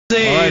All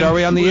right, are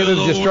we on the eve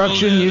of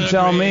destruction? You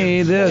tell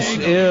me. This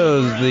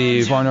is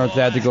the Far North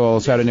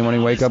Tactical Saturday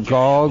morning wake-up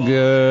call.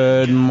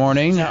 Good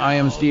morning. I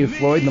am Steve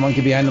Floyd, the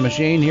monkey behind the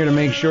machine, here to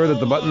make sure that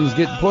the buttons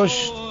get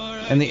pushed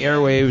and the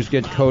airwaves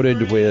get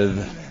coated with,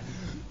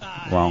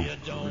 well,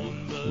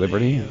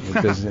 liberty.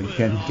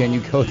 Can you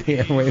coat the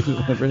airwaves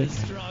with liberty?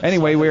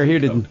 Anyway, we're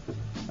here to,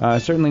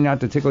 certainly not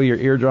to tickle your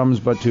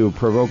eardrums, but to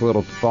provoke a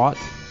little thought.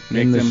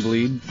 Make them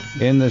bleed.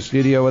 In the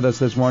studio with us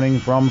this morning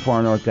from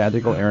Far North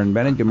Tactical, Aaron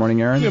Bennett. Good morning,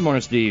 Aaron. Good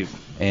morning, Steve.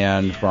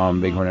 And from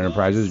Bighorn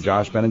Enterprises,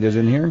 Josh Bennett is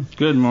in here.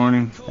 Good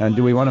morning. And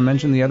do we want to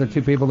mention the other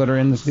two people that are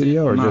in the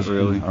studio? Or Not just,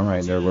 really. All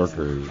right, they're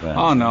lurkers.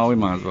 Oh, no, we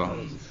might as well.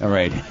 All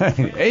right.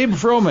 Abe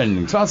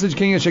Froman, Sausage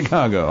King of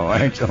Chicago,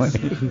 actually.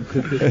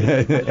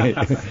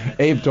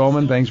 Abe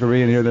Tolman, thanks for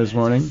being here this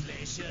morning.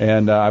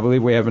 And I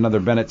believe we have another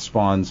Bennett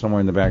spawn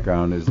somewhere in the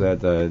background. Is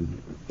that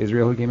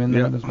Israel who came in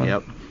there this morning?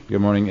 Yep. Good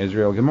morning,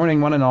 Israel. Good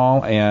morning, one and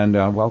all,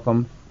 and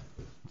welcome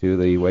to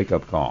the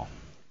wake-up call.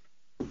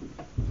 And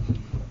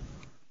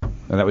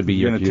that would be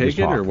you your going to take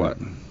it or what?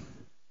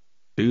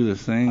 Do the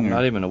thing? I'm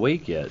not even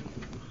awake yet.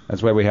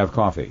 That's why we have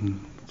coffee.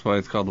 That's why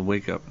it's called the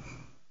wake-up.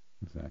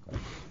 Exactly.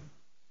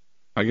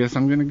 I guess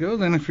I'm going to go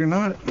then if you're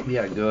not.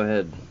 Yeah, go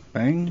ahead.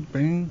 Bang,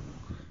 bang.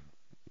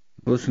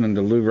 Listening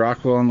to Lou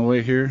Rockwell on the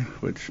way here,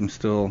 which I'm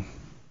still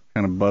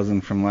kind of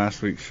buzzing from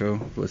last week's show.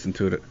 Listened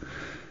to it a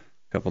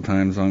couple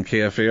times on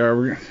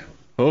KFAR.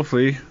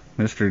 Hopefully,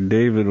 Mr.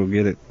 David will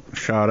get it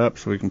shot up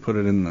so we can put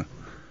it on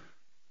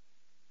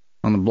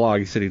the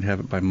blog. He said he'd have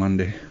it by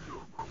Monday.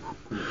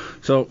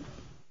 So,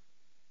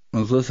 I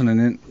was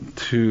listening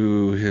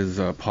to his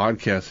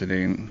podcast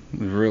today, and it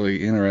was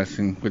really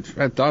interesting, which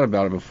I'd thought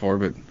about it before,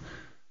 but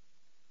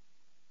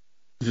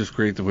it's just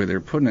great the way they're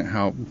putting it,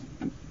 how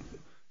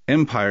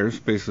empires,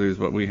 basically, is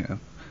what we have.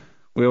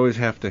 We always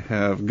have to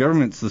have,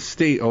 governments, the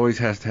state always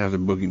has to have the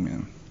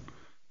boogeyman.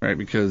 Right,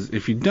 because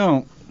if you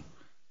don't,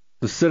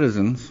 the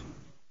citizens,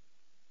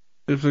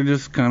 if they're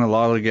just kind of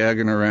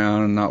lollygagging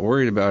around and not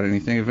worried about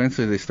anything,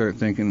 eventually they start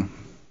thinking,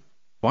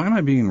 why am I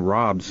being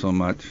robbed so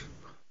much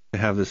to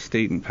have this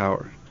state in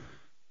power?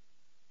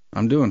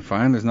 I'm doing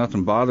fine, there's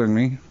nothing bothering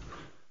me.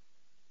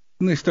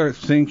 And they start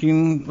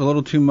thinking a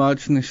little too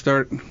much, and they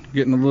start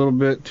getting a little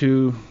bit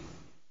too,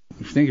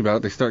 if you think about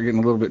it, they start getting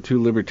a little bit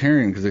too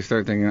libertarian because they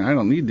start thinking, I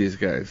don't need these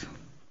guys.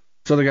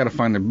 So they got to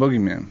find their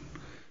boogeyman,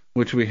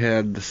 which we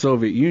had the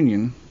Soviet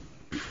Union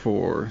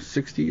for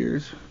 60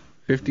 years,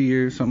 50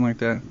 years, something like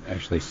that.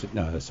 Actually,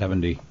 no,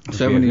 70.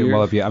 70 years.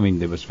 Well,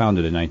 it was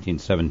founded in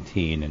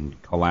 1917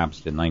 and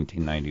collapsed in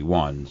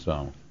 1991,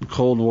 so. The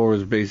Cold War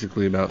was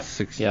basically about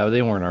 60. Yeah, but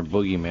they weren't our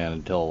boogeyman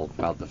until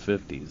about the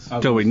 50s.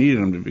 Until we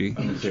needed them to be. I was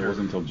going to say, it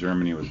wasn't until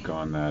Germany was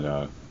gone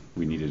that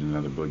we needed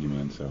another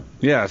boogeyman, so.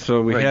 Yeah,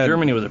 so we had...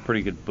 Germany was a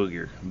pretty good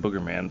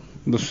booger man.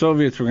 The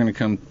Soviets were going to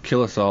come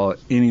kill us all at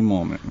any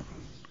moment.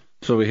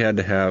 So we had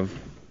to have...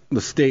 The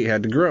state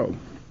had to grow,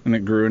 and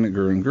it grew and it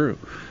grew and grew.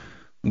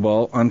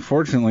 Well,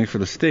 unfortunately for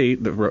the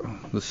state, the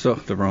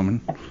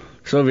Roman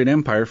Soviet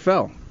Empire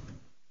fell,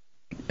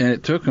 and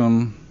it took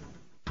them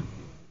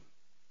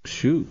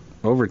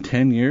over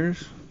 10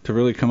 years to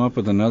really come up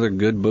with another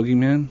good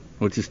boogeyman,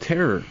 which is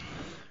terror.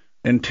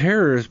 And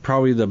terror is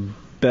probably the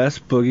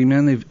best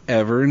boogeyman they've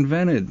ever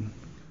invented.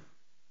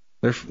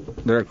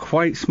 They're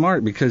quite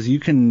smart because you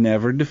can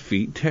never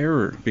defeat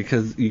terror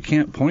because you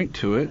can't point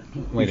to it.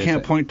 You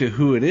can't point to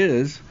who it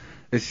is.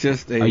 It's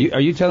just a... Are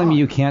you telling me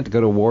you can't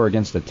go to war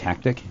against a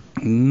tactic?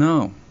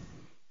 No.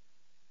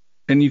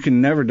 And you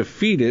can never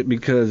defeat it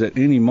because at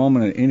any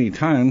moment, at any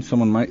time,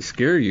 someone might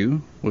scare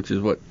you, which is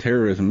what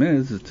terrorism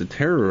is to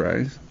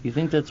terrorize. You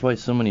think that's why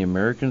so many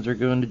Americans are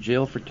going to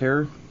jail for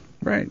terror?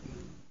 Right.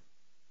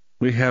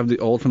 We have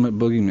the ultimate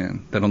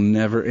boogeyman that'll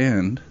never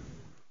end.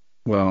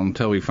 Well,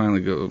 until we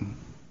finally go...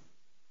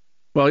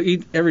 Well,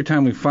 every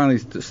time we finally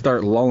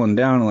start lulling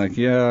down, like,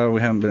 yeah, we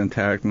haven't been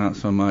attacked, not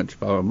so much,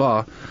 blah,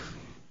 blah, blah.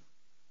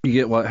 You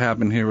get what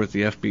happened here with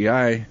the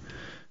FBI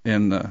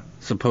and the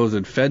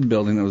supposed Fed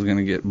building that was going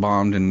to get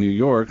bombed in New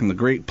York and the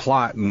great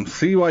plot. And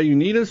see why you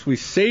need us? We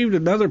saved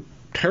another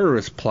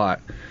terrorist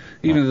plot,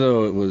 even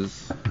though it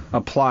was a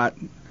plot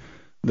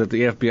that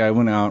the FBI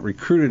went out,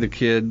 recruited a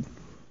kid,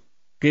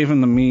 gave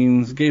him the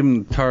means, gave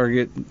him the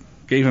target,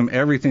 gave him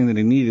everything that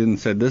he needed and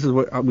said, this is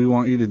what we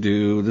want you to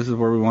do, this is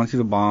where we want you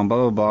to bomb,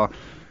 blah, blah, blah.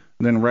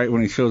 And then right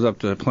when he shows up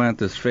to plant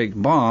this fake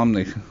bomb,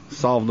 they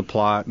solve the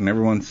plot and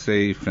everyone's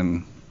safe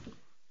and...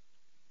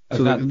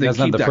 So that's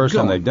not the first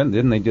time they've done.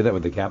 Didn't they do that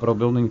with the Capitol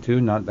building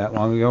too, not that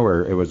long ago,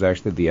 where it was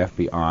actually the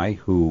FBI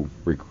who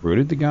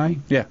recruited the guy?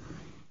 Yeah.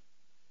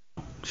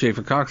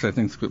 Schaefer Cox, I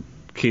think, is the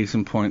case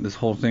in point. This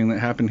whole thing that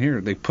happened here,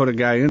 they put a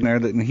guy in there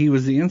and he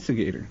was the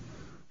instigator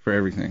for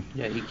everything.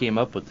 Yeah, he came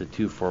up with the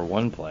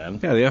 2-4-1 plan.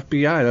 Yeah, the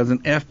FBI. That was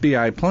an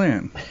FBI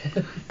plan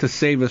to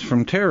save us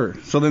from terror.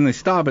 So then they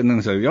stop it and then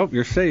they say, "Yep,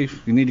 you're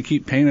safe. You need to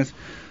keep paying us."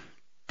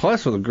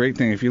 Plus, with a great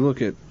thing, if you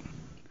look at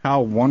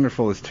how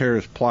wonderful this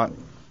terrorist plot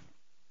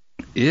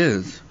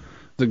is,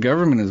 the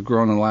government has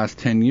grown in the last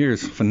 10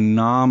 years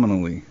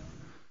phenomenally.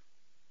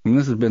 I mean,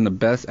 this has been the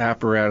best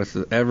apparatus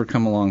that's ever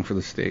come along for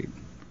the state.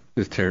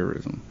 is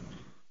terrorism.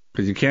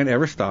 Because you can't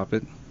ever stop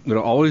it.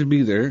 It'll always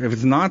be there. If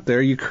it's not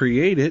there, you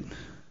create it,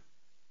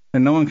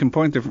 and no one can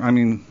point to. I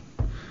mean,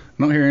 I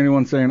don't hear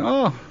anyone saying,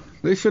 "Oh,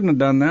 they shouldn't have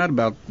done that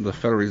about the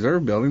Federal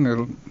Reserve building."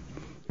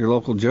 Your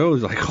local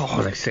Joe's like,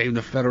 "Oh, they saved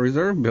the Federal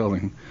Reserve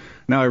building."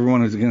 Now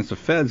everyone who's against the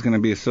Fed is going to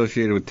be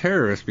associated with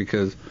terrorists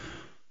because,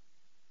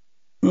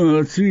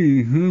 let's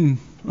see,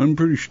 I'm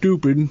pretty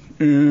stupid,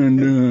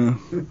 and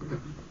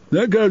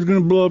that guy's going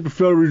to blow up the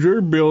Federal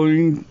Reserve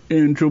building,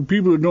 and so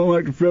people that don't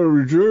like the Federal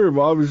Reserve,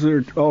 obviously,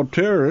 are all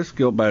terrorists,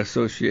 guilt by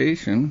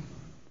association.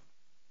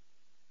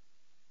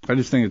 I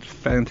just think it's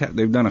fantastic.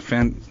 They've done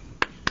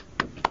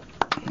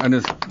I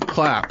just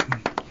clap.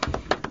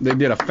 They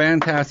did a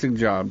fantastic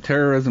job.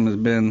 Terrorism has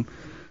been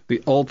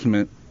the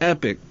ultimate,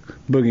 epic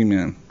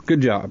boogeyman.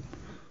 Good job.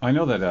 I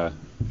know that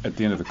at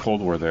the end of the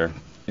Cold War there,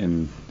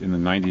 in the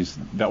 90s,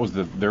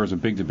 there was a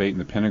big debate in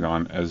the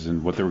Pentagon as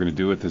in what they were going to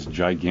do with this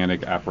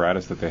gigantic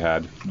apparatus that they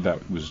had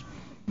that was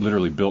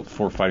literally built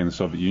for fighting the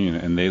Soviet Union,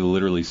 and they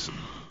literally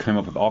came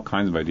up with all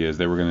kinds of ideas.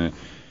 They were going to,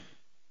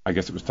 I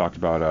guess it was talked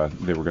about,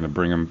 they were going to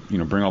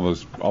bring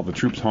all the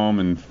troops home,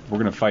 and we're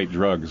going to fight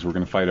drugs, we're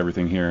going to fight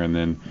everything here, and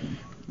then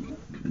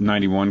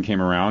 91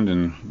 came around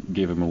and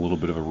gave them a little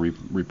bit of a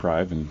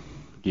reprieve and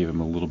gave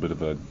them a little bit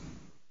of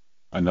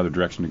another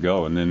direction to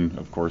go, and then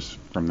of course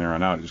from there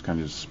on out it just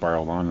kind of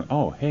spiraled on.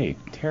 Oh, hey,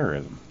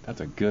 terrorism,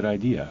 that's a good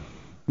idea.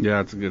 Yeah,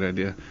 it's a good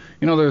idea.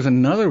 There's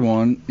another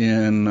one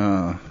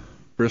in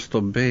Bristol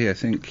Bay, I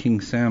think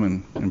King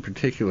Salmon in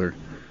particular.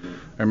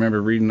 I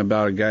remember reading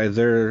about a guy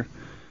there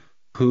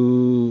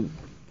who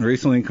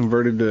recently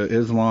converted to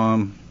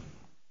Islam.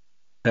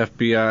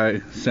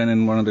 FBI sent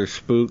in one of their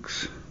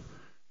spooks,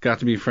 got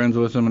to be friends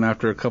with him, and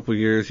after a couple of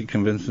years he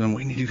convinced them,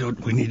 we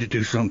need to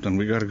do something,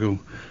 we got to go.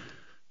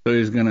 So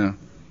he's going to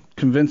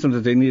convince them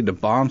that they needed to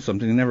bomb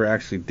something. He never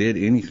actually did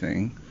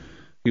anything.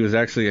 He was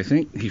actually, I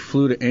think, he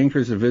flew to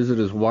Anchorage to visit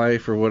his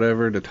wife or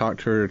whatever, to talk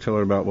to her, to tell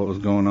her about what was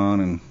going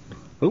on, and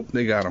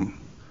they got him.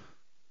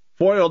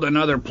 Foiled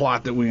another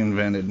plot that we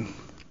invented.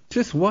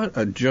 Just what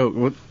a joke.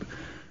 What's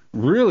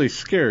really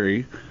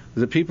scary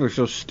is that people are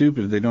so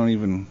stupid they don't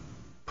even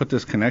put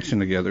this connection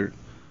together.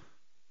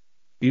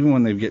 Even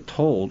when they get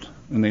told,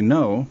 and they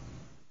know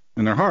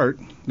in their heart,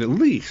 at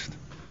least,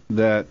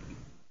 that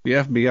the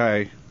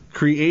FBI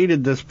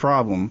created this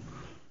problem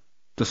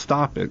to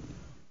stop it.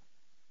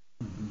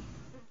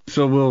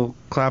 So we'll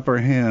clap our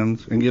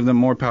hands and give them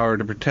more power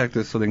to protect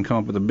us so they can come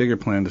up with a bigger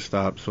plan to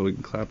stop, so we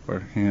can clap our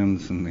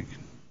hands and they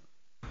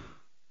can...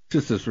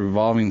 Just this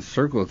revolving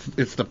circle.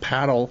 It's the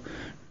paddle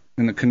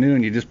in the canoe,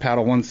 and you just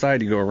paddle one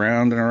side, you go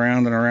around and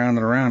around and around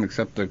and around,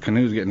 except the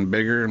canoe's getting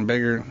bigger and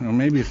bigger. Or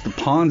maybe it's the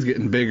pond's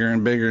getting bigger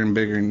and bigger and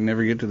bigger, and you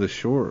never get to the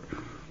shore.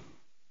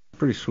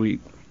 Pretty sweet.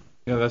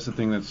 Yeah, that's the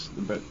thing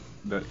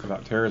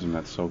about terrorism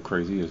that's so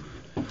crazy, is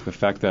the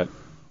fact that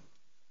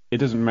it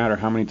doesn't matter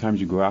how many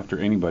times you go after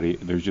anybody,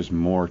 there's just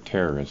more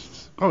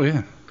terrorists. Oh,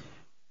 yeah.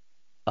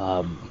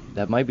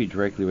 That might be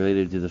directly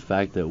related to the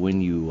fact that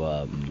when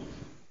you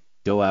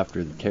go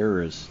after the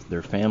terrorists,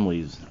 their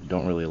families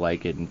don't really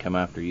like it and come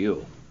after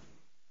you.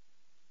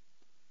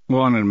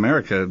 Well, in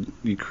America,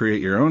 you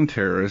create your own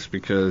terrorists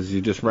because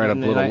you just write up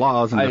little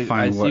laws and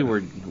define what... I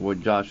see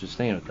what Josh is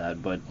saying with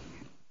that, but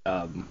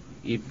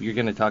if you're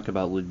going to talk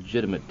about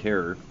legitimate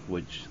terror,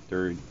 which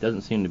there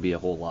doesn't seem to be a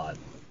whole lot,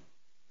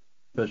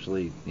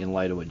 especially in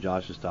light of what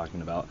Josh is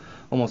talking about,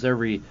 almost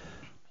every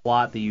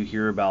plot that you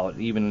hear about,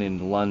 even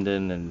in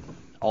London and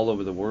all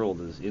over the world,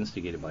 is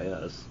instigated by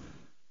us.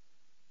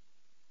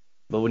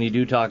 But when you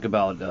do talk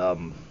about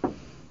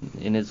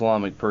an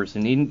Islamic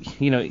person,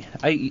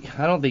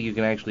 I don't think you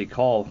can actually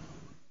call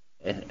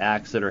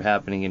acts that are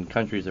happening in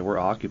countries that we're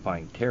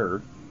occupying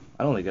terror.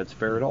 I don't think that's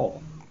fair at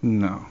all.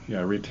 No.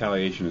 Yeah,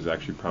 retaliation is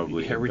actually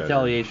probably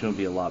retaliation would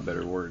be a lot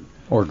better word.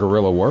 Or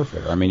guerrilla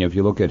warfare. I mean, if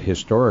you look at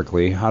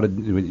historically,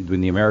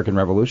 when the American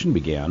Revolution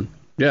began?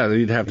 Yeah,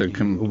 you'd have to...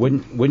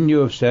 Wouldn't you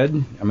have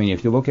said? I mean,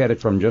 if you look at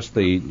it from just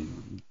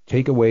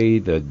take away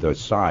the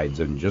sides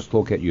and just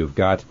look at, you've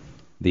got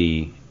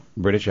the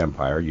British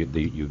Empire. You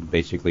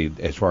basically,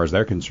 as far as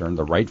they're concerned,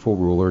 the rightful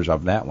rulers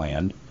of that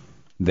land,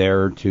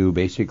 there to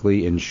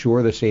basically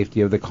ensure the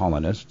safety of the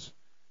colonists,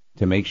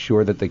 to make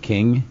sure that the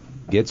king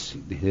gets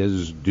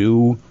his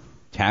due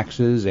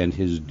taxes and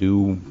his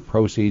due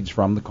proceeds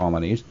from the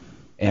colonies.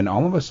 And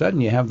all of a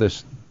sudden you have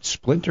this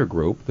splinter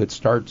group that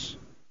starts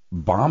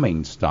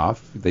bombing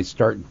stuff. They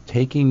start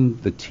taking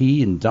the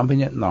tea and dumping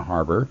it in the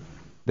harbor.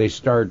 They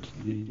start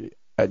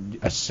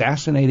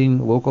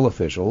assassinating local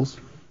officials.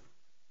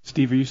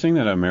 Steve, are you saying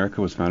that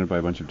America was founded by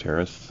a bunch of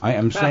terrorists? I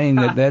am saying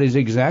that is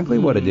exactly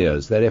what it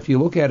is. That if you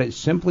look at it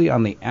simply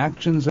on the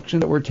actions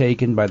that were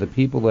taken by the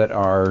people that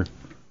are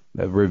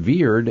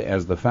revered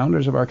as the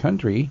founders of our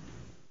country,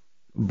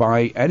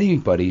 by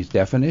anybody's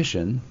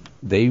definition,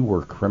 they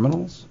were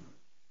criminals,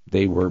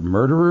 they were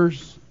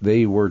murderers,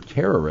 they were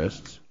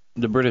terrorists.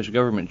 The British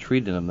government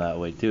treated them that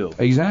way too.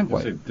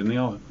 Exactly. Didn't they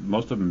all?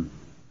 Most of them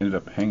ended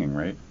up hanging,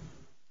 right?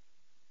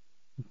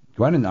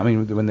 I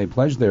mean, when they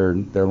pledged their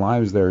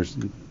lives,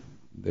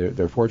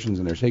 their fortunes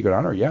and their sacred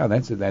honor. Yeah,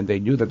 that's it. And they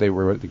knew that they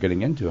were what they're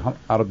getting into.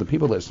 Out of the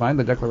people that signed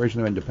the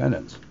Declaration of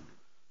Independence,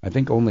 I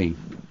think only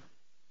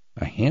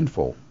a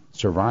handful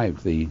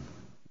survived the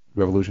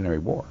Revolutionary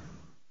War.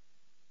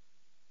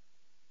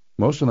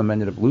 Most of them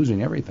ended up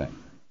losing everything,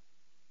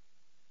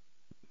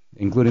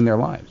 including their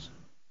lives.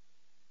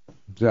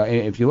 So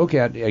if you look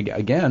at,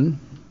 again,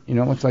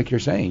 it's like you're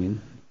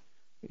saying,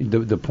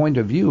 the point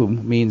of view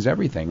means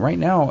everything. Right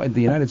now,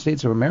 the United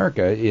States of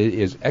America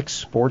is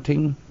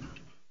exporting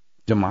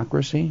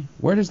democracy.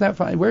 Where's that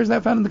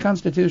found in the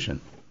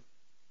Constitution?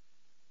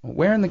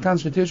 Where in the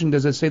Constitution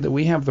does it say that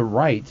we have the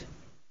right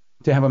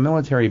to have a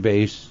military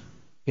base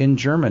in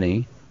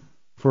Germany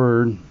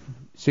for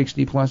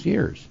 60 plus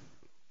years,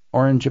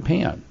 or in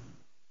Japan,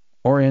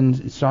 or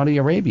in Saudi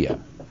Arabia?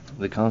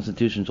 The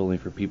Constitution's only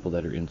for people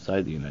that are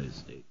inside the United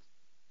States.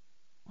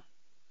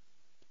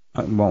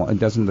 Well,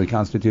 doesn't the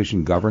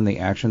Constitution govern the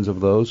actions of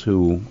those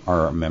who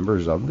are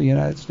members of the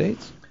United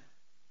States?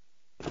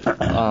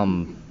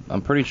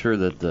 I'm pretty sure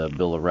that the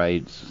Bill of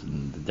Rights,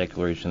 and the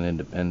Declaration of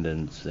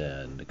Independence,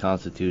 and the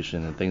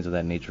Constitution, and things of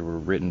that nature were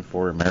written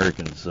for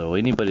Americans. So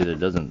anybody that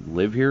doesn't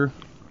live here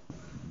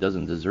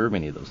doesn't deserve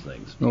any of those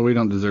things. Well, we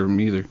don't deserve them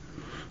either.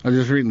 I was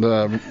just reading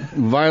the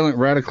Violent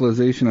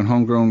Radicalization and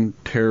Homegrown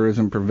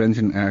Terrorism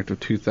Prevention Act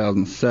of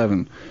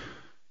 2007.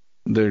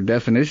 Their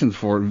definitions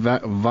for it,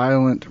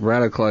 violent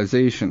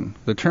radicalization.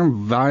 The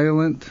term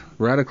violent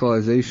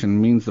radicalization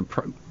means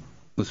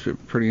this is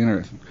pretty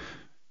interesting.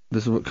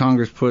 This is what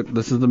Congress put,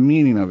 this is the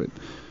meaning of it.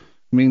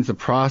 It means the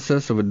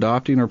process of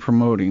adopting or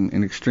promoting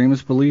an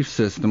extremist belief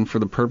system for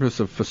the purpose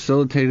of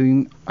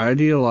facilitating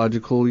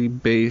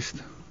ideologically based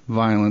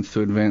violence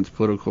to advance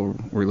political,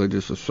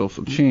 religious, or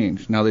social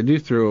change. Now, they do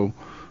throw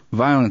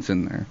violence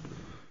in there.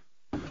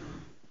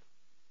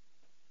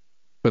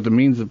 But the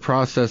means the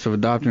process of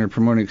adopting or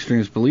promoting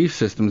extremist belief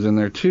systems in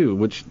there too,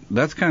 which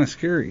that's kind of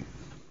scary.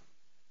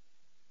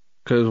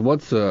 Because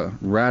what's a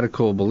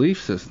radical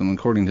belief system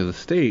according to the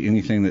state?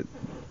 Anything that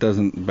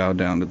doesn't bow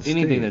down to the state.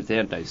 Anything that's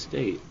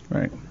anti-state.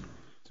 Right.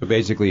 So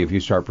basically, if you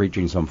start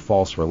preaching some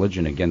false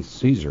religion against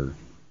Caesar,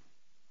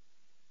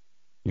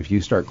 if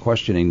you start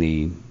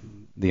questioning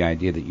the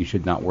idea that you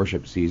should not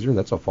worship Caesar,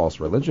 that's a false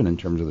religion in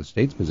terms of the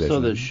state's position. So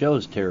this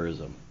shows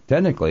terrorism.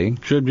 Technically.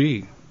 Should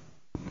be.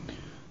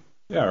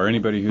 Yeah, or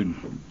anybody who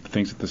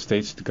thinks that the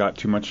state's got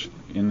too much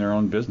in their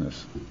own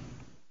business.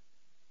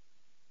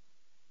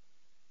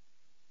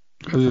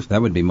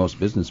 That would be most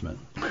businessmen.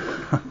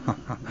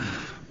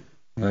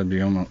 That'd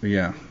be almost,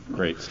 yeah.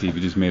 Great, Steve,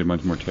 you just made a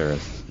bunch more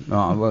terrorists.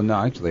 Well, no,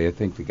 actually, I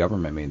think the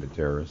government made the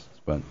terrorists,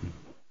 but...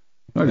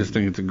 I just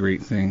think it's a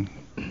great thing.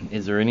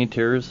 Is there any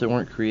terrorists that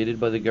weren't created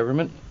by the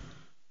government?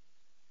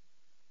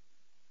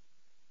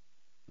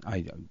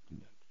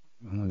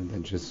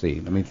 Let's just see.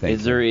 Let me think.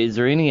 Is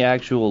there any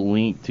actual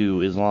link to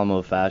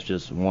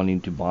Islamo-fascists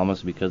wanting to bomb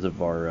us because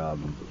of our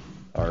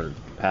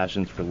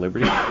passions for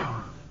liberty?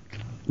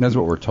 That's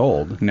what we're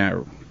told.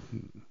 No.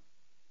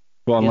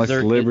 Well, unless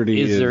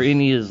liberty is... Is there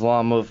any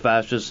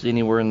Islamo-fascists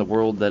anywhere in the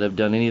world that have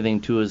done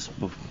anything to us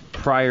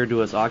prior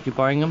to us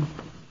occupying them?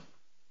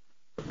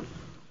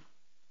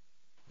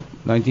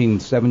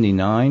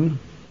 1979,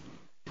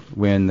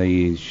 when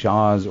the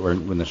Shah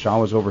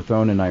was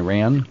overthrown in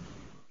Iran,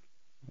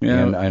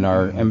 and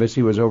our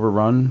embassy was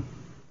overrun.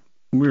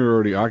 We were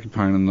already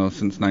occupying them, though,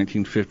 since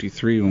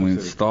 1953 when we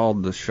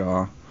installed the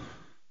Shah.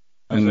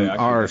 And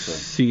our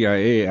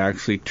CIA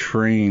actually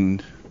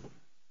trained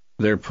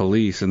their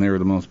police, and they were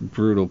the most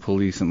brutal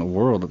police in the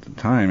world at the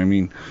time. I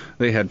mean,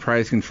 they had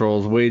price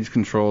controls, wage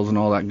controls, and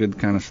all that good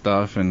kind of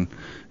stuff. And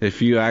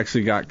if you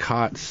actually got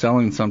caught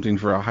selling something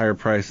for a higher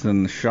price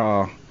than the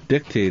Shah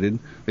dictated,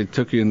 they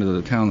took you into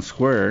the town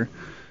square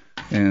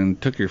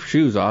and took your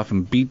shoes off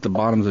and beat the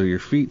bottoms of your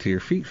feet till your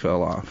feet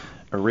fell off.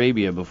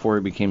 Arabia, before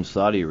it became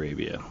Saudi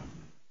Arabia,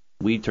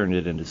 we turned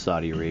it into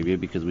Saudi Arabia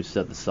because we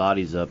set the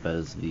Saudis up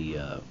as the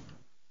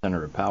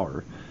center of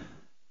power.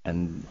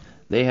 And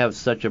they have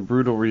such a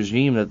brutal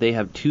regime that they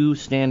have two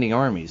standing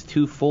armies,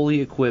 two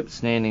fully equipped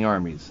standing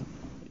armies.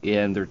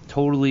 And they're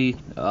totally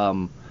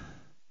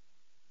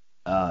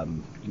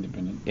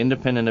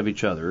independent of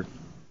each other.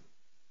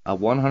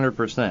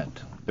 100%.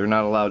 They're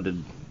not allowed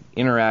to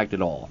interact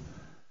at all.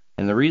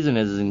 And the reason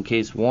is in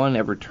case one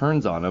ever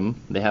turns on them,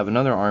 they have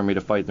another army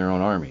to fight their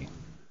own army.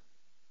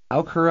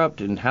 How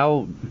corrupt and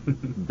how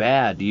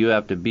bad do you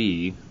have to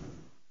be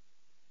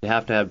to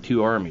have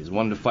two armies,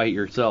 one to fight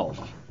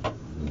yourself?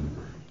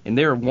 And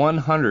they're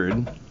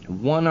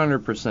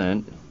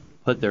 100%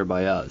 put there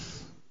by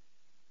us.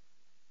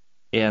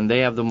 And they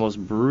have the most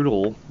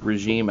brutal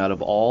regime out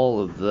of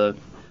all of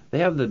they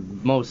have the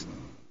most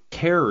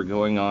terror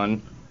going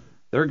on.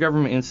 Their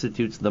government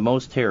institutes the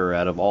most terror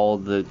out of all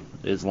of the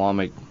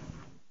Islamic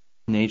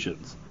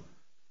nations.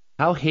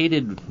 How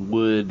hated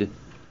would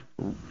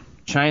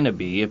China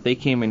be if they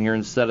came in here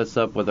and set us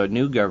up with a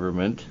new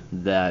government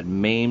that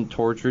maimed,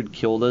 tortured,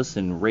 killed us,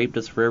 and raped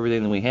us for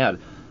everything that we had?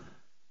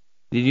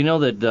 Did you know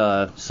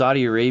that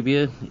Saudi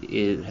Arabia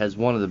has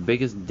one of the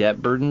biggest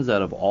debt burdens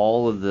out of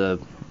all of the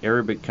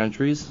Arabic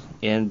countries,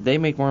 and they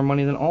make more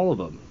money than all of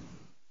them?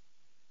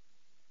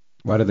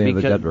 Why do they have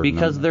the debt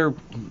burden?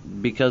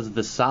 Because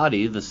the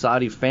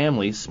Saudi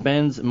family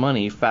spends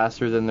money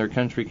faster than their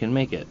country can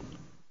make it,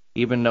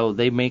 even though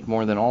they make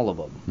more than all of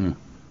them.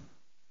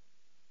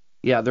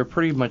 Yeah, they're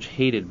pretty much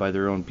hated by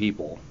their own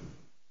people.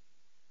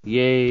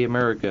 Yay,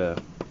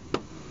 America.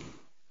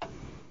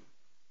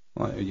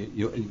 Well,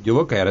 you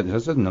look at it,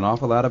 doesn't an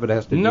awful lot of it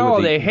has to do with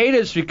No, they hate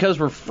us because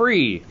we're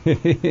free.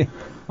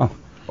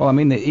 Well, I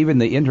mean, even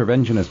the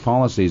interventionist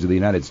policies of the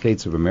United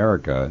States of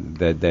America,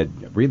 that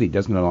really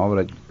doesn't all of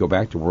it go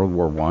back to World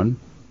War I,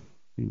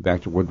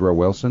 back to Woodrow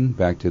Wilson,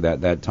 back to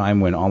that time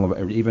when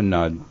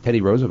even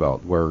Teddy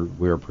Roosevelt, where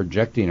we were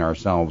projecting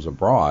ourselves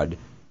abroad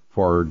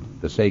for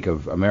the sake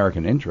of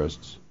American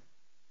interests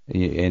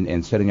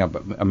and setting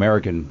up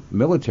American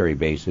military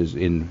bases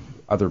in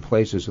other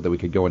places so that we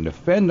could go and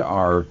defend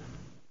our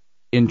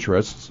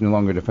interests, no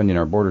longer defending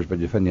our borders, but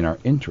defending our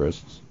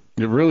interests.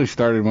 It really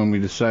started when we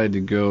decided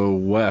to go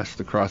west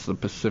across the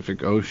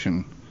Pacific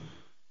Ocean.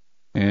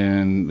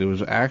 And it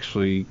was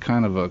actually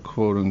kind of a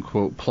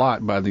quote-unquote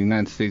plot by the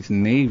United States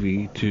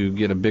Navy to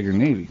get a bigger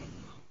Navy.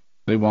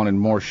 They wanted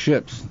more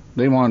ships.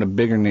 They wanted a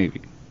bigger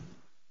Navy.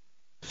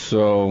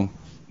 So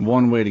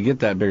one way to get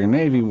that bigger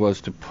Navy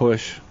was to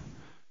push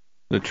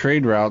the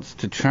trade routes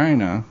to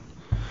China.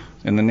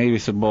 And the Navy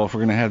said, well, if we're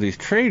going to have these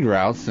trade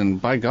routes, then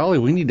by golly,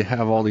 we need to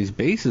have all these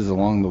bases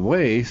along the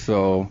way.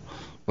 So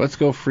let's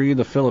go free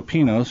the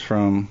Filipinos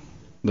from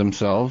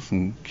themselves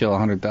and kill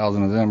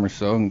 100,000 of them or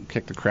so and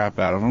kick the crap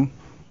out of them.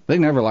 They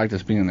never liked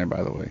us being there,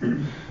 by the way.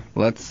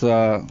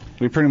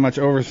 We pretty much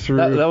overthrew.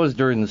 That was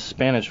during the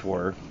Spanish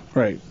War.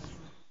 Right.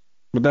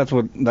 But that's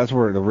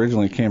where it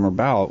originally came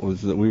about,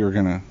 was that we were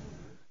going to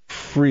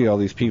free all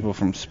these people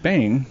from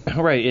Spain,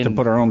 right, to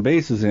put our own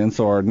bases in,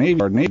 so our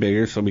navy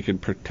bigger, so we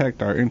could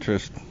protect our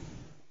interests.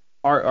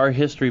 Our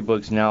history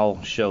books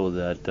now show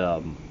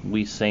that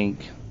we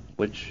sank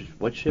which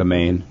ship? The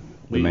Maine.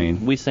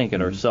 We sank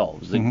it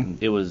ourselves.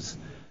 It was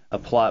a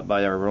plot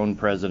by our own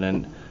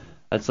president.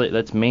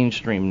 That's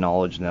mainstream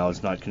knowledge now.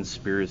 It's not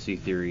conspiracy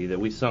theory that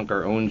we sunk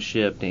our own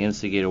ship to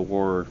instigate a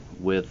war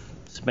with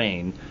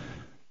Spain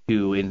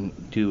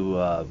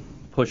to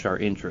push our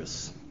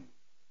interests.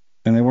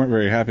 And they weren't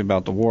very happy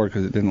about the war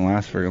because it didn't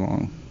last very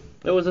long.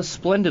 It was a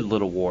splendid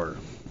little war,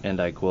 and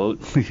I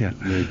quote. Yeah.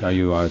 Are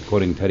you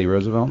quoting Teddy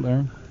Roosevelt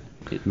there?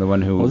 The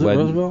one who was led. It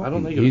Roosevelt? I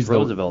don't think it was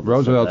Roosevelt.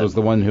 Roosevelt was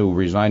the one who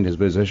resigned his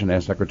position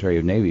as Secretary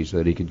of Navy so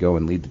that he could go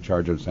and lead the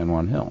charge of San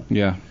Juan Hill.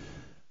 Yeah.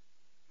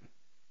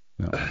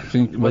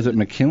 Was it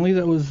McKinley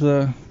that was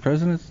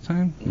president at the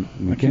time?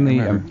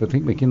 McKinley. I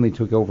think McKinley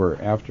took over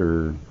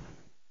after.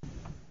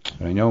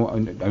 I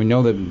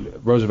know that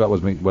Roosevelt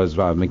was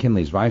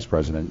McKinley's vice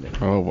president.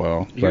 Oh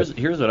well.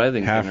 Here's what I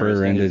think.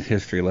 Half-ended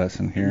history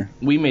lesson here.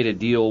 We made a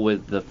deal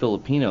with the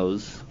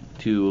Filipinos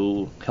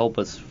to help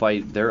us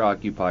fight their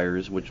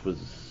occupiers, which was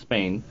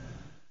Spain.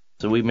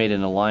 So we made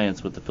an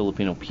alliance with the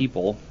Filipino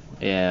people,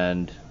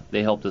 and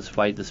they helped us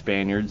fight the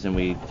Spaniards, and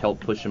we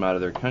helped push them out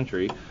of their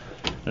country.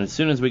 And as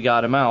soon as we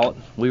got them out,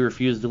 we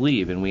refused to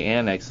leave, and we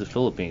annexed the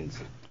Philippines.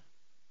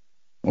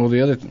 Well,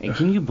 and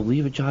can you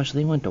believe it, Josh?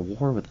 They went to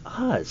war with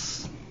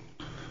us.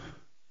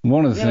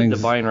 One of the things. Had a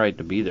divine right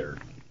to be there.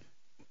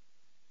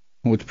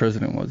 Which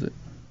president was it?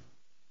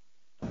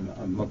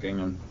 I'm looking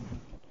on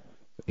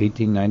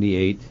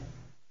 1898,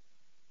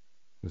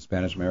 the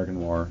Spanish-American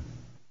War.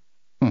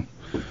 Well,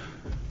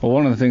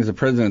 one of the things the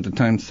president at the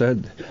time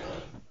said.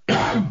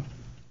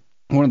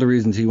 One of the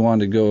reasons he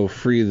wanted to go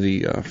free the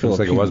Philippines. Looks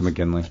like it was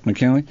McKinley.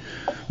 McKinley?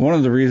 One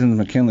of the reasons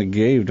McKinley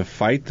gave to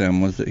fight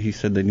them was that he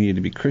said they needed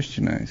to be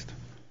Christianized,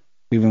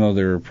 even though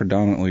they were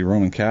predominantly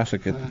Roman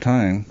Catholic at the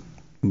time.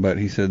 But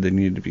he said they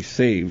needed to be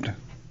saved.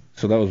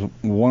 So that was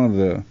one of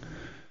the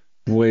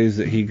ways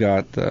that he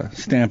got the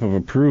stamp of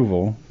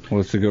approval,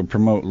 was to go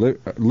promote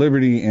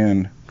liberty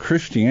and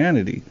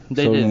Christianity.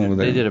 They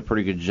did a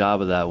pretty good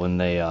job of that when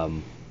they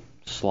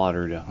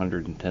slaughtered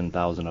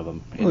 110,000 of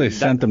them. Well, they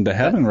sent them to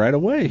heaven right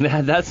away.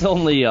 That's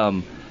only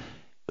that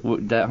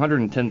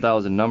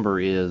 110,000 number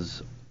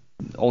is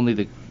only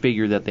the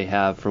figure that they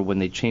have for when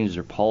they changed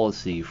their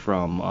policy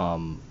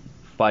from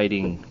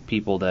fighting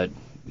people that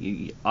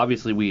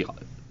obviously we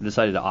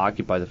decided to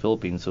occupy the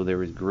Philippines, so there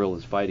was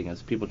guerrillas fighting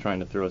us, people trying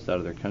to throw us out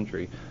of their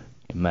country.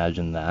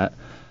 Imagine that.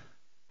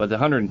 But the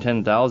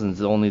 110,000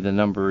 is only the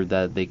number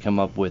that they come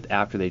up with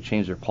after they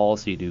change their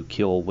policy to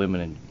kill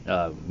women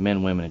and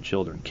men, women, and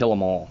children. Kill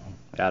them all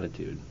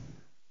attitude.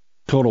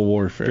 Total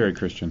warfare. Very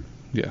Christian.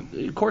 Yeah.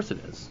 Of course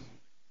it is.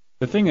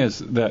 The thing is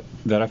that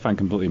I find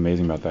completely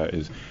amazing about that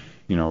is,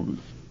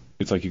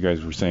 it's like you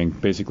guys were saying,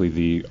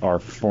 basically our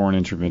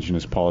foreign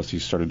interventionist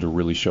policies started to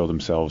really show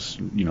themselves,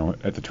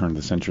 at the turn of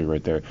the century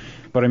right there.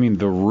 But I mean,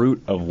 the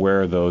root of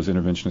where those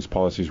interventionist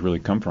policies really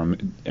come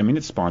from,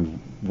 it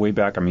spawned way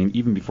back,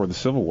 even before the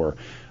Civil War.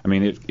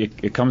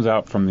 It comes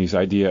out from this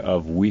idea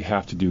of we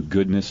have to do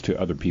goodness to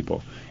other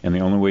people. And the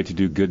only way to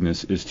do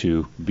goodness is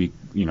to be,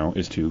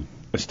 is to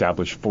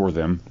establish for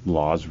them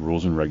laws,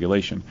 rules, and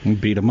regulation. And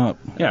beat them up.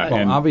 Yeah,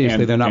 well,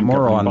 obviously they're not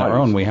moral on their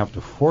governing own. bodies. We have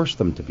to force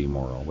them to be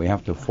moral. We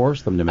have to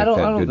force them to make I that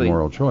don't good think-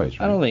 moral choice.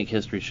 Right? I don't think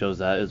history shows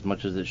that as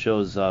much as it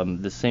shows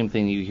the same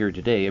thing you hear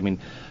today. I mean,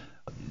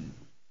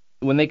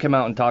 when they come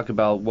out and talk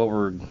about what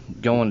we're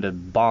going to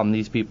bomb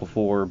these people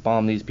for,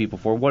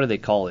 what do they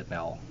call it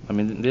now? I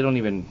mean, they don't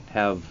even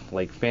have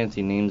like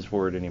fancy names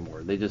for it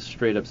anymore. They just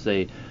straight up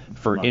say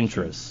for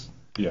interests.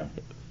 Yeah.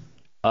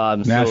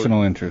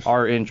 National interest.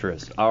 Our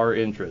interests. What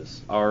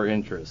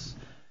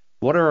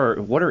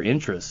are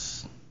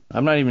interests?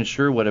 I'm not even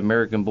sure what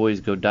American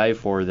boys go die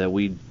for that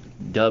we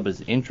dub as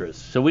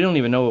interests. So we don't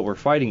even know what we're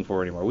fighting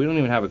for anymore. We don't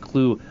even have a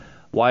clue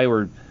why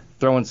we're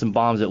throwing some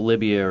bombs at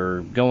Libya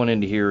or going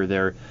into here or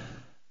there.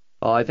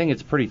 I think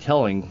it's pretty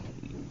telling.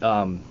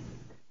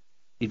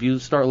 If you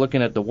start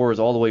looking at the wars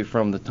all the way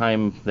from the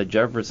time that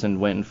Jefferson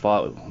went and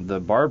fought the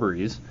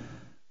Barbaries,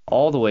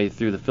 all the way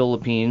through the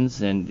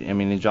Philippines, and I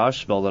mean, and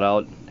Josh spelled it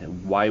out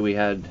why we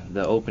had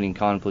the opening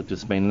conflict with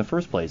Spain in the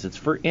first place. It's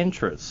for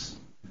interests.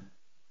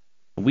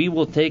 We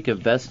will take a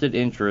vested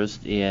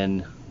interest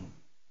in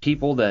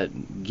people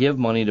that give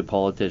money to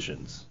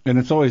politicians. And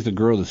it's always to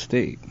grow the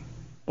state.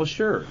 Well,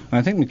 sure. And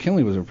I think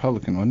McKinley was a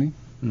Republican, wasn't he?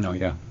 No,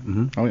 yeah.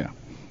 Mm-hmm. Oh, yeah.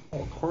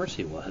 Well, of course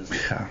he was.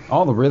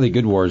 All the really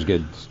good wars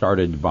get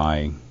started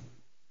by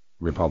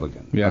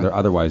Republicans. Yeah.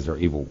 Otherwise, they're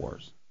evil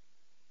wars.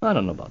 I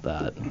don't know about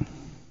that.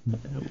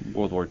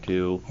 World War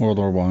II, World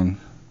War One.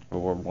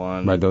 World War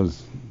One. Right,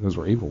 those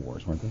were evil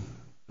wars, weren't they?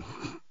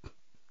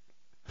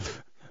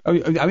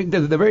 I mean,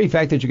 the very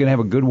fact that you can have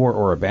a good war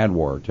or a bad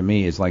war, to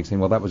me, is like saying,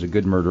 well, that was a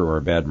good murder or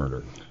a bad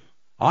murder.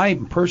 I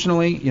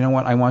personally, you know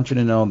what, I want you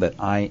to know that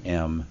I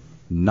am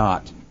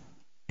not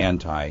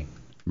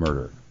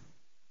anti-murder.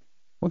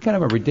 What kind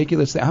of a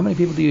ridiculous thing? How many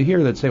people do you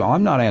hear that say, well,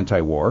 I'm not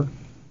anti-war?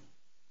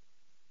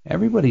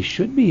 Everybody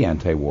should be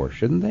anti-war,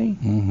 shouldn't they?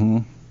 Mm-hmm.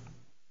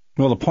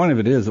 Well, the point of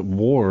it is that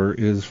war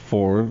is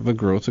for the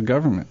growth of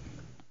government.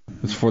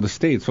 It's for the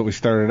states. What we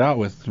started out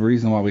with, the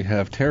reason why we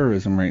have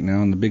terrorism right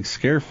now and the big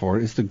scare for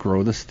it is to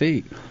grow the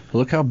state.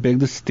 Look how big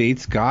the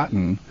state's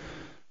gotten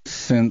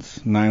since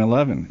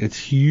 9/11. It's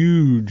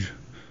huge.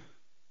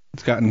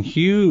 It's gotten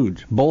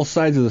huge. Both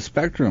sides of the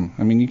spectrum.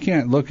 I mean, you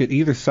can't look at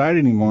either side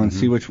anymore and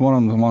see which one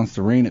of them wants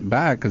to rein it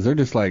back, because they're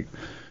just like,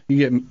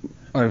 you get...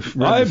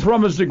 I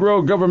promise to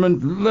grow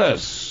government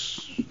less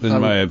than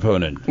my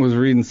opponent. Was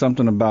reading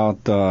something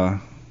about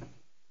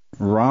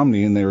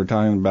Romney, and they were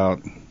talking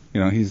about,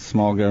 you know, he's a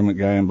small government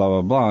guy and blah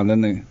blah blah, and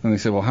then they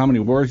said, well, how many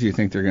wars do you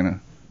think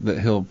that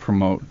he'll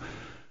promote?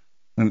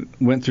 And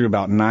went through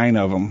about 9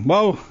 of them.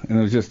 Whoa! And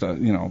it was just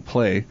a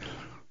play.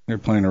 They're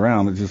playing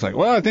around. It's just like,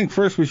 well, I think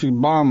first we should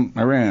bomb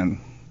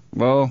Iran.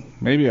 Well,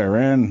 maybe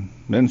Iran,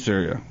 then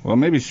Syria. Well,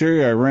 maybe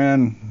Syria,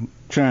 Iran,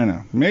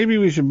 China. Maybe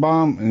we should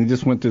bomb. And he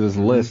just went through this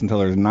list until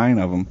there's 9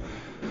 of them.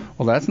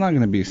 Well, that's not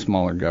going to be a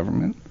smaller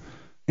government.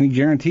 And he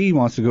guaranteed he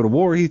wants to go to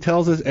war. He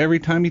tells us every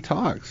time he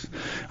talks,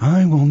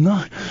 I will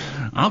not.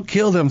 I'll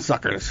kill them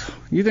suckers.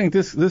 You think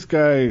this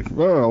guy,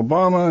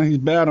 Obama, he's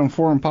bad on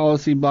foreign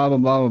policy, blah, blah,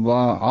 blah, blah,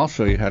 blah. I'll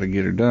show you how to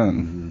get her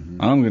done.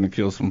 I'm going to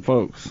kill some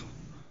folks.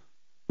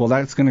 Well,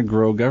 that's going to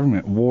grow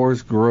government.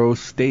 Wars grow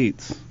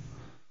states.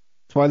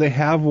 That's why they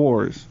have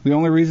wars. The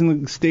only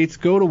reason the states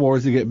go to war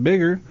is to get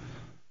bigger.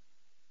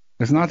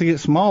 It's not to get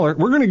smaller.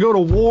 We're going to go to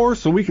war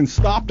so we can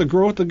stop the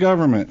growth of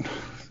government.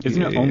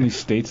 Isn't it only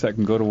states that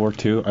can go to war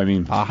too? I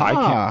mean,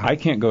 Aha. I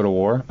can't go to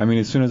war. I mean,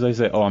 as soon as I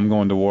say, oh, I'm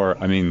going to war,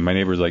 I mean, my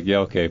neighbor's like, yeah,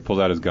 okay, pulls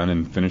out his gun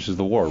and finishes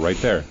the war right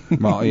there.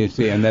 Well, you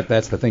see, and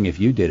that's the thing. If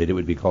you did it, it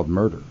would be called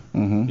murder.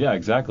 Mm-hmm. Yeah,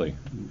 exactly.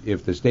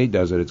 If the state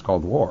does it, it's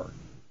called war.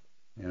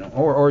 You know,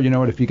 or you know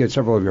what? If you get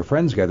several of your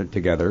friends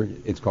together,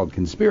 it's called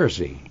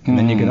conspiracy, and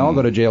then you can all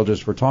go to jail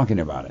just for talking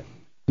about it.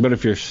 But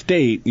if you're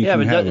state, you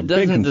can have a big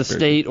doesn't the conspiracy.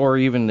 state or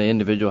even the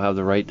individual have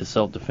the right to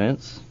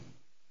self-defense?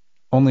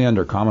 Only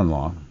under common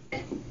law,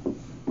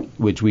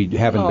 which we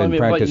haven't been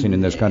practicing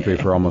in this country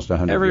for almost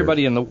 100 years.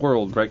 Everybody in the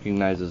world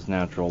recognizes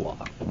natural law,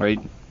 right?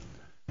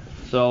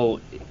 So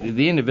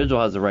the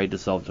individual has the right to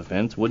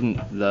self-defense. Wouldn't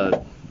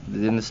the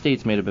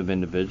state's made up of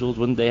individuals?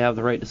 Wouldn't they have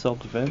the right to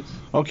self-defense?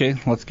 Okay,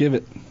 let's give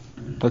it.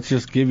 Let's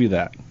just give you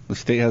that. The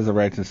state has the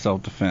right to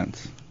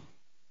self-defense.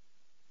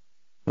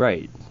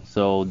 Right.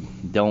 So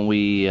don't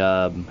we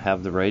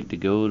have the right to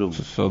go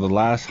to... So the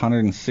last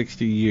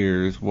 160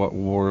 years, what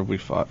war have we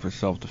fought for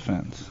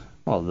self-defense?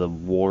 Well, the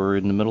war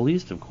in the Middle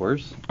East, of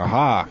course.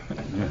 Aha!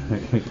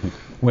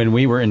 When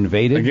we were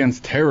invaded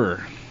Against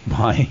terror.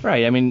 by...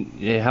 Right. I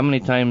mean, how many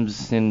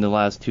times in the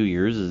last 2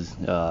 years is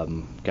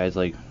guys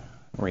like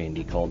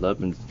Randy called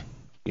up and,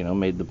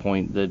 made the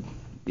point that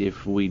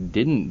if we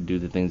didn't do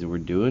the things that we're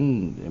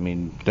doing, I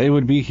mean... They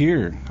would be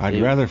here.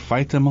 I'd rather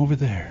fight them over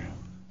there.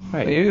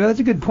 Right. That's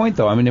a good point,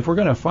 though. I mean, if we're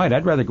going to fight,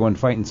 I'd rather go and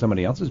fight in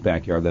somebody else's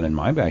backyard than in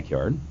my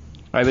backyard.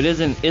 Right, but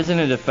isn't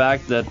it a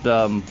fact that...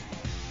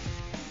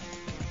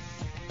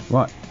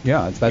 What?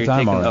 Yeah, that's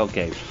I'm all right.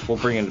 Okay, we'll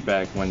bring it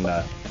back when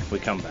we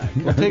come back.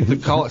 We'll take the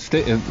call.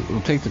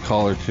 We'll take the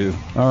caller too.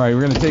 All right,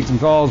 we're going to take some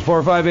calls.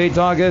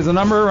 458-TALK is the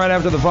number right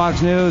after the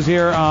Fox News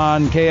here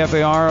on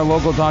KFAR,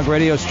 local talk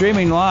radio,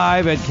 streaming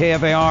live at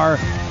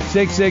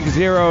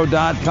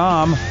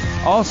KFAR660.com.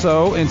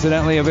 Also,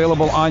 incidentally,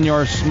 available on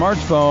your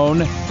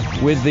smartphone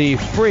with the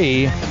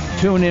free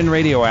TuneIn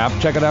Radio app.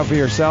 Check it out for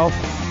yourself.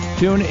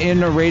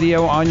 TuneIn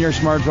Radio on your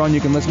smartphone.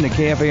 You can listen to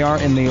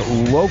KFAR in the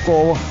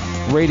local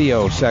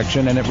radio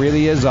section, and it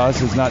really is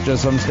us. It's not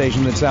just some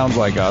station that sounds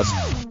like us.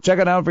 Check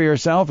it out for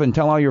yourself and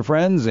tell all your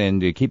friends,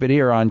 and keep it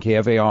here on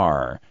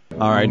KFAR.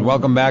 All right,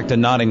 welcome back to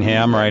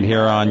Nottingham right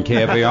here on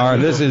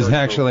KFAR. This is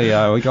actually,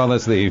 we call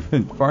this the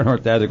Far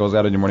North Tactical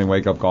Saturday morning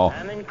wake-up call.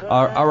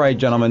 All right,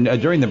 gentlemen,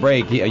 during the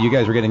break, you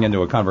guys were getting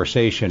into a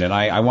conversation, and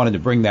I wanted to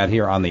bring that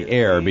here on the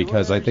air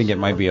because I think it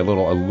might be a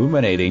little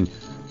illuminating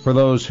for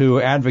those who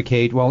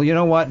advocate, well, you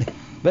know what?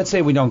 Let's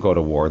say we don't go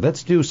to war.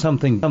 Let's do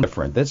something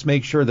different. Let's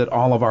make sure that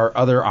all of our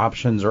other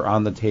options are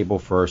on the table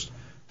first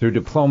through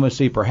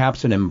diplomacy,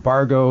 perhaps an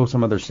embargo,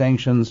 some other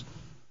sanctions.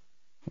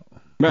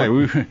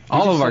 Right.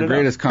 All of our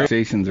greatest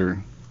conversations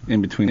are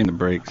in between the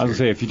breaks. I was going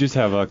to say, if you just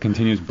have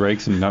continuous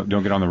breaks and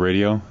don't get on the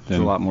radio, then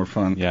it's a lot more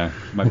fun. Yeah,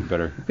 it might be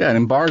better. Yeah, and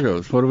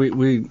embargoes. What do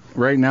we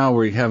right now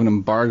we have an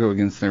embargo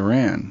against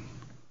Iran.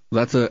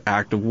 That's an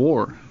act of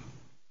war.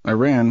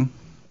 Iran,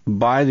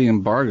 by the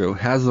embargo,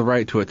 has the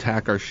right to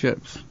attack our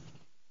ships.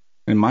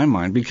 In my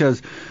mind, because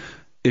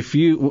if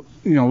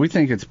we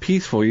think it's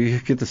peaceful, you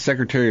get the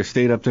Secretary of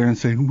State up there and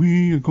say,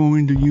 we are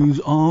going to use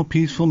all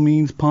peaceful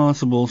means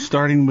possible,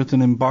 starting with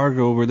an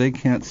embargo where they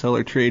can't sell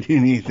or trade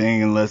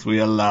anything unless we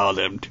allow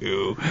them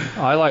to.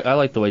 I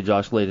like the way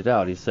Josh laid it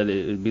out. He said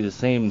it would be the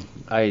same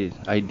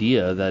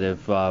idea that if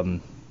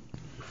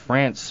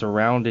France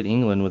surrounded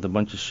England with a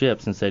bunch of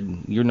ships and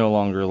said, you're no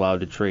longer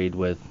allowed to trade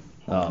with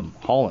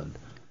Holland.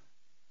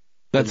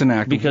 That's an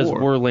act of war. Because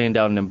we're laying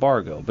down an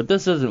embargo. But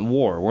this isn't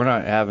war. We're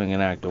not having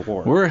an act of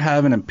war. We're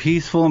having a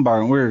peaceful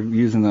embargo. We're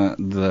using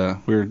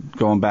we're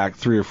going back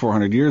 300 or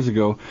 400 years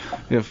ago.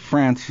 If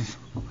France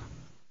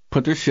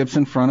put their ships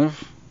in front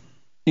of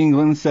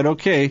England and said,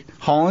 okay,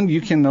 Holland, you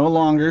can no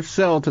longer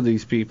sell to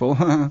these people.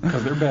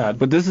 Because they're bad.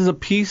 But this is a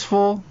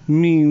peaceful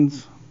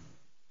means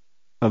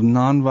of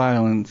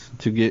nonviolence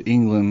to get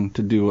England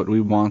to do what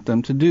we want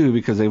them to do,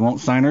 because they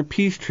won't sign our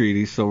peace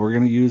treaty, so we're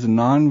going to use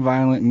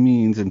nonviolent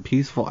means and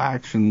peaceful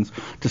actions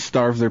to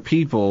starve their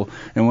people,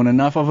 and when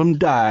enough of them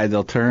die,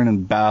 they'll turn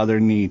and bow their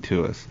knee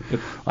to us.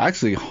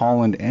 Actually,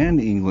 Holland and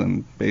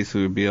England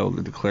basically would be able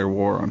to declare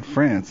war on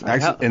France,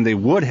 and they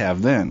would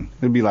have then.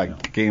 It'd be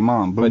like, game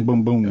on, boom,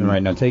 boom, boom.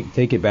 Right, now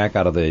take it back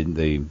out of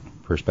the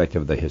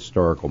perspective of the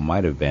historical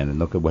might have been, and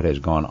look at what has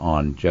gone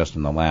on just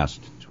in the last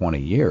 20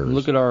 years.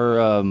 Look at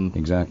our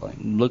exactly.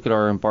 Look at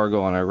our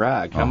embargo on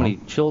Iraq. How many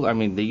children? I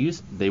mean,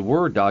 they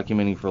were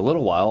documenting for a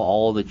little while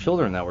all the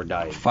children that were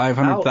dying.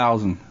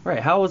 500,000. Right?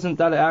 How wasn't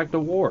that an act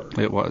of war?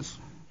 It was.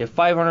 If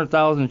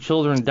 500,000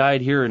 children died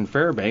here in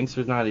Fairbanks,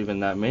 there's not even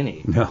that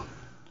many. No.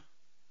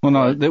 Well,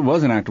 no, it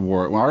was an act of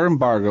war. Our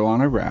embargo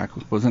on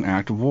Iraq was an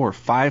act of war.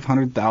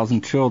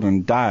 500,000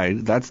 children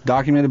died. That's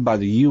documented by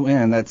the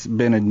UN. That's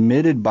been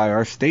admitted by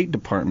our State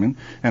Department.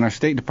 And our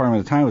State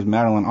Department at the time was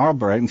Madeleine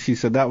Albright, and she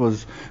said that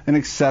was an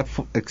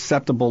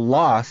acceptable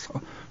loss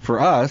for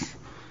us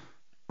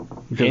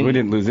because we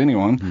didn't lose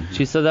anyone.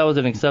 She said that was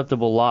an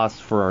acceptable loss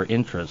for our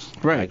interests,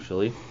 right.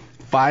 Actually.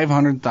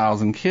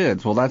 500,000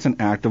 kids. Well, that's an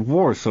act of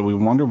war, so we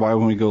wonder why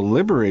when we go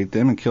liberate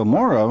them and kill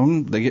more of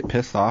them, they get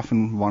pissed off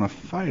and want to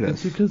fight us.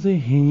 It's because they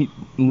hate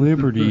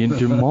liberty and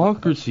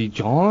democracy,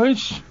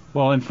 Josh.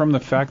 Well, and from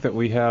the fact that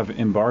we have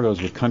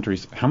embargoes with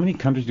countries, how many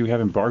countries do we have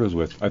embargoes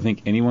with? I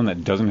think anyone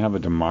that doesn't have a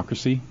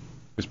democracy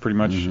is pretty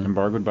much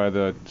embargoed by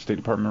the State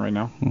Department right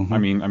now. I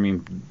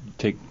mean,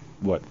 take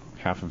what,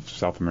 half of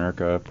South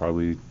America,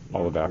 probably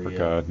all of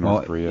Africa,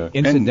 North Korea.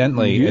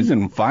 Incidentally,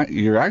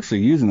 you're actually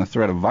using the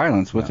threat of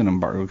violence with an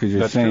embargo, because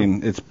you're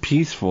saying it's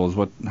peaceful is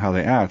how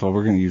they act. Well,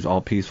 we're going to use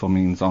all peaceful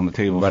means on the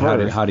table. But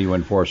how do you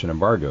enforce an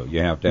embargo? You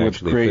have to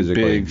actually great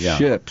physically big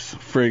ships,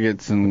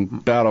 frigates,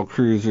 and battle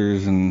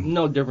cruisers, and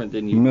no different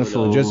than you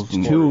missiles.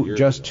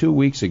 Just 2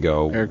 weeks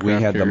ago, we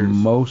had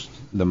carriers.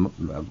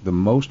 the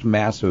most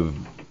massive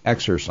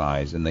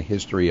exercise in the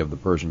history of the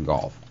Persian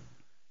Gulf,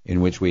 in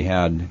which we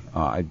had,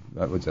 I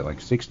would say,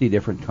 like 60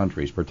 different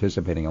countries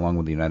participating along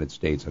with the United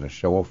States in a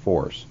show of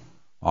force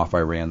off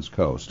Iran's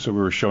coast. So we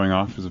were showing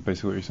off, is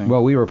basically what you're saying?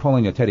 Well, we were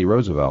pulling a Teddy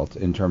Roosevelt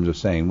in terms of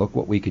saying, look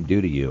what we could do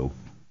to you.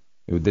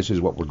 This is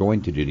what we're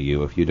going to do to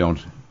you if you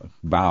don't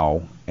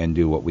bow and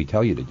do what we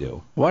tell you to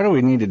do. Why do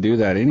we need to do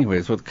that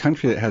anyways? With a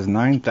country that has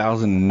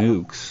 9,000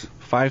 nukes,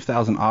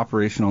 5,000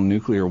 operational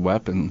nuclear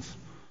weapons,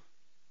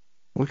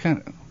 what kind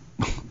of...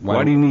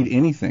 Why do you need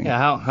anything?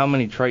 Yeah, how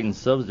many Triton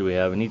subs do we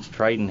have? And each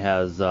Triton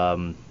has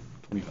 20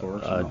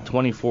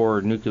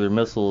 24 nuclear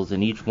missiles,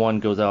 and each one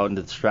goes out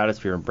into the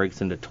stratosphere and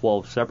breaks into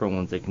 12 separate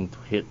ones. They can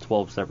hit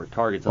 12 separate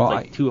targets. That's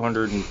like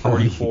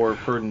 244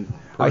 per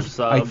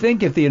sub. I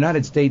think if the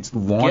United States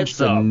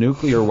launched a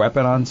nuclear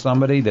weapon on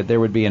somebody, that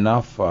there would be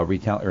enough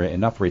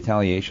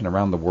retaliation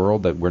around the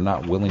world that we're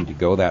not willing to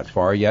go that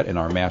far yet in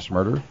our mass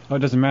murder. Oh, it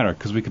doesn't matter,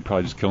 because we could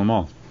probably just kill them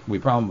all. We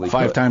probably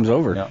five could. times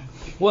over. Yeah.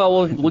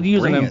 Well, we'll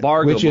use an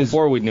embargo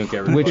before we nuke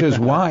everything. Which is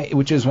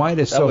why it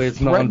is so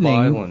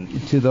threatening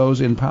to those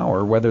in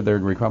power, whether they're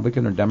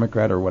Republican or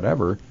Democrat or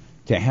whatever,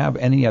 to have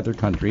any other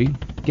country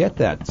get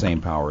that same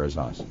power as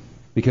us,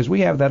 because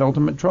we have that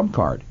ultimate trump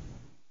card.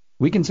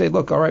 We can say,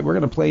 look, all right, we're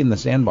going to play in the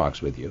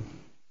sandbox with you.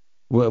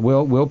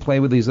 We'll play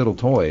with these little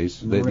toys.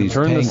 These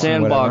turn the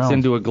sandbox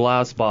into a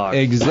glass box.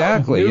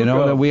 Exactly.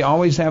 That we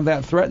always have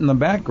that threat in the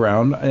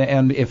background,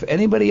 and if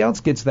anybody else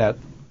gets that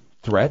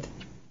threat,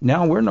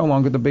 now we're no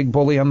longer the big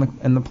bully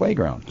in the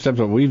playground. Except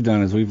what we've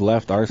done is we've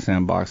left our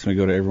sandbox and we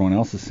go to everyone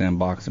else's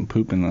sandbox and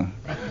poop in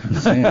the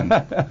sand.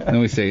 Then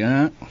we say,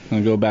 and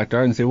we go back to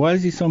ours and say, why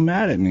is he so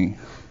mad at me?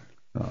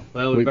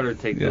 Well, we better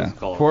take those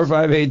calls.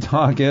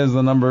 458-TALK is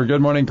the number.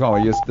 Good morning, caller.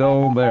 You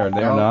still there?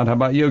 They're not. How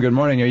about you? Good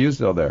morning. Are you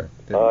still there?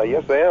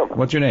 Yes, I am.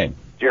 What's your name?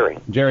 Jerry.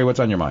 Jerry, what's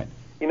on your mind?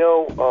 I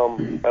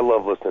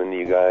love listening to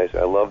you guys.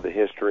 I love the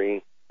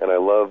history, and I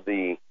love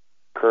the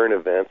current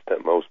events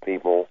that most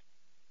people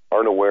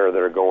aren't aware that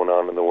are going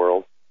on in the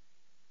world.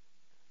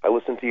 I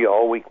listen to you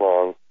all week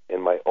long,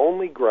 and my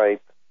only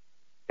gripe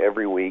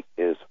every week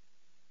is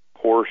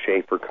poor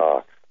Schaefer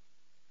Cox.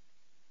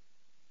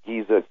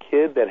 He's a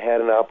kid that had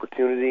an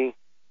opportunity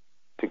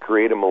to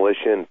create a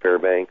militia in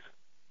Fairbanks,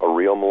 a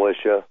real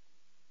militia,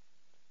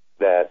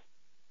 that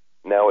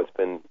now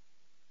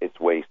it's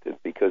wasted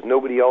because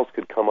nobody else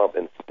could come up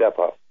and step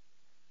up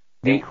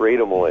and create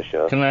a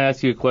militia. Can I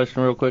ask you a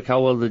question real quick? How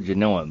well did you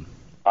know him?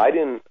 I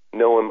didn't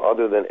know him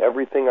other than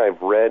everything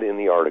I've read in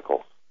the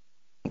articles.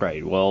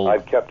 Right, well...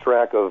 I've kept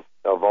track of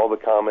all the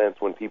comments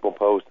when people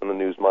post in the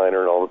News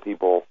Miner and all the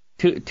people...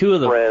 Two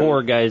of the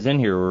four guys in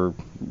here were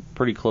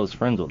pretty close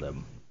friends with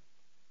him.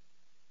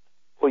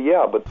 Well,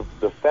 yeah, but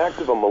the fact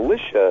of a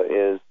militia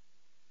is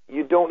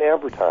you don't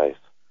advertise.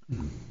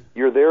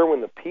 You're there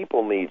when the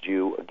people need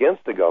you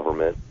against the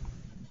government,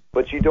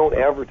 but you don't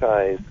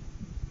advertise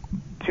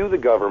to the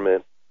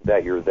government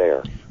that you're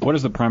there. What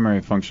is the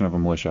primary function of a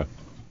militia?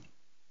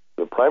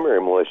 The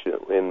primary militia,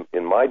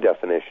 in my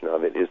definition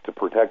of it, is to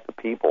protect the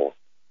people.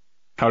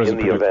 How does it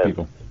protect the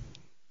people?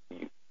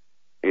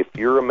 If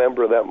you're a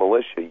member of that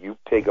militia, you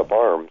take up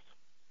arms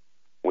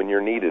when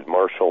you're needed.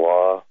 Martial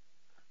law,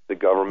 the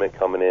government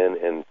coming in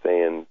and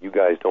saying, you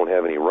guys don't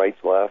have any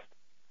rights left.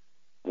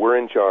 We're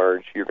in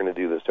charge. You're going to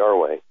do this our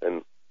way.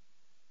 And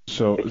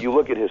so, if you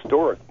look at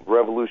historic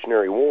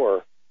Revolutionary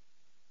War,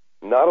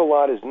 not a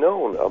lot is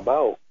known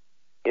about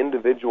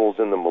individuals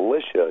in the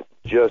militia,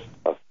 just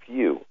a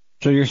few.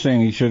 So you're saying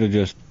he should have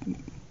just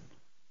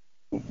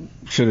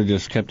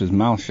kept his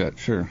mouth shut?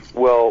 Sure.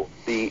 Well,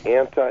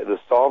 the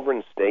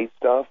sovereign state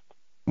stuff,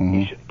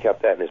 he should have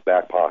kept that in his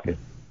back pocket.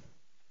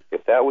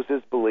 If that was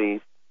his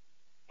belief,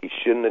 he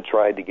shouldn't have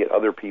tried to get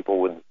other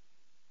people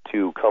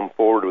to come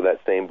forward with that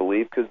same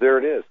belief, because there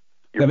it is.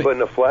 You're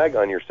putting a flag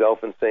on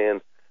yourself and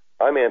saying,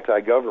 I'm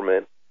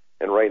anti-government,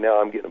 and right now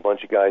I'm getting a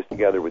bunch of guys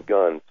together with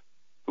guns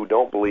who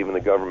don't believe in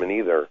the government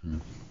either.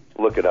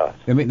 Look at us.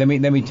 Let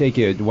me take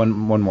you one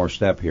more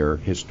step here.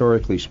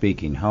 Historically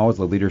speaking, how has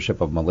the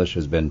leadership of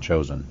militias been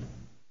chosen?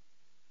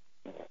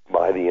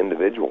 By the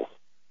individuals.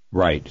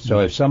 Right. So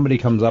if somebody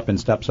comes up and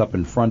steps up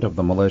in front of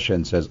the militia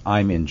and says,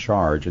 I'm in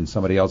charge, and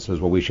somebody else says,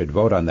 well, we should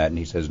vote on that, and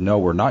he says, no,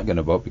 we're not going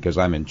to vote because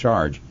I'm in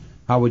charge,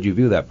 how would you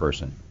view that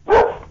person?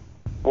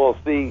 Well,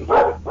 see,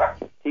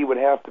 he would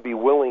have to be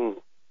willing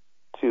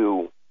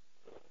to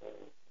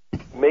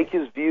make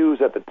his views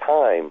at the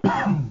time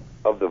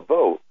of the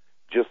vote,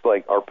 just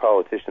like our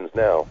politicians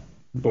now.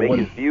 Make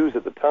his views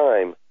at the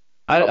time.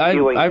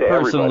 I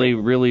personally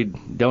really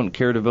don't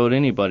care to vote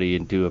anybody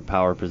into a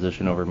power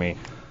position over me.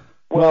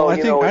 Well,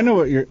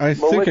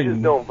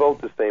 militias don't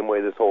vote the same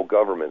way this whole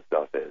government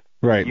stuff is.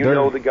 Right. You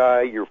know the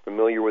guy, you're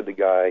familiar with the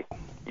guy,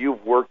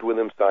 you've worked with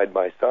him side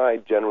by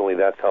side. Generally,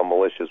 that's how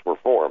militias were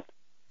formed.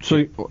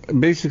 So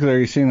basically, are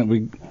you saying that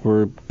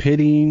we're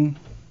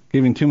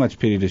giving too much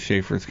pity to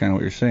Schaefer? It's kind of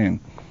what you're saying.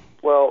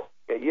 Well,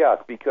 yeah,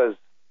 because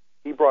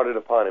he brought it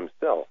upon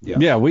himself.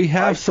 Yeah, we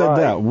have said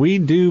that. We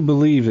do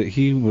believe that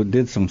he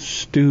did some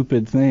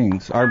stupid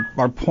things.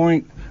 Our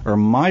point, or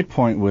my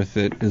point with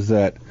it, is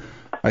that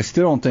I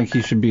still don't think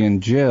he should be in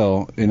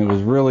jail, and it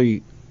was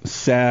really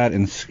sad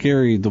and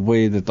scary the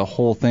way that the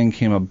whole thing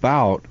came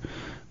about,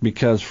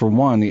 because, for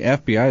one, the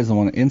FBI is the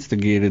one that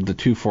instigated the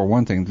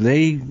 241 thing.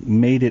 They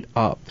made it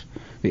up.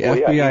 The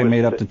FBI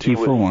made up the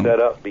 241. He was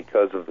set up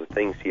because of the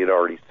things he had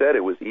already said.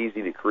 It was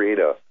easy to create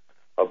a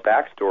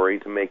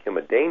backstory to make him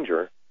a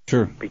danger.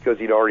 Sure. Because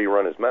he'd already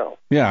run his mouth.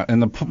 Yeah,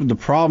 and the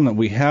problem that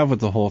we have with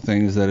the whole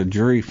thing is that a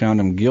jury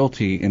found him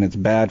guilty, and it's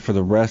bad for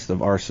the rest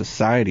of our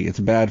society. It's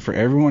bad for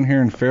everyone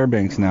here in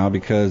Fairbanks now,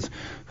 because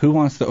who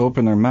wants to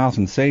open their mouth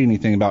and say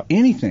anything about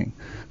anything?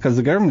 Because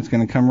the government's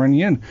going to come run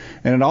you in.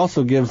 And it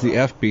also gives the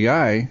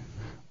FBI,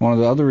 one of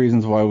the other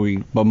reasons why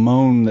we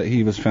bemoan that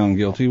he was found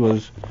guilty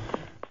was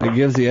it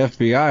gives the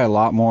FBI a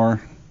lot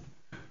more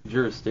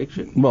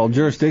jurisdiction. Well,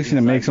 jurisdiction,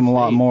 it makes them a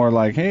lot more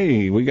like,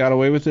 hey, we got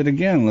away with it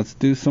again. Let's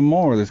do some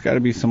more. There's got to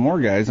be some more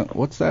guys.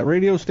 What's that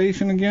radio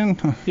station again?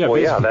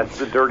 Yeah, that's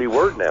the dirty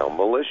word now.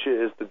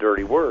 Militia is the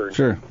dirty word.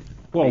 Sure.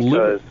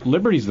 Well,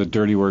 liberty's the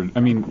dirty word.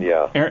 I mean,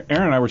 Aaron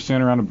and I were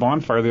standing around a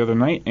bonfire the other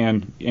night,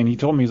 and he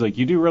told me, he's like,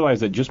 you do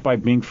realize that just by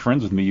being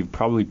friends with me, you've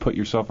probably put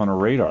yourself on a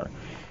radar.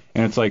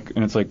 And it's like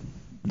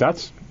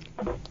that's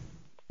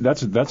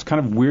kind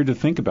of weird to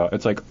think about.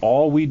 It's like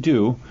all we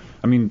do.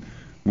 I mean,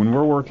 when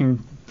we're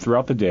working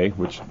throughout the day,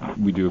 which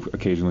we do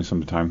occasionally,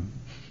 sometime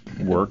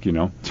work,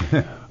 when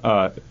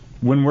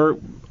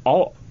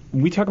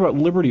we talk about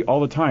liberty all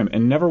the time,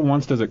 and never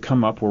once does it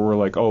come up where we're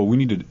like, oh, we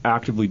need to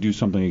actively do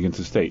something against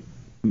the state.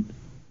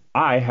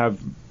 I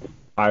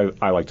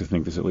like to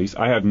think this at least,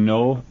 I have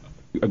no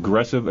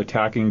aggressive,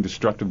 attacking,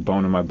 destructive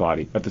bone in my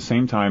body. At the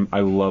same time,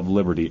 I love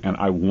liberty, and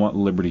I want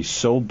liberty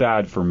so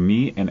bad for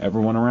me and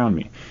everyone around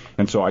me.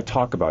 And so I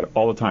talk about it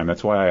all the time.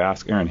 That's why I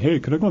ask Aaron, hey,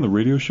 could I go on the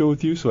radio show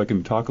with you so I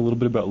can talk a little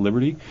bit about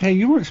liberty? Hey,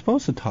 you weren't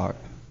supposed to talk.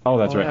 Oh,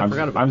 that's right.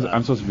 Yeah,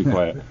 I'm supposed to be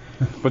quiet.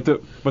 But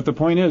the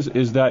point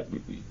is that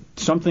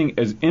something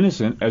as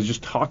innocent as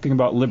just talking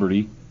about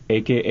liberty,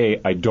 a.k.a.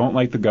 I don't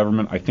like the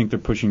government, I think they're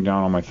pushing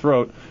down on my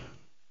throat,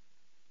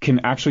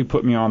 can actually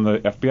put me on the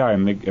FBI,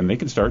 and they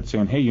can start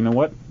saying, hey, you know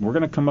what, we're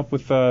going to come up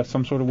with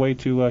some sort of way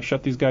to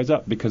shut these guys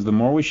up, because the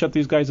more we shut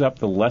these guys up,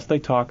 the less they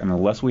talk, and the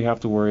less we have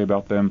to worry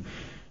about them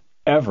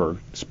ever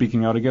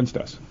speaking out against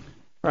us.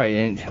 Right,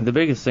 and the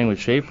biggest thing with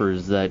Schaefer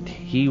is that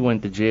he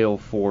went to jail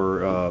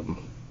for,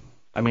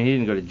 he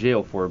didn't go to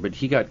jail for it, but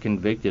he got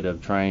convicted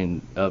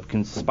of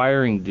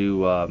conspiring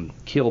to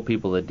kill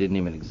people that didn't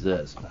even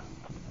exist.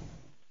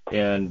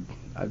 And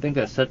I think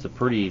that sets a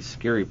pretty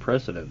scary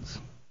precedence.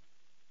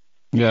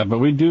 Yeah, but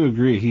we do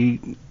agree.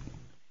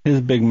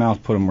 His big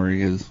mouth put him where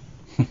he is.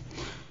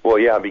 Well,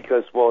 yeah,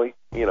 because,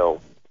 in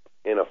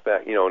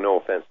effect, no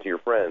offense to your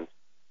friends,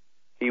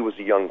 he was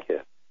a young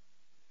kid.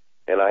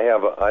 And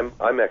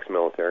I'm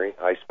ex-military.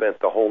 I spent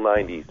the whole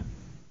 90s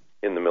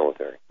in the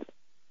military.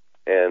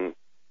 And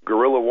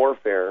guerrilla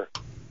warfare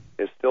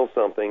is still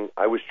something.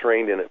 I was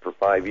trained in it for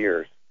 5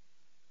 years.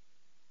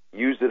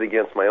 Used it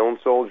against my own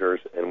soldiers,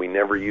 and we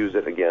never use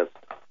it against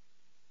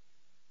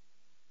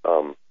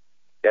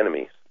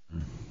enemies.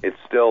 It's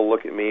still,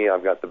 look at me,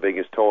 I've got the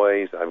biggest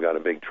toys, I've got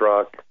a big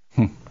truck,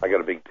 I got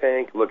a big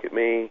tank, look at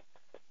me.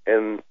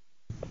 And,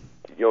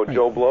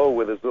 Joe Blow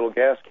with his little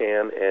gas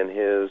can and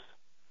his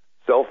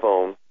cell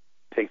phone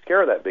takes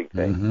care of that big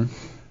tank. Mm-hmm.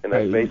 And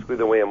that's basically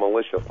the way a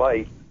militia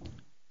fights.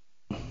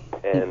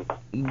 And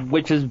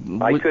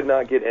I could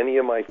not get any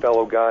of my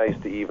fellow guys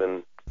to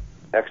even,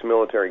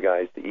 ex-military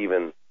guys, to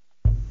even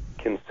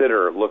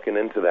consider looking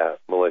into that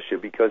militia,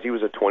 because he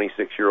was a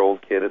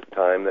 26-year-old kid at the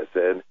time that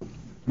said,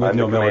 with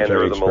no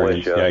military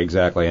experience. Yeah,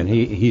 exactly. And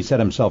he set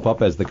himself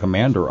up as the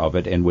commander of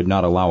it and would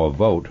not allow a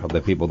vote of the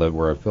people that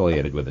were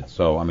affiliated with it.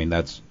 So,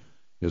 that's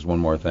just one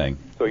more thing.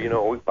 So,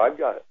 I've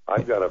got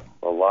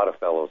a lot of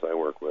fellows I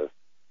work with.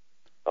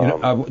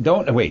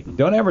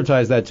 Don't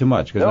advertise that too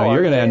much, because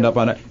you're going to end up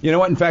on it. You know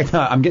what? In fact,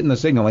 I'm getting the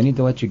signal. I need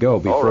to let you go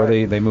before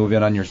they move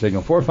in on your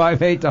signal.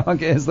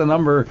 458-TALK is the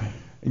number.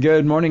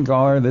 Good morning,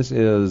 caller. This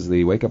is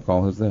the wake-up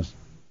call. Who's this?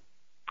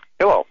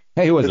 Hello.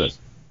 Hey, who is this?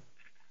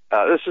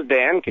 This is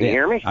Dan. Can you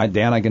hear me?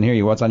 Dan, I can hear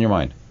you. What's on your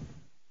mind?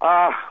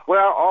 I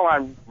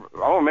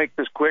want to make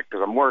this quick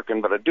because I'm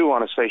working, but I do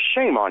want to say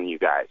shame on you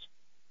guys.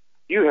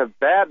 You have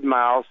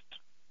bad-mouthed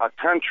a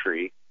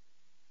country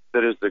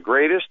that is the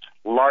greatest,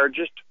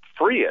 largest,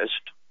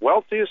 freest,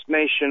 wealthiest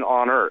nation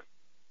on earth.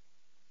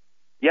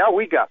 Yeah,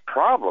 we got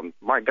problems.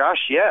 My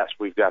gosh, yes,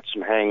 we've got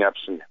some hang-ups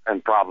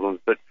and problems,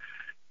 but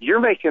you're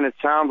making it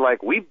sound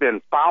like we've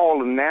been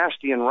foul and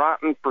nasty and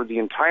rotten for the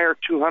entire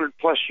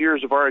 200-plus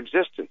years of our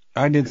existence.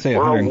 I did say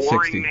We're 160. a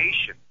warring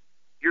nation.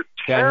 You're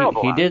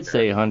terrible. He did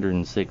say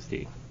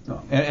 160.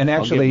 And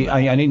actually,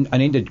 I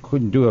need to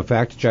do a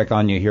fact check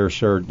on you here,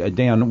 sir.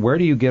 Dan, where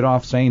do you get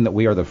off saying that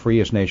we are the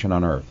freest nation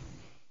on earth?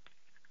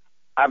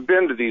 I've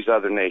been to these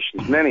other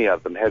nations, many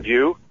of them. Have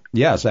you?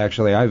 Yes,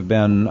 actually, I've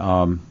been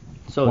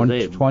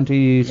 20,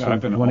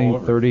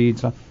 30.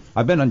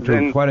 I've been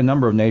to quite a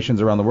number of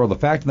nations around the world. The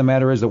fact of the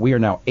matter is that we are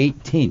now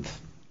 18th.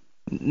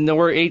 No,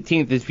 we're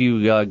 18th if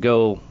you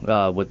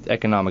go with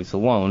economics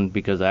alone,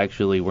 because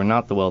actually we're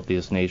not the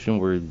wealthiest nation.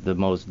 We're the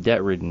most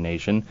debt-ridden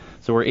nation.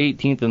 So we're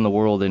 18th in the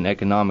world in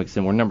economics,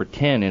 and we're number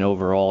 10 in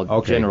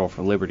overall general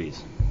for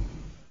liberties.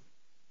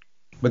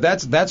 But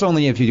that's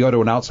only if you go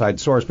to an outside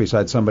source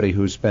besides somebody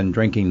who's been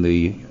drinking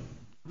the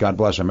God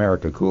Bless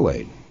America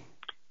Kool-Aid.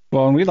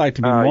 Well, and we'd like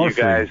to be more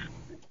free. Guys,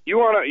 you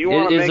want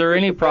to Is there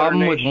any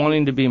problem with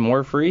wanting to be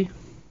more free?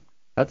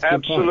 That's a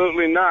good point.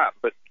 Absolutely not.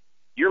 But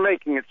you're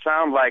making it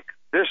sound like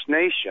this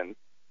nation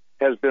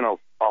has been a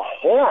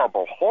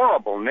horrible,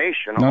 horrible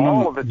nation.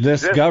 All of its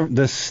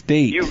the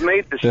state. You've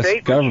made the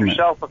statement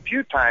yourself a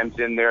few times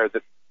in there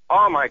that,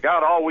 oh my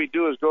God, all we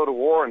do is go to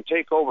war and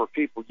take over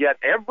people. Yet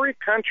every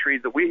country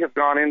that we have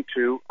gone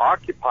into,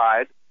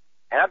 occupied,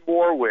 had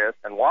war with,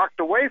 and walked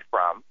away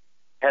from,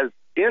 has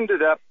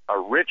ended up a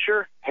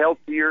richer,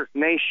 healthier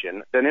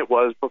nation than it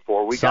was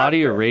before we got there.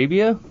 Saudi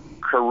Arabia?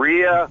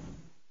 Korea,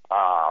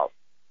 God,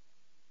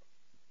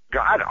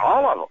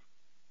 all of them.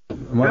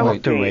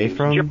 Away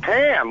from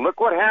Japan, look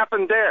what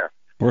happened there.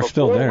 We're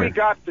still there. Before we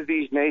got to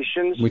these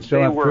nations, we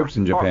still have troops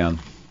in Japan.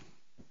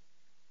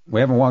 We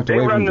haven't walked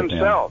away from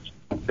Japan.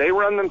 They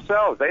run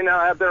themselves. They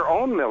now have their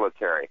own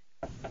military,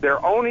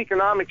 their own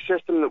economic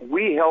system that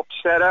we helped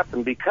set up,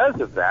 and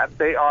because of that,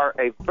 they are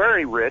a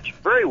very rich,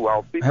 very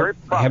wealthy, very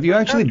prosperous Have you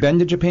actually country. been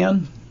to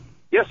Japan?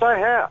 Yes, I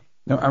have.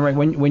 No, all right.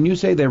 When you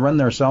say they run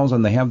themselves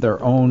and they have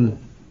their own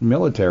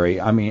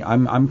military, I mean,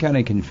 I'm kind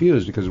of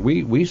confused because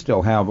we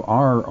still have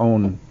our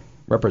own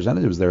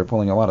representatives there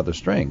pulling a lot of the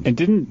strings. And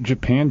didn't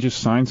Japan just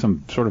sign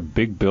some sort of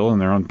big bill in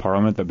their own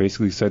parliament that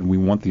basically said we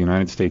want the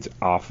United States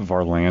off of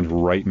our land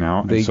right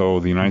now? And so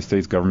the United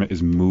States government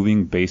is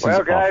moving bases off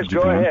of Japan.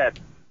 Well, guys,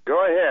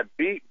 go ahead.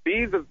 Be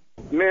the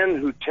men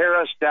who tear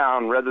us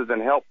down rather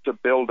than help to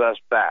build us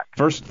back.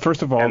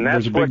 First of all,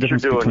 there's a big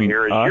difference between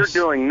us. You're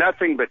doing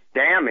nothing but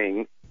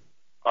damning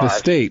the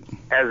state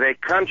as a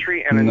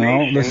country and a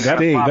nation. No, the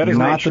state. That is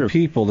not the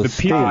people. The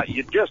state.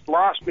 You just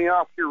lost me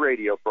off your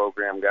radio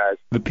program, guys.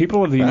 The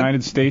people of the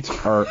United States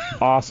are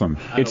awesome.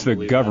 It's the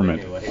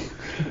government. Anyway.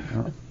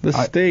 The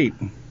state.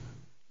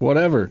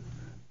 Whatever.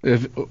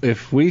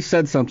 If we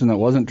said something that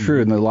wasn't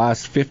true in the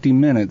last 50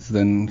 minutes,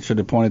 then should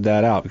have pointed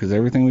that out, because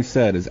everything we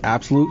said is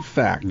absolute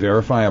fact.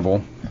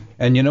 Verifiable.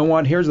 And you know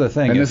what? Here's the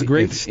thing. And this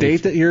great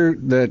state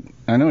that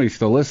I know you're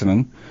still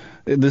listening,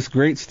 this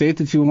great state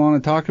that you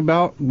want to talk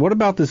about, what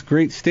about this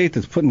great state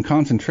that's putting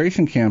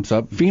concentration camps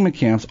up, FEMA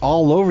camps,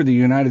 all over the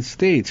United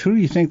States? Who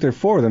do you think they're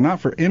for? They're not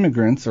for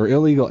immigrants or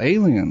illegal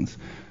aliens.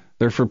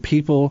 They're for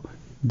people,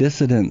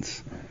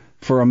 dissidents,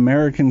 for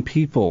American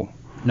people.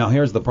 Now,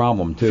 here's the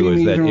problem, too, FEMA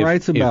is that even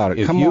writes about it.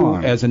 if Come you,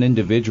 on. as an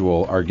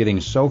individual, are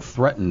getting so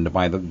threatened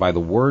by the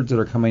words that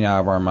are coming out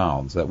of our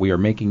mouths that we are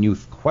making you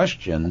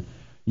question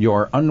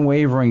your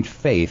unwavering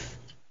faith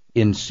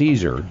in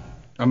Caesar.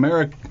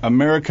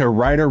 America,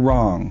 right or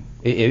wrong?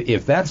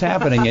 If that's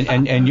happening,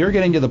 and you're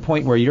getting to the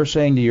point where you're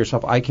saying to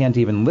yourself, I can't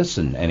even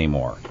listen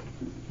anymore.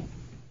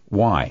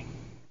 Why?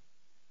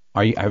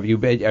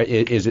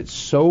 Is it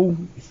so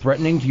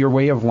threatening to your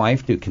way of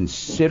life to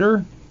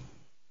consider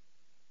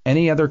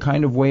any other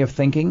kind of way of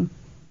thinking?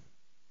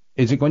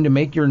 Is it going to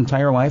make your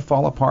entire life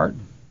fall apart?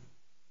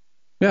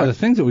 Yeah, the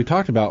things that we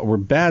talked about were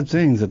bad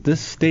things that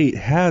this state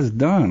has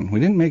done. We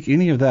didn't make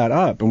any of that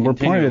up, and we're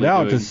pointing it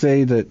out to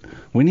say that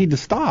we need to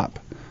stop.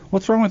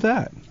 What's wrong with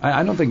that?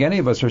 I don't think any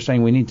of us are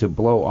saying we need to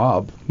blow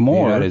up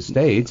more the United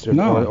States,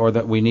 or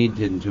that we need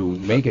to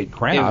make it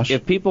crash.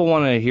 If people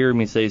want to hear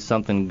me say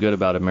something good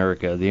about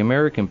America, the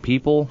American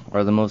people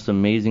are the most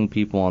amazing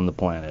people on the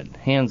planet,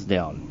 hands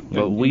down.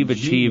 What we've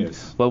achieved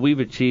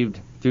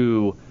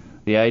through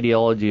the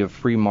ideology of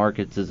free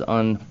markets is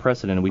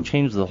unprecedented. We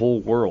changed the whole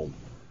world.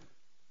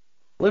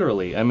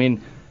 Literally. I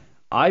mean,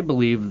 I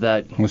believe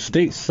that the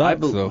state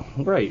sucks, though.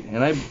 Right,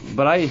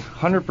 but I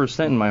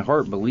 100% in my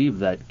heart believe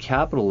that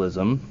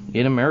capitalism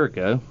in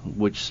America,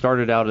 which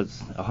started out as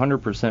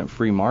 100%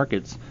 free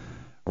markets,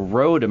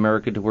 rode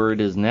America to where it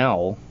is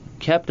now,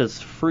 kept us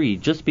free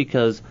just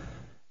because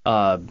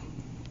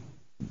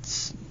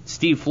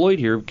Steve Floyd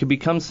here could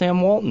become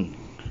Sam Walton.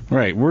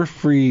 Right, we're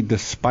free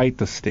despite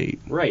the state.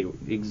 Right,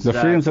 exactly.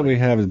 The freedoms that we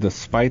have is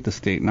despite the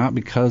state, not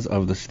because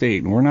of the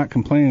state. And we're not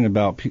complaining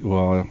about people.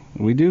 Well,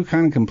 we do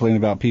kind of complain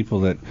about people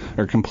that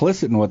are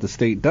complicit in what the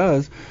state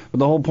does. But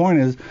the whole point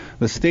is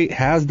the state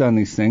has done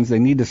these things. They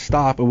need to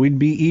stop, and we'd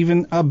be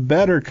even a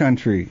better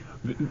country.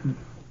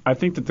 I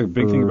think that the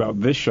big thing about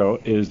this show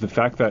is the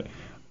fact that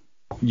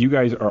you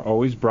guys are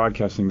always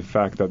broadcasting the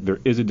fact that there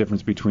is a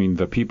difference between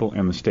the people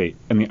and the state.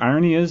 And the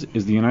irony is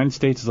the United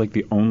States is like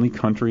the only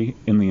country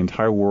in the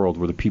entire world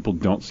where the people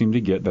don't seem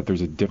to get that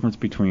there's a difference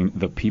between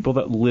the people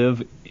that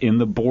live in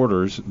the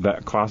borders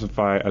that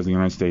classify as the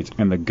United States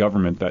and the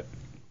government that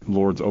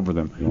lords over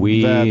them.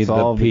 That's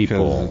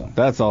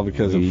all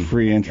because of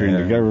free entry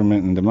into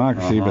government and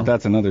democracy, but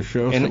that's another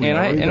show. And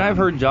I've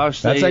heard Josh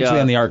say... That's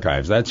actually in the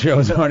archives. That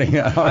show's already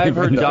out. I've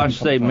heard Josh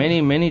say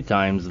many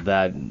times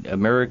that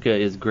America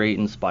is great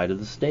in spite of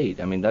the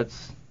state. I mean,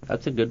 that's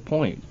a good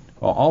point.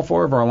 Well, all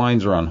four of our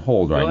lines are on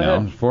hold right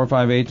now.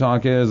 458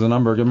 Talk is the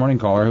number. Good morning,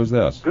 caller. Who's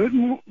this?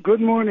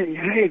 Good morning.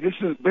 Hey, this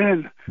is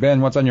Ben.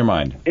 Ben, what's on your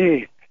mind?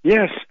 Hey,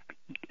 yes.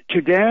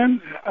 To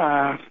Dan,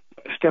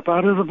 step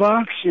out of the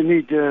box. You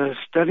need to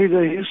study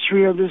the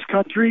history of this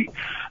country,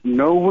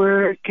 know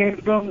where it came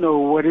from,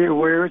 know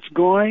where it's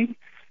going,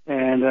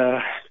 and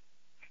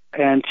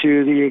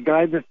to the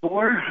guy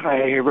before,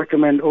 I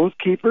recommend Oath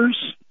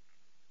Keepers.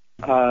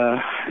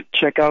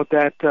 Check out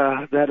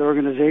that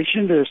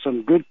organization. There's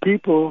some good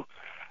people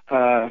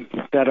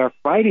that are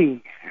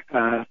fighting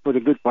for the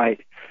good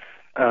fight,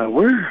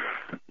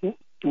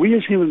 we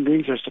as human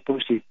beings are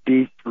supposed to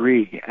be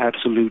free,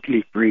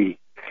 absolutely free.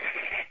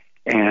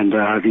 And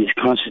these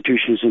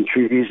constitutions and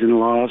treaties and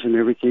laws and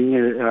everything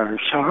are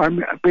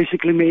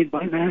basically made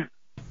by man.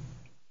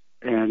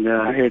 And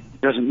it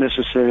doesn't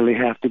necessarily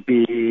have to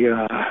be,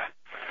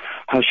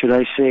 how should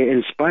I say,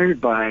 inspired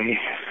by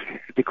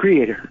the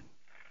Creator.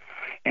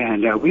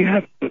 And we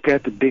have to look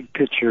at the big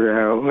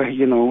picture.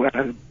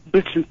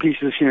 Bits and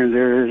pieces here and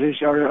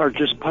there are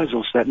just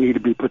puzzles that need to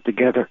be put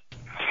together.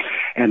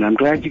 And I'm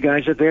glad you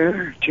guys are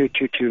there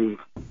to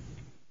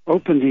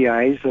open the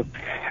eyes of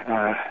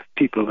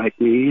people like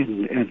me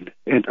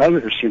and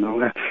others.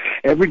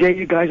 Every day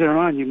you guys are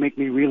on, you make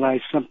me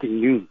realize something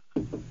new.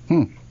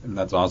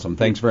 That's awesome.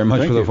 Thanks very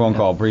much for the phone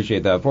call.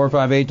 Appreciate that.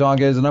 458-TALK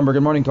is the number.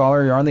 Good morning,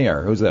 caller. You're on the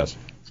air. Who's this?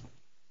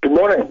 Good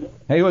morning.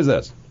 Hey, who is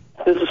this?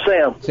 This is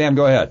Sam. Sam,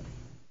 go ahead.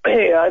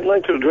 Hey, I'd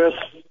like to address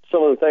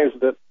some of the things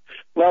that,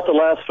 not the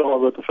last fellow,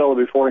 but the fellow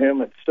before him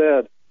had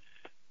said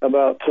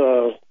about,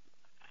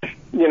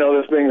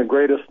 this being the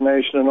greatest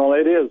nation and all.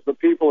 It is. The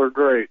people are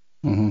great.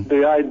 Mm-hmm.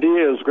 The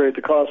idea is great.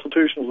 The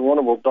Constitution is a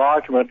wonderful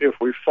document if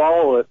we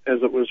follow it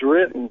as it was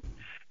written.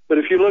 But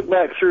if you look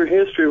back through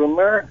history of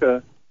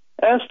America,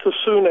 ask the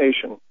Sioux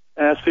Nation,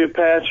 ask the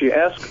Apache,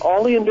 ask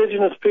all the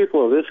indigenous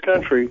people of this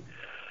country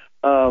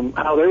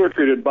how they were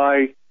treated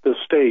by the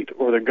state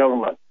or the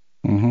government.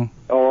 Mm-hmm.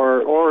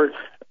 Or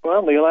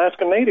the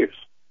Alaskan Natives.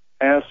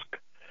 Ask,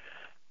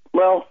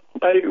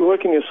 what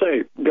can you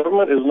say?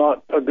 Government is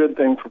not a good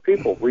thing for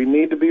people. We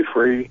need to be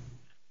free.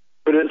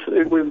 But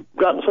we've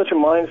gotten such a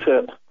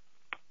mindset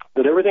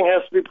that everything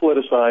has to be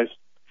politicized.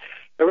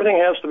 Everything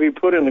has to be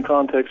put in the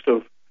context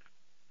of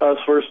us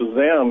versus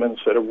them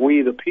instead of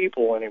we the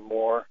people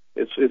anymore.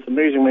 It's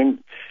amazing. I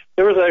mean,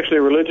 there was actually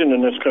a religion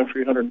in this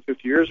country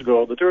 150 years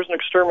ago that there was an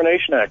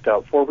extermination act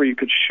out for where you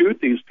could shoot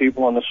these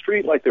people on the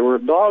street like they were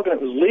a dog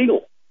and it was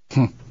legal.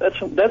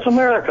 That's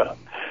America.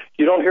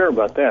 You don't hear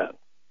about that,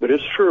 but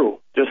it's true.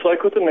 Just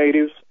like with the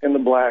natives and the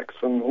blacks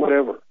and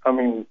whatever. I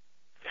mean,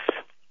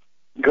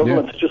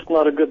 government's just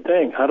not a good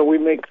thing. How do we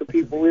make the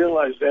people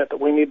realize that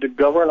we need to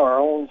govern our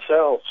own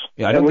selves?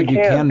 Yeah, I don't think you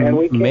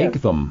can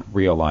make them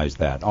realize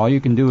that. All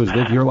you can do is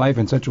live your life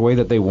in such a way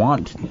that they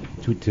want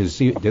to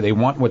see. Do they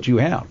want what you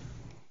have?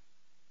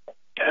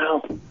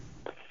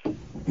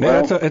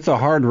 Yeah, it's a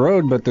hard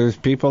road, but there's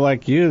people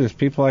like you, there's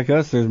people like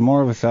us, there's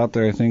more of us out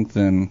there, I think,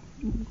 than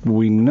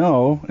we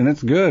know, and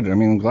it's good. I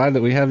mean, I'm glad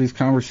that we have these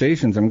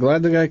conversations. I'm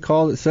glad the guy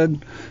called that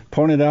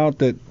pointed out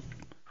that,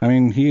 I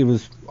mean, he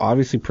was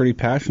obviously pretty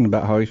passionate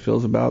about how he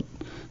feels about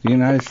the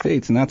United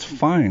States, and that's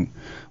fine.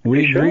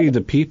 We agree,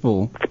 the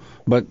people,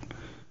 but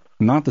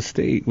not the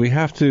state. We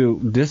have to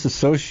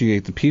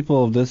disassociate the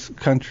people of this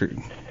country.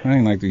 I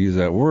don't like to use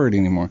that word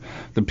anymore.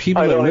 The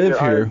people that live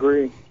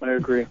here. I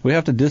agree. We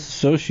have to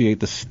disassociate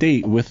the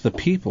state with the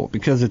people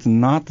because it's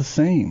not the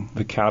same.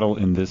 The cattle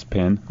in this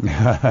pen.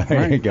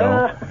 There you go.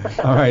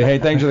 All right. Hey,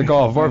 thanks for the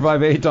call.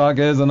 458-TALK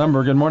is the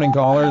number. Good morning,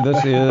 caller.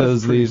 This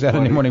is the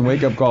Saturday morning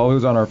wake-up call.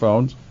 Who's on our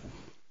phones?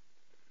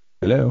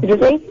 Hello. Is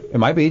it me? It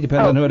might be.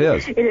 Depends on who it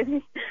is. It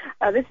is.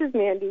 This is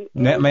Mandy.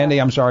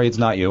 Mandy, I'm sorry. It's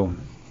not you.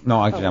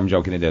 No, actually, I'm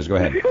joking. It is. Go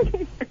ahead.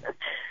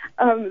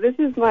 This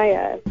is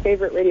my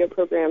favorite radio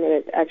program, and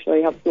it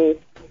actually helps me,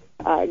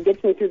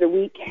 gets me through the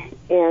week.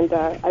 And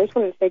I just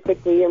wanted to say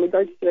quickly, in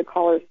regards to the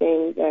caller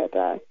saying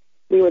that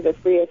we were the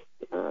freest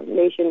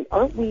nation,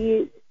 aren't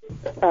we,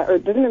 or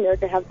doesn't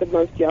America have the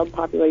most jailed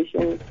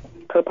population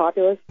per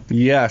populace?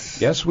 Yes.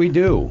 Yes, we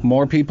do.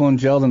 More people in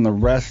jail than the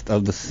rest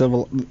of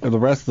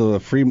the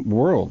free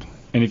world.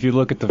 And if you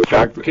look at the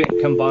fact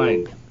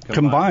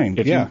Combined.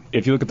 If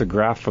you look at the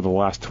graph for the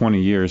last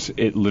 20 years,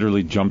 it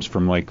literally jumps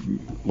from like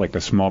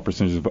a small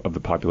percentage of the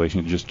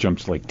population. It just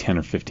jumps to like 10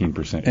 or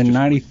 15%. And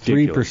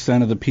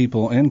 93% of the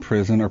people in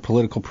prison are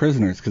political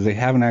prisoners because they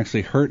haven't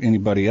actually hurt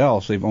anybody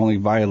else. They've only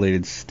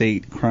violated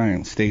state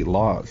crimes, state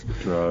laws,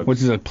 drugs,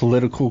 which is a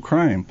political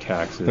crime.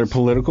 Taxes. They're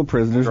political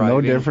prisoners.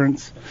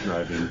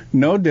 Driving.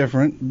 No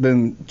different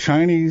than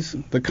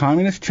the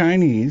communist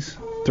Chinese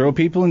throw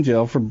people in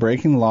jail for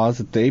breaking laws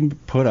that they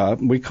put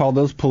up. We call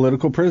those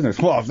political prisoners.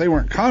 Well, if they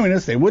weren't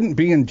communists, they wouldn't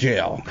be in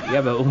jail.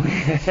 Yeah,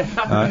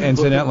 but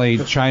incidentally,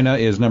 China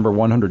is number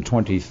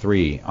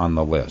 123 on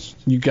the list.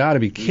 You got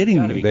to be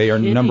kidding me. They are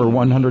number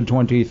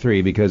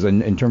 123 because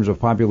in terms of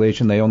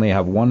population, they only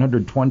have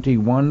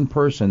 121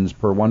 persons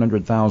per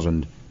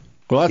 100,000.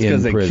 Well, that's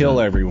because they kill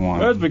everyone.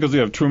 That's because they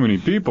have too many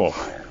people.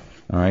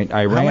 All right,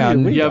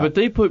 Iran. Yeah, but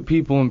they put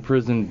people in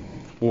prison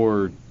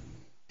for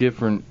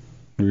different.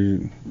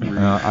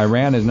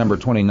 Iran is number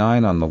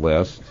 29 on the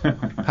list.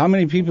 How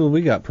many people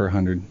we got per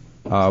 100?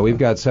 We've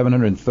got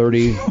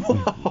 730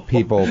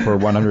 people per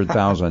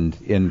 100,000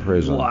 in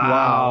prison.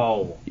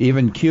 Wow.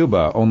 Even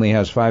Cuba only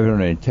has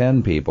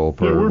 510 people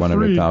per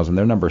 100,000.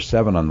 They're number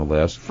 7 on the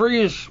list.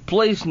 Freest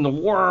place in the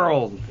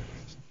world.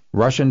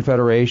 Russian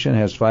Federation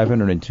has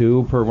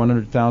 502 per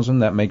 100,000.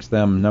 That makes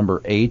them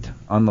number 8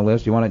 on the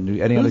list. You want to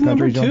do any other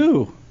countries?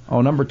 Number 2?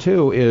 Oh, number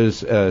 2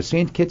 is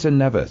St. Kitts and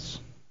Nevis.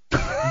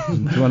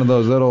 It's one of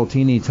those little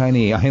teeny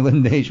tiny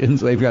island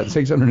nations. They've got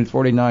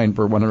 649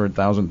 per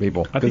 100,000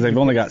 people. Because they've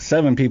only got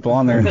 7 people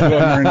on there and 2 of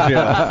them are in jail.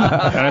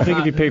 And I think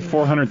if you pay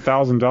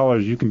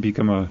 $400,000, you can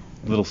become a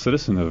little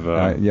citizen of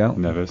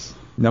Nevis.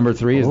 Number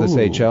 3 is the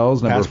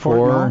Seychelles. Number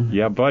 4.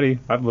 Yeah, buddy.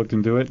 I've looked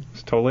into it.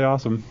 It's totally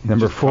awesome.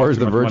 Number 4 is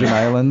the Virgin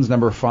Islands.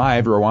 Number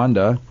 5,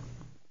 Rwanda.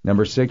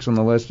 Number 6 on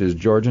the list is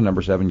Georgia.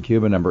 Number 7,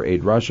 Cuba. Number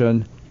 8,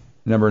 Russia.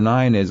 Number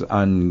 9 is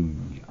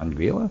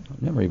Anguilla.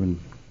 Never even.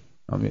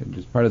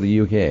 It's part of the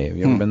UK. Have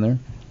you ever been there?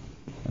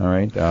 All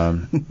right.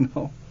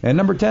 No. And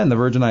number 10, the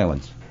Virgin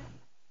Islands.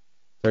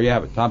 There you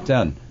have it. Top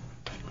 10.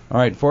 All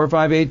right.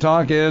 458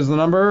 Talk is the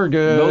number.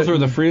 Good. Those are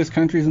the freest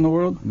countries in the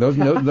world? Those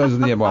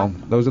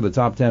are the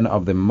top 10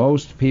 of the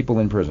most people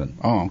in prison.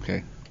 Oh,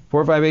 okay.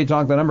 458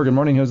 Talk, the number. Good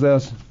morning. Who's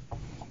this?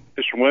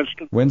 Mr.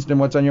 Winston. Winston,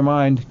 what's on your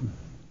mind?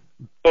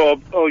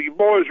 You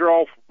boys are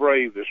awful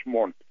brave this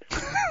morning.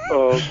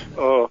 Or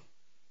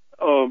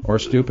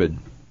stupid.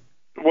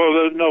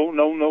 Well,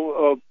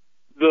 no.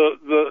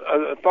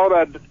 I thought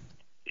I'd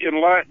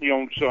enlighten you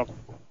on something.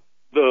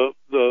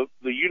 The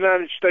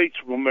United States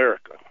of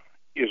America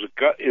is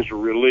a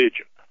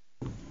religion.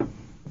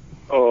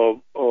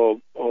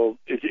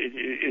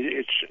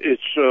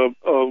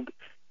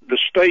 The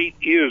state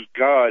is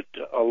God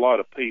to a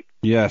lot of people.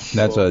 Yes,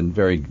 that's a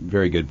very,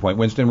 very good point.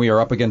 Winston, we are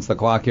up against the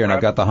clock here, and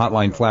I've got the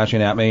hotline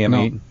flashing at me.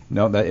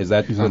 Is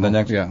that for the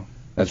next? Yeah.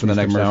 That's for the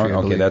next Murphy,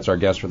 hour? Okay, that's our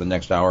guest for the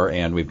next hour,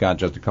 and we've got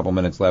just a couple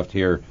minutes left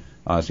here.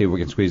 See if we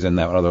can squeeze in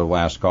that other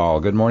last call.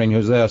 Good morning.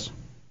 Who's this?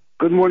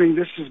 Good morning.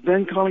 This is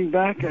Ben calling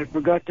back. I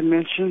forgot to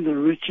mention the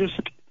richest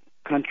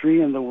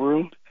country in the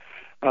world.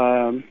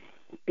 In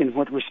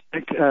what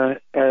respect?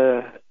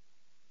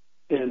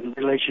 In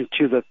relation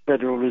to the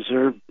Federal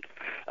Reserve,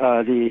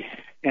 the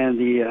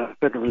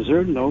Federal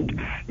Reserve note,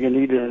 you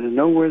need to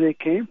know where they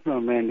came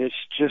from, and it's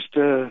just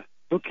a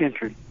book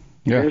entry.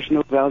 Yeah. There's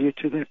no value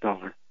to that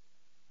dollar.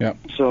 Yeah.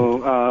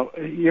 So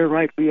you're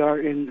right. We are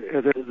in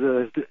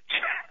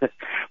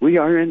we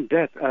are in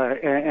debt,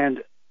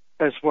 and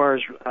as far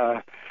as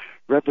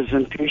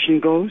representation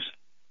goes,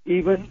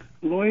 even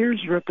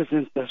lawyers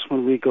represent us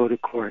when we go to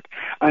court.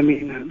 I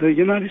mean, the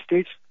United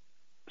States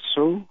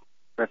so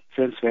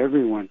represents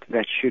everyone.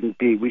 That shouldn't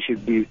be. We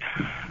should be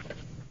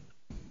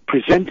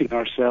presenting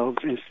ourselves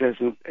instead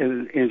of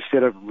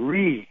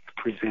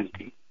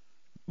representing.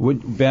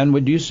 Ben,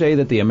 would you say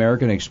that the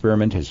American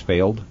experiment has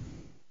failed?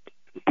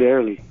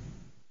 Barely.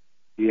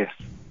 Yes.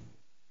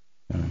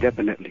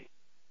 Definitely.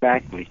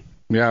 Backly.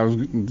 Yeah, I was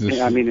just...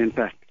 in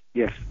fact,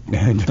 yes.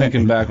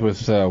 Thinking back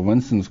with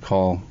Winston's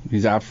call,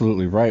 he's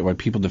absolutely right. Why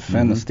people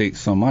defend the state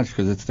so much,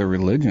 because it's their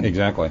religion.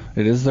 Exactly.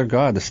 It is their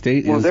God. The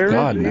state is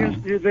God now.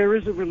 There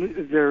is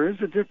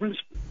a difference,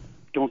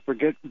 don't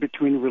forget,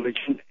 between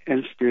religion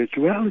and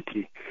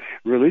spirituality.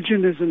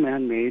 Religion is a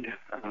man-made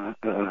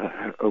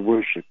a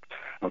worship,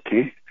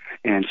 okay?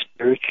 And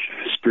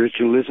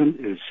spiritualism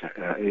is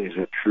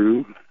a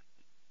true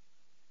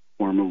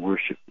form of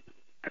worship.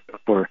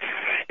 For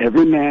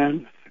every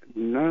man,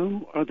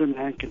 no other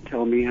man can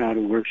tell me how to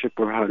worship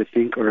or how to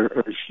think,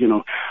 or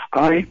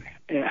I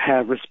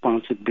have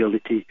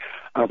responsibility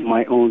of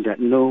my own that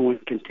no one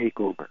can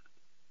take over.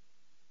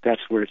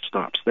 That's where it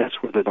stops.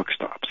 That's where the buck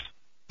stops.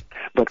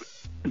 But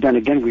then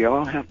again, we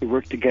all have to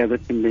work together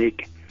to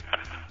make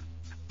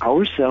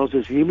ourselves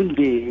as human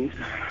beings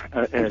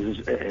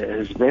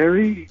as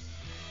very,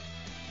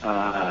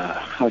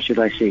 how should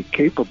I say,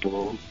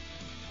 capable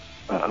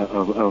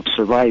of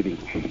surviving.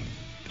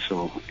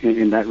 So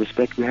in that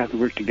respect, we have to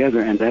work together,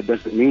 and that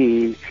doesn't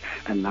mean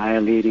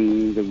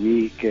annihilating the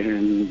weak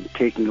and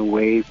taking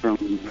away from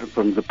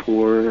the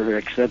poor,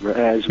 etc.,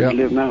 as we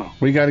live now.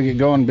 We got to get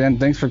going, Ben.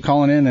 Thanks for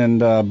calling in, and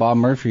Bob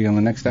Murphy on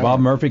the next hour. Bob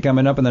Murphy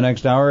coming up in the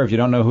next hour. If you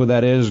don't know who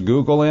that is,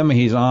 Google him.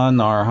 He's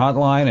on our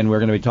hotline, and we're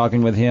going to be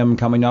talking with him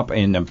coming up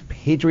in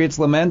Patriot's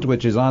Lament,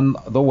 which is on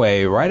the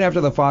way right after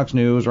the Fox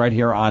News right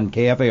here on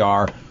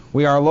KFAR.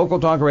 We are Local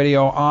Talk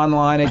Radio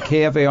online at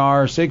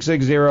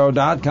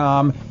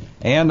KFAR660.com.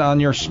 And on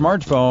your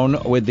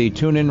smartphone with the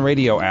TuneIn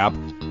Radio app,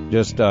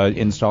 just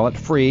install it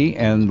free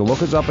and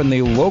look us up in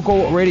the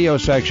local radio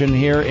section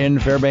here in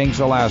Fairbanks,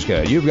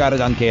 Alaska. You've got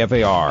it on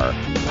KFAR.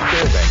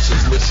 Fairbanks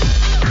is listening.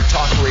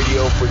 Talk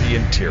radio for the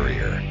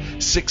interior.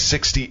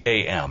 660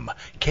 AM,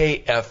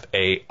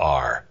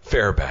 KFAR,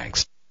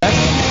 Fairbanks.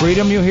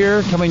 Freedom you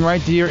hear coming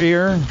right to your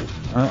ear?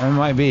 It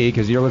might be,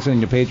 because you're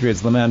listening to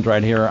Patriot's Lament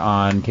right here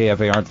on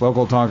KFAR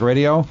Local Talk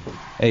Radio,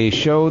 a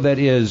show that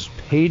is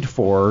paid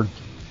for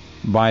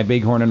by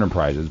Bighorn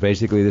Enterprises.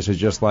 Basically, this is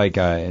just like,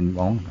 I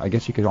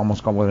guess you could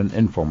almost call it an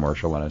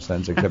infomercial in a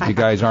sense, except you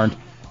guys aren't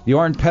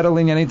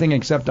peddling anything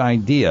except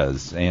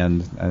ideas,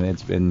 and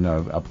it's been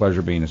a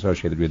pleasure being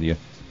associated with you.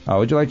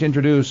 Would you like to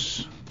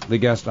introduce the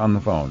guest on the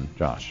phone,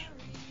 Josh?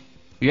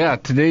 Yeah,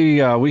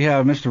 today we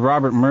have Mr.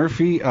 Robert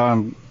Murphy.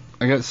 I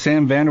got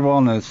Sam Vanderwall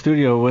in the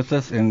studio with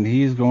us, and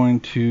he's going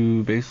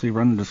to basically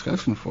run the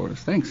discussion for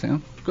us. Thanks,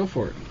 Sam. Go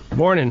for it.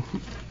 Morning.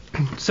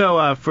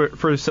 So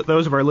for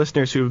those of our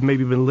listeners who have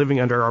maybe been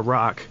living under a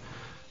rock,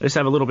 I just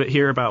have a little bit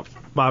here about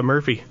Bob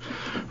Murphy.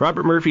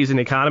 Robert Murphy is an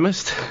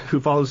economist who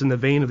follows in the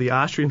vein of the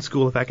Austrian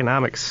School of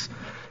Economics.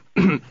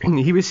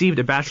 He received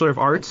a Bachelor of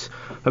Arts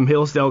from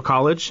Hillsdale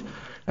College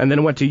and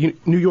then went to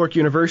New York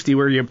University,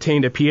 where he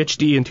obtained a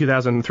PhD in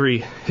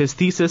 2003. His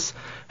thesis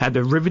had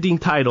the riveting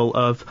title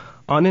of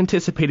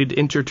Unanticipated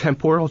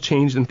Intertemporal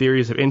Change in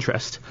Theories of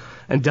Interest,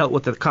 and dealt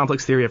with the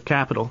complex theory of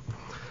capital.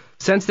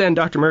 Since then,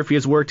 Dr. Murphy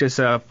has worked as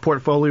a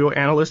portfolio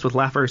analyst with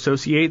Laffer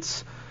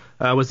Associates,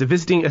 was a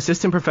visiting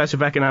assistant professor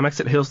of economics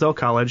at Hillsdale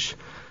College,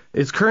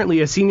 is currently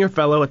a senior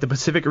fellow at the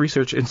Pacific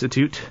Research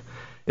Institute,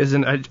 is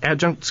an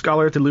adjunct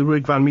scholar at the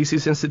Ludwig von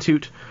Mises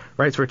Institute,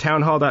 writes for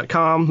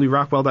townhall.com,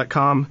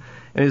 leerockwell.com,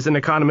 and is an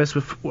economist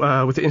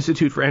with the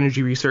Institute for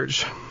Energy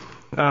Research.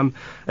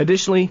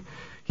 Additionally,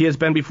 he has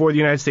been before the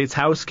United States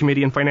House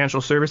Committee on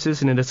Financial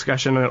Services in a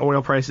discussion on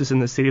oil prices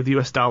and the state of the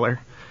U.S. dollar.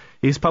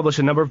 He's published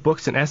a number of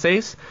books and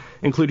essays,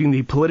 including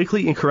The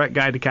Politically Incorrect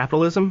Guide to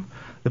Capitalism,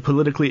 The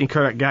Politically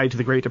Incorrect Guide to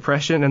the Great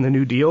Depression and the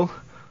New Deal,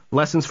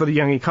 Lessons for the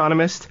Young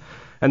Economist,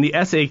 and the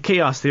essay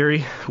Chaos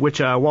Theory,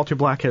 which Walter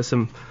Block has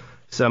some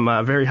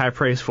very high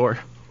praise for.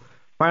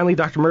 Finally,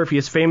 Dr. Murphy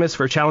is famous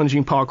for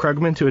challenging Paul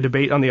Krugman to a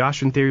debate on the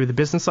Austrian theory of the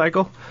business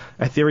cycle,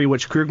 a theory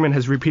which Krugman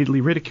has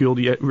repeatedly ridiculed,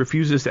 yet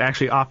refuses to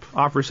actually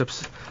offer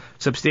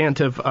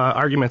substantive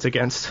arguments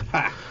against.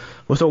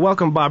 Well, so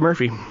welcome, Bob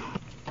Murphy.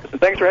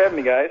 Thanks for having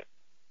me, guys.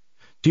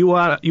 Do you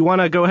want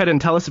to go ahead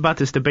and tell us about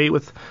this debate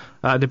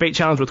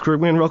challenge with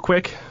Krugman real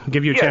quick? I'll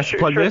give you a chance to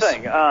plug this. Sure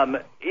thing.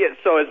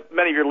 So as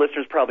many of your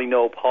listeners probably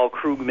know, Paul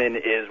Krugman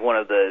is one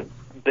of the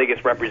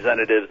biggest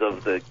representatives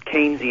of the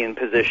Keynesian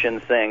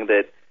position, saying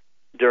that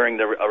during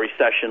a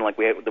recession like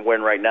we're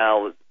in right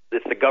now,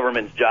 it's the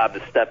government's job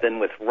to step in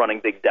with running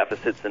big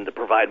deficits and to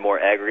provide more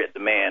aggregate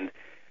demand.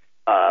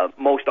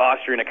 Most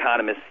Austrian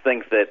economists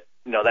think that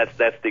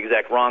that's the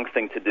exact wrong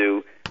thing to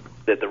do,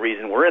 that the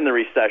reason we're in the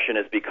recession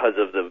is because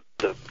of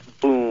the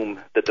boom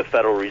that the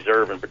Federal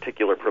Reserve in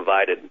particular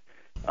provided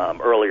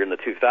earlier in the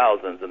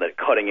 2000s, and that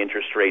cutting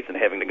interest rates and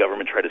having the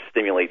government try to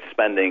stimulate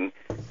spending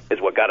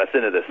is what got us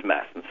into this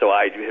mess. And so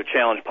I have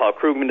challenged Paul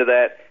Krugman to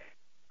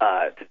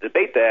that, to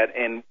debate that,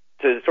 and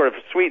to sort of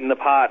sweeten the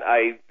pot,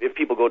 if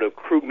people go to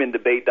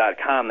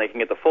KrugmanDebate.com, they can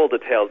get the full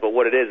details, but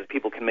what it is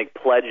people can make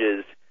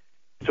pledges.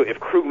 So if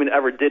Krugman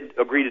ever did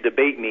agree to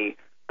debate me,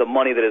 the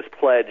money that is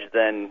pledged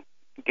then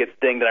gets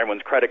dinged on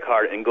everyone's credit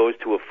card and goes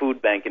to a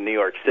food bank in New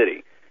York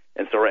City.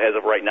 And so as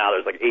of right now,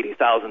 there's like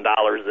 $80,000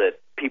 that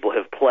people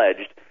have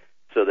pledged,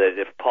 so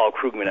that if Paul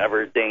Krugman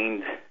ever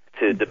deigned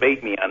to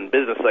debate me on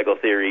business cycle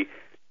theory,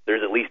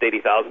 there's at least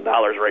 $80,000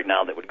 right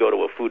now that would go to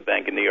a food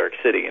bank in New York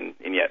City,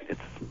 and yet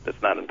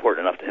it's not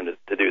important enough to him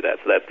to do that.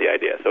 So that's the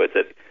idea. So it's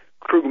at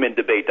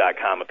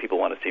KrugmanDebate.com if people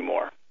want to see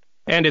more.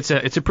 And it's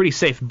a pretty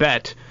safe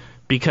bet,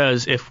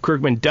 because if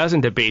Krugman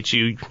doesn't debate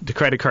you, the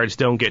credit cards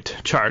don't get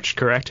charged,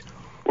 correct?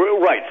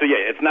 Well, right. So, yeah,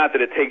 it's not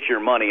that it takes your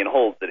money and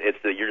holds it. It's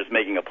that you're just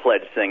making a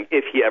pledge saying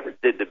if he ever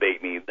did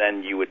debate me,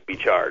 then you would be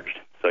charged.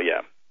 So,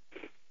 yeah.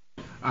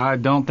 I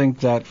don't think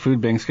that food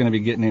bank's going to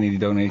be getting any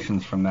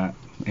donations from that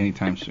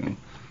anytime soon.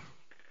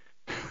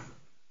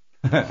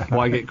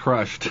 Why get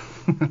crushed?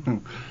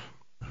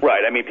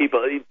 Right. I mean,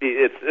 people.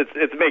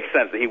 It makes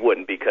sense that he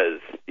wouldn't, because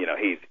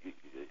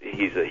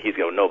he's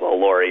a Nobel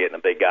laureate and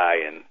a big guy,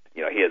 and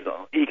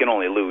he can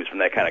only lose from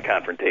that kind of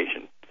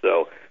confrontation.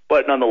 So,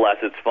 but nonetheless,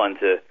 it's fun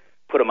to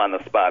put him on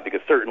the spot,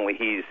 because certainly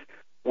he's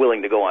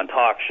willing to go on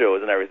talk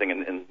shows and everything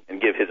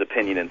and give his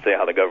opinion and say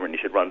how the government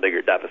should run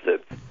bigger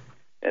deficits.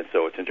 And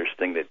so it's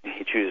interesting that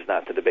he chooses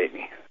not to debate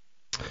me.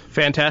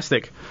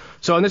 Fantastic.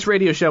 So on this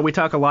radio show, we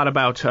talk a lot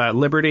about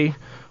liberty,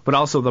 but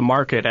also the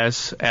market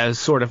as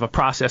sort of a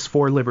process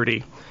for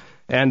liberty.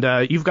 And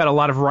you've got a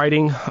lot of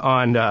writing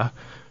on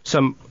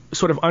some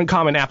sort of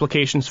uncommon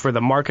applications for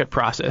the market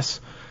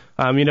process.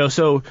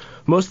 So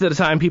most of the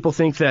time people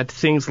think that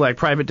things like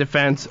private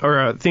defense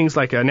or things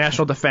like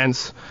national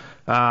defense,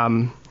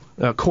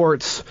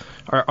 courts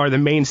are the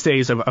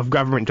mainstays of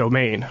government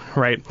domain,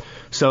 right?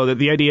 So that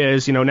the idea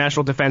is,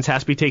 national defense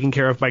has to be taken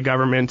care of by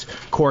government,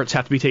 courts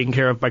have to be taken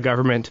care of by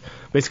government,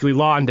 basically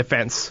law and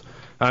defense.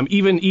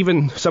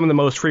 Even some of the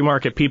most free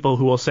market people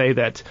who will say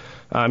that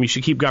you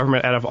should keep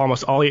government out of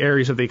almost all the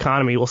areas of the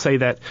economy will say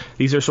that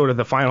these are sort of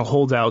the final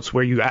holdouts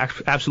where you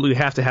absolutely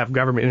have to have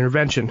government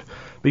intervention.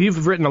 But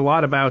you've written a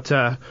lot about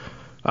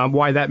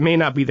why that may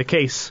not be the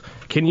case.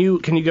 Can you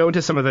go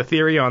into some of the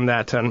theory on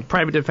that?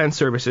 Private defense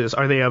services,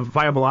 are they a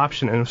viable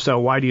option? And if so,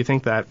 why do you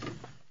think that?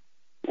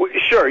 Well,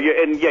 sure.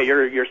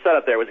 Your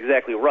setup there was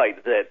exactly right.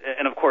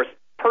 And of course,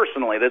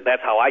 personally,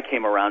 that's how I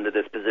came around to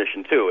this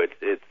position too.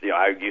 It's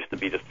I used to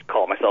be just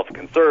call myself a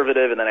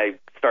conservative, and then I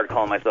started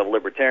calling myself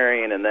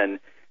libertarian, and then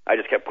I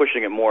just kept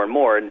pushing it more and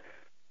more. And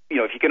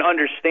if you can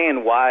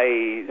understand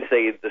why,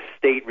 say, the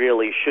state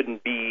really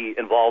shouldn't be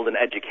involved in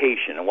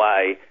education, and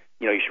why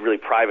you should really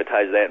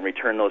privatize that and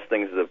return those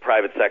things to the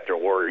private sector,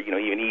 or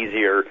even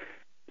easier,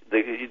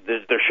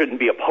 there shouldn't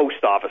be a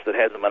post office that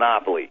has a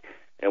monopoly.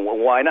 And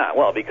why not?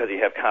 Well, because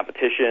you have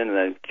competition, and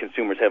then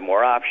consumers have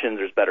more options,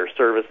 there's better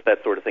service,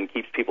 that sort of thing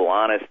keeps people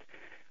honest.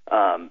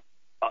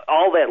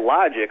 all that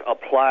logic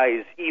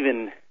applies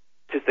even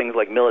to things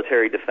like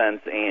military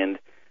defense and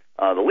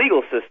the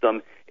legal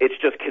system. It's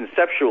just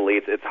conceptually,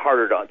 it's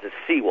harder to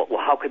see, well,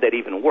 how could that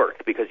even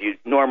work? Because you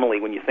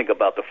normally, when you think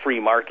about the free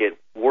market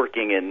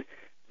working in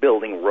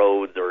building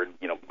roads or,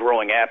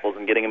 growing apples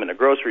and getting them into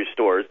grocery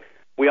stores,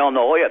 we all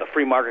know, the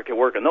free market can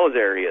work in those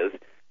areas,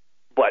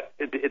 but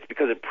it's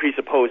because it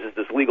presupposes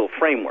this legal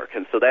framework.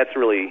 And so that's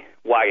really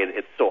why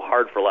it's so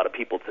hard for a lot of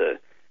people to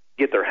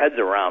get their heads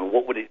around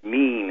what would it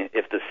mean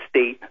if the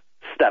state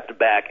stepped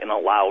back and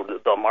allowed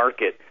the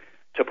market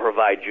to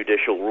provide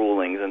judicial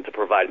rulings and to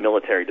provide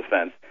military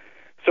defense.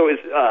 So as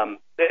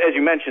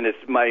you mentioned, it's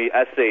my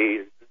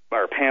essay,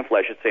 or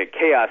pamphlet, I should say,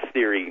 Chaos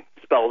Theory,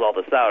 spells all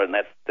this out, and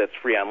that's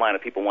free online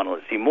if people want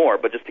to see more.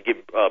 But just to give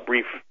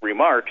brief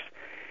remarks,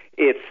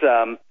 it's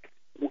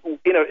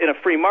in a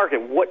free market,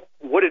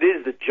 what it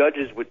is that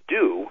judges would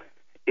do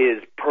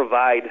is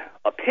provide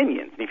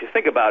opinions. And if you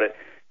think about it,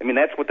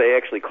 that's what they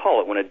actually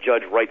call it. When a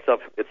judge writes up,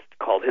 it's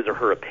called his or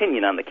her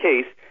opinion on the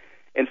case.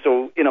 And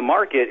so in a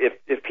market,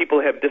 if people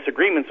have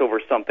disagreements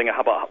over something, how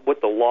about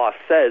what the law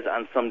says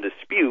on some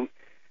dispute,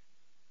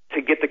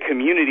 to get the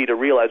community to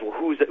realize, well,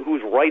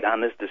 who's right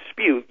on this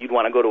dispute, you'd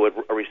want to go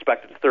to a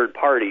respected third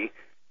party,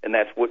 and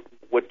that's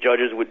what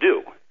judges would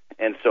do.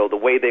 And so the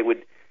way they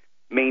would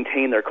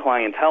maintain their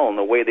clientele and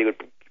the way they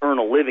would earn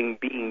a living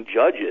being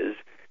judges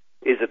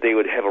is that they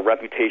would have a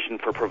reputation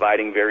for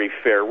providing very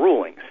fair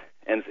rulings.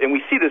 And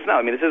we see this now.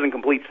 This isn't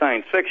complete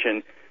science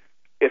fiction.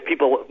 If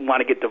people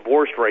want to get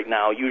divorced right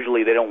now,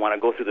 usually they don't want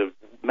to go through the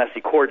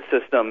messy court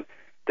system.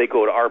 They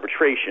go to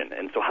arbitration.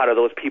 And so how do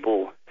those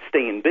people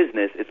stay in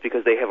business? It's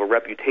because they have a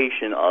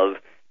reputation of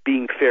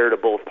being fair to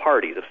both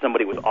parties. If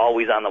somebody was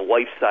always on the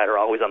wife's side or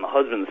always on the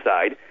husband's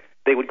side,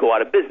 they would go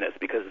out of business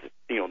because,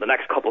 the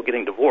next couple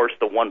getting divorced,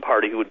 the one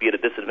party who would be at a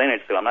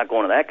disadvantage said, I'm not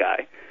going to that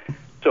guy.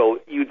 So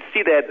you'd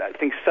see that, I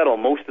think, settle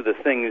most of the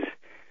things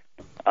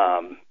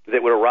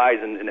that would arise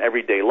in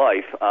everyday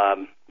life.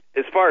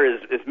 As far as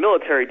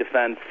military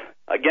defense,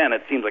 again,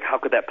 it seems like how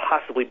could that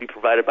possibly be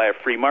provided by a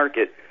free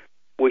market?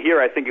 Well,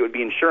 here I think it would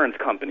be insurance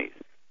companies.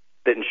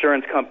 That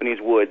insurance companies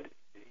would,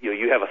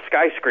 you have a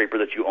skyscraper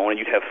that you own, and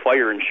you'd have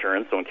fire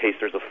insurance, so in case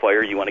there's a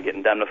fire, you want to get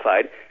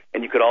indemnified.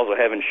 And you could also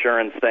have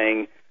insurance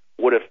saying,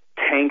 what if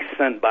tanks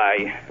sent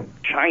by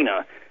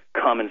China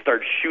come and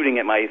start shooting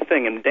at my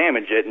thing and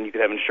damage it? And you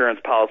could have insurance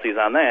policies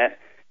on that.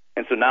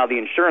 And so now the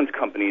insurance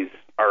companies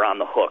are on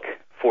the hook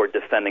for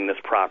defending this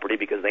property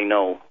because they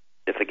know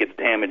if it gets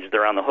damaged,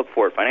 they're on the hook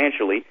for it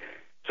financially.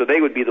 So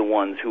they would be the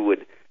ones who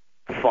would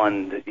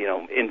fund,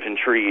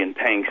 infantry and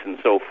tanks and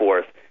so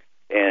forth.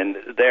 And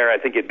there, I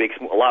think it makes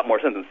a lot more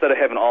sense. Instead of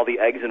having all the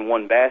eggs in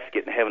one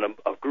basket and having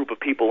a group of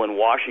people in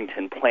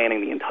Washington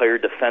planning the entire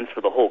defense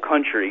for the whole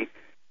country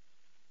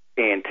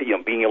and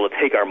being able to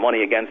take our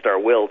money against our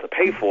will to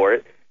pay for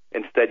it,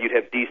 instead you'd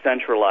have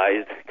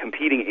decentralized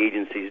competing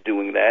agencies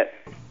doing that.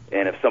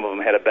 And if some of them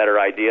had a better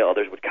idea,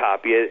 others would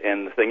copy it.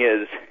 And the thing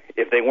is,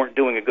 if they weren't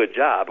doing a good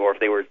job or if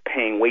they were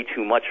paying way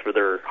too much for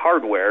their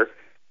hardware,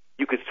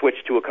 you could switch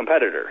to a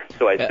competitor.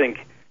 So I think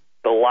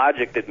the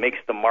logic that makes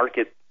the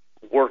market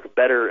work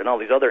better in all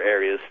these other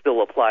areas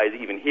still applies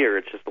even here.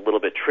 It's just a little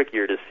bit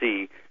trickier to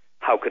see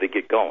how could it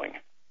get going.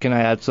 Can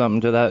I add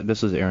something to that?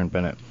 This is Aaron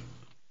Bennett.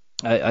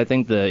 I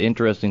think the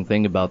interesting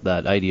thing about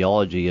that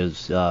ideology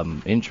is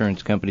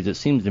insurance companies, it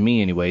seems to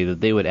me anyway,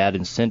 that they would add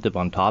incentive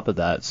on top of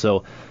that.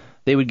 So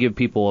they would give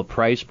people a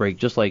price break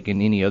just like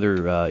in any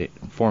other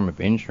form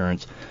of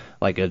insurance.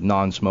 Like a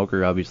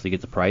non-smoker obviously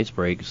gets a price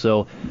break.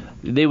 So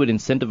they would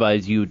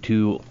incentivize you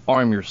to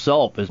arm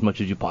yourself as much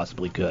as you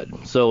possibly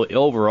could. So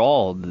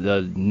overall,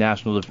 the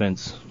national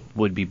defense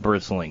would be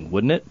bristling,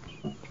 wouldn't it?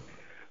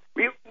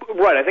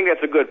 Right. I think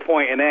that's a good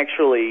point. And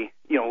actually,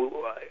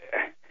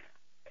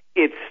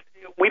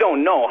 we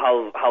don't know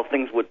how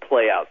things would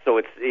play out. So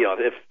it's,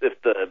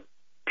 if the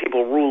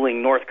people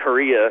ruling North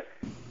Korea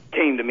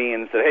came to me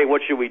and said, hey,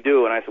 what should we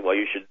do? And I said, well,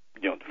 you should,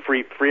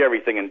 free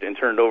everything and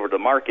turn it over to the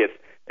markets.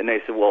 And they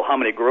said, well, how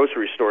many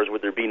grocery stores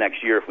would there be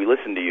next year if we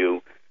listened to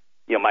you?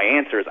 My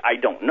answer is I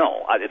don't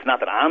know. It's not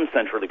that I'm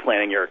centrally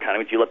planning your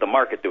economy, but you let the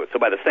market do it. So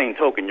by the same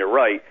token, you're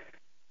right.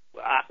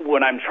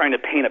 When I'm trying to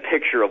paint a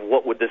picture of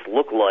what would this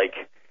look like,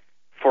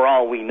 for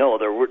all we know,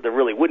 there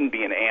really wouldn't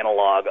be an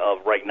analog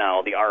of right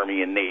now the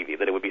Army and Navy,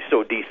 that it would be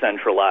so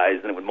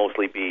decentralized and it would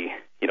mostly be,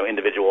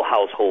 individual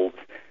households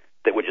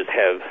that would just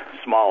have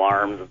small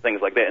arms and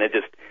things like that. And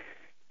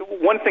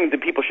one thing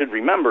that people should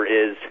remember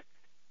is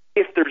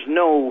if there's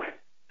no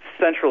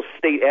central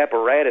state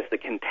apparatus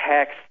that can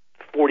tax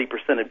 40%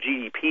 of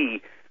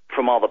GDP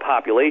from all the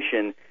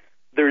population,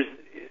 there's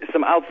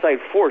some outside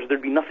force.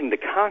 There'd be nothing to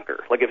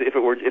conquer. Like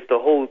if the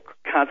whole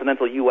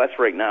continental U.S.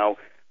 right now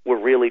were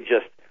really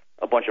just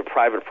a bunch of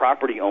private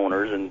property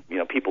owners and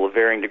people of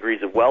varying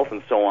degrees of wealth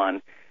and so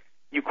on,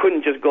 you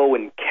couldn't just go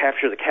and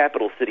capture the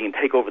capital city and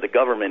take over the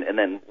government and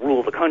then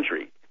rule the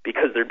country,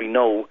 because there'd be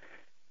no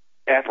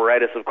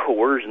apparatus of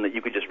coercion that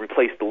you could just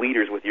replace the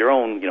leaders with your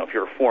own, if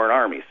you're a foreign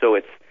army. So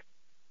it's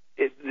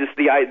just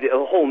the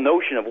whole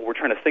notion of what we're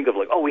trying to think of,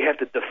 like, oh, we have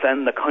to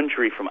defend the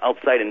country from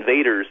outside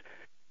invaders.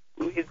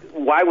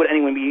 why would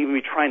anyone even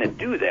be trying to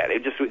do that?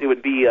 It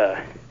would be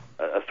a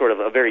sort of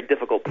a very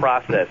difficult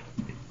process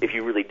if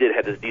you really did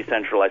have this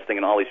decentralized thing,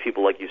 and all these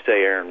people, like you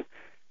say, Aaron,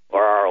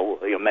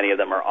 many of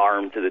them are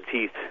armed to the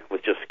teeth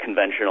with just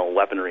conventional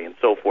weaponry and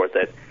so forth,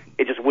 that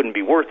it just wouldn't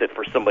be worth it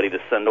for somebody to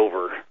send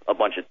over a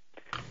bunch of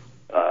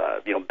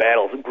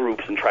battle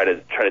groups and try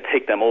to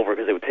take them over,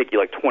 because it would take you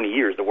like 20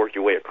 years to work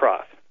your way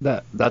across.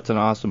 That's an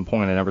awesome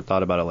point. I never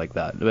thought about it like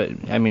that. But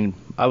I mean,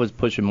 I was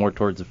pushing more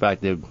towards the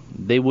fact that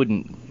they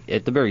wouldn't,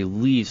 at the very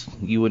least,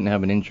 you wouldn't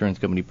have an insurance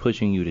company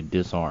pushing you to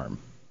disarm,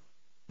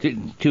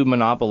 to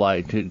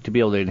monopolize, to be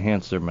able to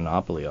enhance their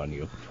monopoly on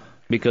you,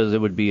 because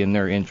it would be in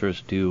their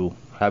interest to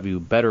have you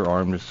better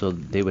armed, so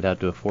they would have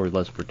to afford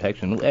less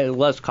protection, at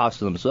less cost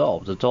to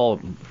themselves. It's all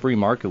free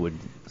market would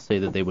say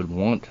that they would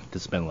want to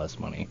spend less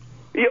money.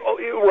 Yeah,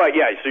 right.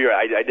 Yeah. So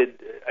I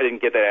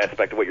didn't get that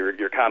aspect of what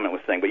your comment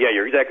was saying, but yeah,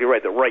 you're exactly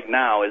right. That right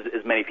now,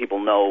 as many people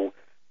know,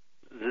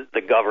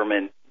 the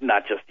government,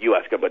 not just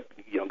U.S. but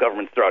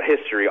governments throughout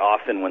history,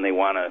 often when they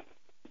want to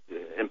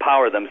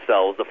empower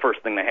themselves, the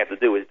first thing they have to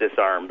do is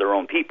disarm their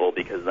own people,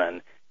 because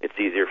then it's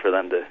easier for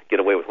them to get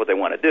away with what they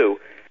want to do.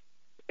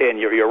 And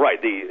you're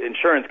right. The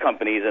insurance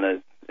companies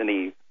in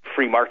the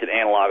free market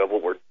analog of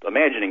what we're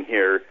imagining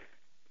here,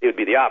 it would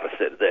be the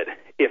opposite. That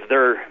if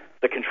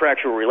the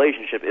contractual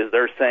relationship is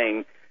they're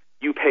saying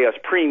you pay us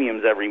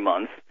premiums every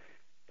month,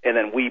 and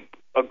then we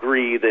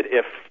agree that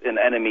if an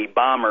enemy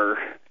bomber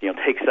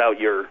takes out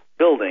your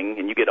building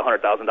and you get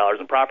 $100,000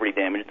 in property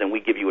damage, then we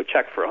give you a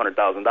check for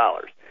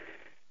 $100,000.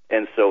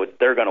 And so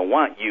they're going to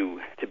want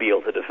you to be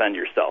able to defend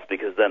yourself,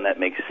 because then that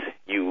makes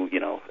you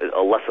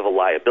a less of a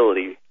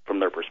liability from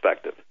their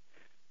perspective.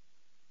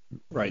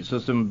 Right. So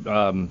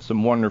some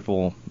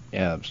wonderful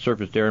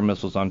surface-to-air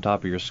missiles on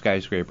top of your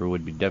skyscraper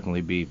would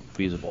definitely be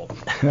feasible.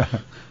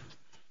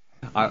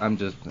 I'm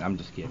just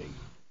kidding.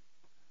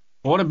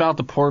 What about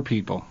the poor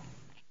people?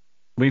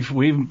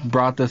 We've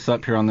brought this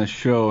up here on this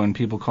show, and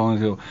people calling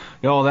to go,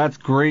 "Yo, that's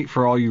great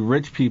for all you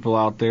rich people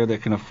out there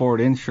that can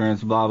afford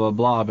insurance, blah blah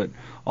blah." But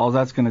all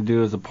that's going to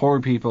do is the poor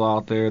people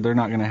out there, they're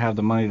not going to have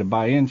the money to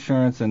buy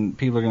insurance, and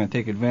people are going to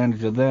take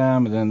advantage of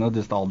them, and then they'll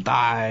just all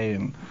die.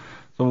 And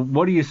so,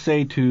 what do you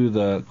say to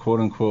the quote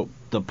unquote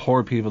the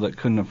poor people that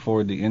couldn't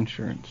afford the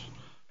insurance?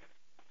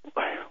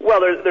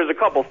 Well, there's a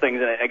couple things,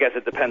 and I guess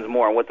it depends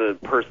more on what the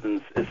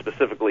person is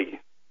specifically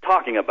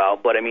talking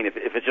about. But I mean, if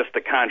it's just the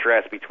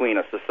contrast between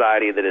a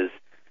society that is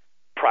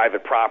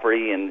private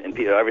property and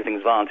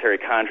everything's voluntary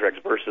contracts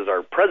versus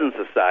our present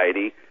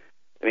society,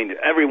 I mean,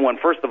 everyone,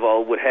 first of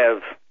all, would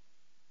have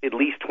at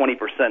least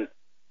 20%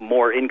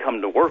 more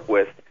income to work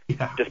with,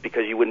 just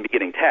because you wouldn't be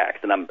getting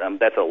taxed. And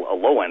that's a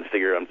low-end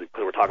figure, because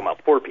we're talking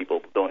about poor people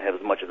who don't have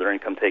as much of their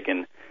income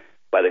taken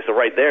by this. So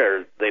right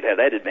there, they'd have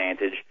that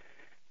advantage.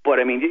 But,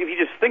 I mean, if you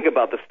just think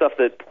about the stuff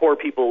that poor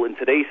people in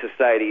today's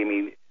society, I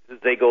mean,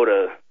 they go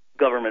to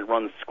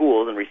government-run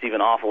schools and receive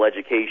an awful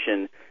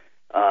education.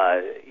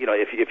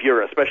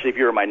 Especially if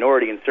you're a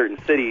minority in certain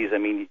cities, I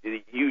mean,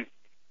 you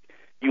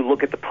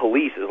look at the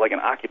police as like an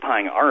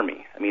occupying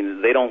army. I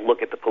mean, they don't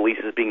look at the police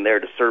as being there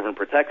to serve and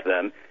protect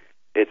them.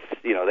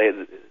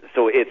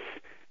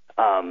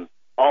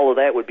 All of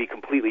that would be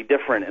completely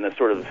different in the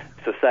sort of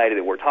society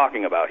that we're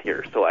talking about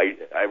here. So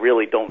I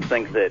really don't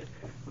think that,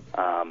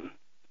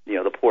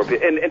 the poor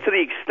people, and to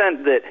the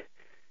extent that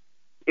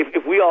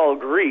if we all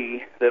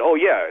agree that, oh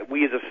yeah,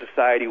 we as a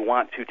society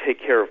want to take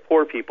care of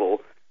poor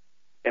people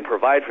and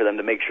provide for them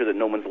to make sure that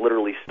no one's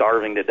literally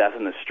starving to death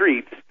in the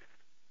streets,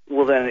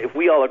 well then, if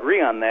we all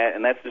agree on that,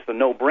 and that's just a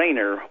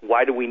no-brainer,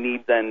 why do we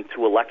need then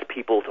to elect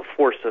people to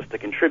force us to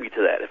contribute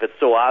to that? If it's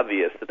so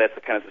obvious that that's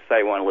the kind of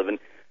society we want to live in,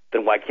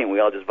 then why can't we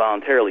all just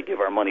voluntarily give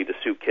our money to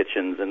soup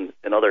kitchens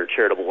and other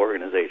charitable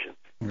organizations?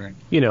 Right.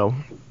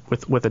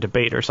 With a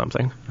debate or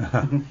something.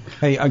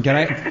 Hey, can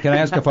I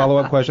ask a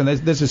follow-up question?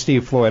 This is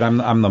Steve Floyd.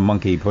 I'm the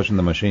monkey pushing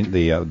the machine,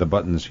 the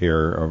buttons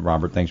here.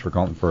 Robert, thanks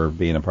for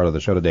being a part of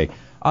the show today.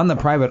 On the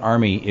private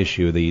army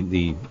issue,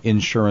 the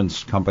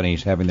insurance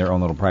companies having their own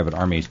little private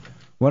armies,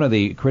 one of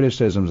the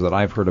criticisms that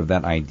I've heard of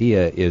that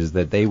idea is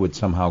that they would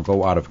somehow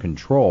go out of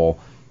control,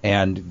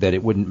 and that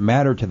it wouldn't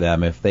matter to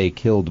them if they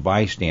killed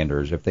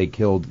bystanders, if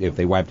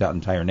they wiped out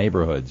entire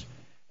neighborhoods.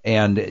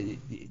 And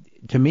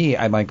to me,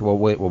 I'm like, well,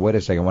 wait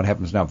a second. What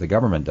happens now if the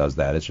government does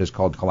that? It's just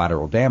called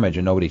collateral damage,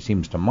 and nobody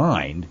seems to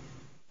mind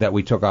that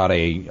we took out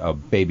a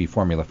baby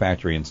formula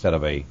factory instead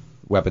of a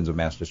weapons of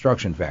mass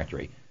destruction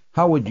factory.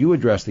 How would you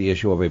address the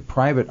issue of a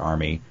private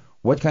army?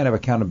 What kind of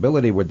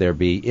accountability would there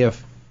be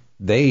if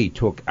they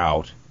took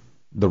out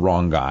the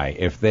wrong guy,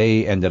 if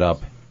they ended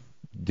up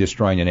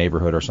destroying a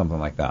neighborhood or something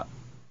like that?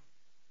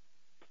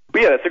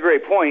 But yeah, that's a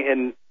great point.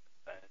 And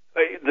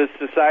the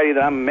society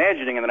that I'm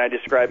imagining and that I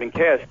describe in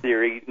chaos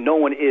theory, no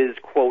one is,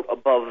 quote,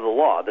 above the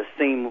law. The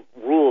same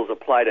rules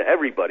apply to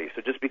everybody.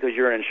 So just because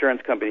you're an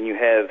insurance company and you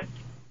have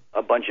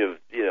a bunch of,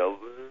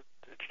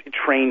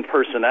 trained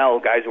personnel,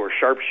 guys who are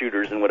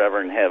sharpshooters and whatever,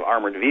 and have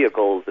armored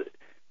vehicles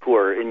who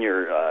are in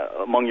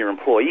among your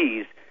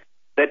employees,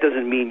 that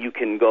doesn't mean you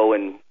can go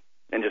and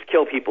just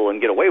kill people and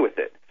get away with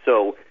it.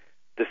 So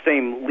the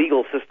same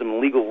legal system,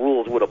 legal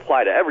rules would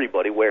apply to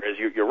everybody. Whereas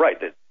you're right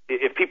that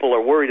if people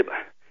are worried about,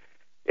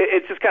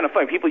 it's just kind of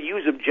funny. People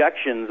use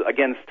objections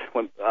against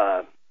when,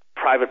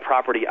 private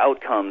property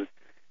outcomes,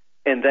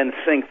 and then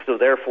think so.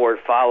 Therefore, it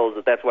follows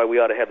that that's why we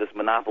ought to have this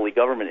monopoly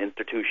government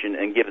institution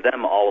and give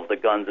them all of the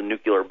guns and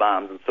nuclear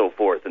bombs and so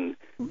forth, and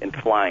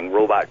flying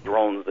robot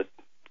drones that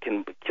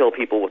can kill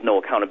people with no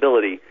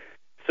accountability.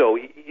 So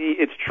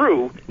it's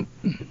true,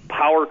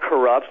 power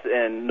corrupts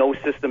and no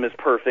system is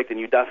perfect, and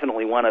you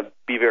definitely want to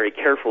be very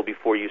careful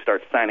before you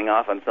start signing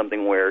off on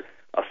something where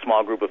a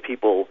small group of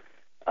people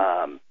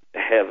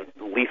have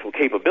lethal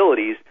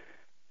capabilities.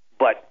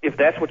 But if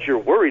that's what you're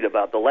worried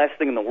about, the last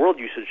thing in the world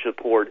you should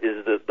support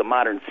is the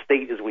modern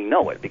state as we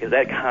know it, because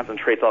that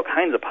concentrates all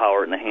kinds of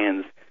power in the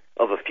hands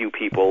of a few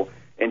people.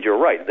 And you're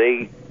right,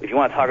 if you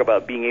want to talk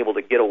about being able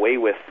to get away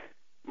with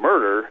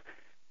murder,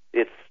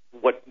 it's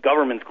what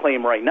governments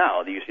claim right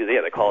now.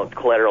 They call it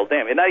collateral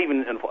damage, and not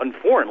even in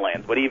foreign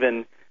lands, but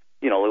even,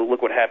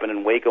 look what happened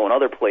in Waco and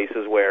other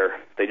places where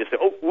they just say,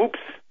 oh, whoops,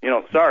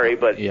 sorry,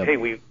 but hey,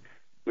 we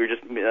were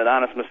just an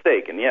honest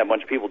mistake, and a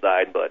bunch of people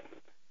died, but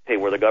hey,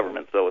 we're the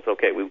government, so it's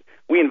okay.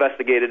 We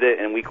investigated it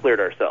and we cleared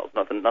ourselves.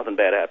 Nothing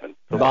bad happened.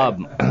 So Bob,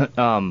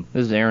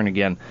 this is Aaron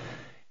again.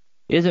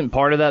 Isn't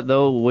part of that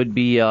though would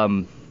be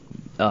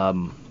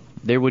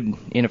there would,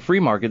 in a free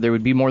market, there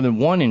would be more than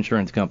one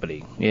insurance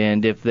company,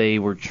 and if they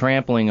were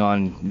trampling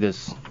on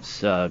this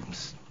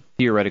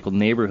theoretical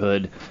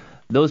neighborhood,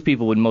 those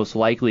people would most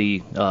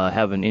likely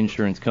have an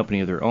insurance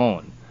company of their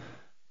own.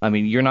 I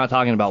mean, you're not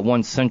talking about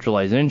one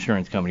centralized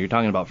insurance company. You're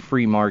talking about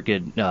free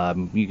market.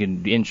 You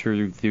can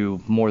insure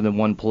through more than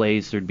one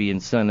place. Thered be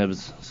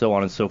incentives, so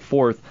on and so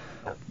forth.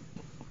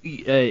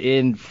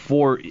 And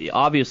for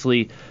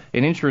obviously,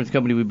 an insurance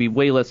company would be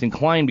way less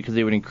inclined because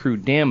they would accrue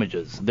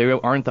damages. They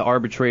aren't the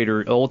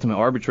ultimate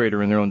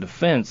arbitrator in their own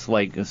defense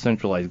like a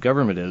centralized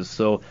government is.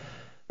 So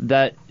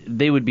that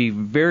they would be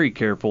very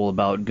careful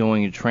about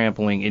going and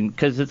trampling, and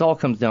because it all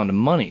comes down to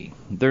money.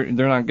 They're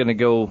not going to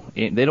go.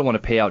 They don't want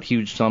to pay out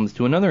huge sums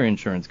to another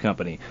insurance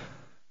company.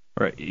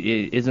 Right?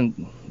 Isn't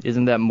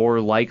that more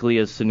likely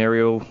a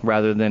scenario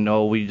rather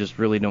than we just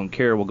really don't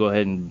care? We'll go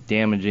ahead and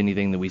damage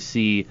anything that we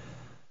see.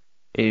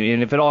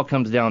 And if it all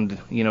comes down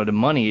to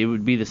money, it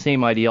would be the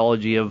same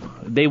ideology of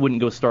they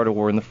wouldn't go start a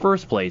war in the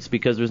first place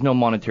because there's no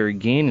monetary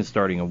gain in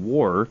starting a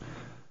war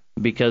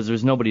because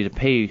there's nobody to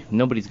pay.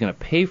 Nobody's going to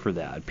pay for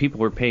that.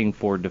 People are paying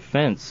for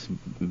defense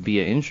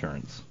via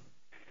insurance.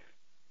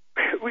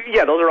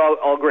 Yeah, those are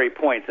all great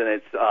points, and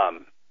it's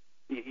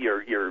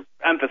you're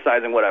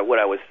emphasizing what I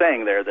was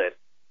saying there, that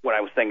when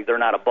I was saying they're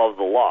not above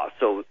the law.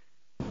 So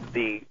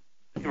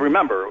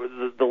remember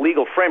the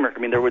legal framework. I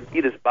mean, there would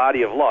be this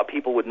body of law.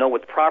 People would know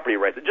what the property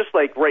rights. Just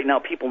like right now,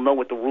 people know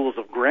what the rules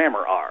of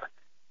grammar are,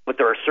 but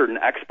there are certain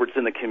experts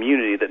in the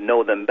community that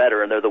know them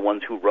better, and they're the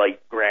ones who write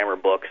grammar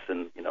books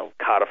and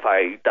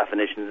codify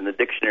definitions in the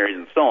dictionaries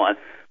and so on.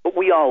 But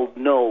we all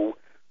know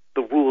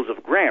the rules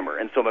of grammar,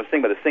 and so I'm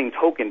saying by the same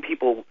token,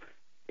 people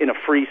in a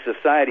free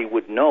society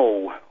would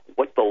know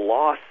what the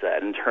law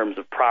said in terms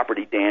of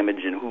property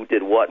damage and who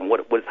did what and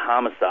what was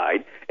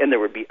homicide, and there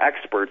would be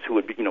experts who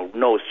would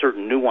know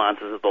certain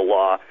nuances of the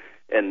law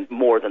and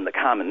more than the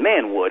common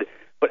man would.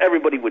 But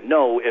everybody would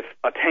know if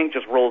a tank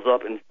just rolls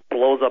up and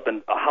blows up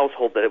in a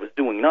household that it was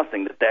doing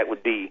nothing, that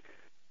would be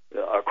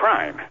a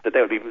crime, that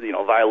would be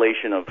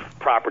violation of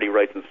property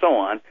rights and so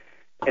on.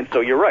 And so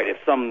you're right. If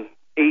some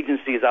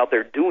agency is out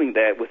there doing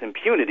that with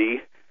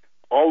impunity,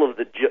 all of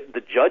the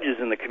judges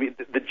in the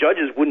community, the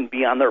judges wouldn't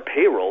be on their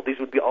payroll. These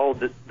would be all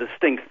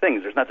distinct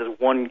things. There's not this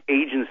one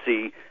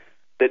agency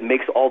that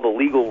makes all the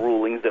legal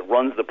rulings, that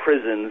runs the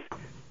prisons,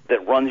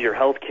 that runs your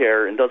health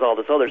care and does all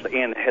this other stuff,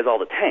 and has all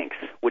the tanks,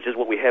 which is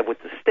what we have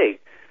with the state.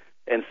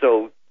 And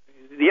so,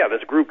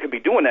 this group could be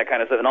doing that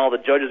kind of stuff, and all the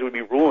judges would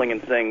be ruling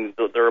and saying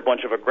that they're a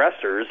bunch of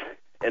aggressors.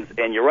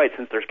 And you're right,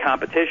 since there's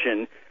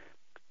competition,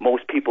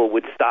 most people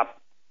would stop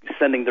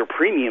sending their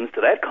premiums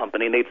to that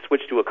company, and they'd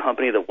switch to a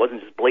company that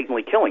wasn't just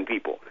blatantly killing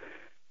people.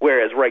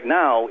 Whereas right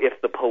now, if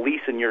the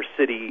police in your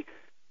city,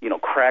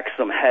 crack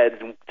some heads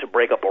to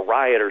break up a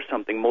riot or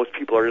something, most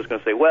people are just going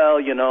to say, well,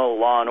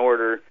 law and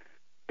order,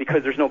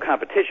 because there's no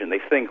competition. They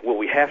think, well,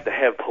 we have to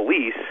have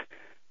police,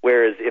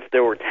 whereas if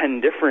there were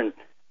 10 different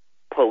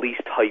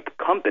police-type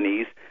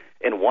companies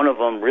and one of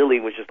them really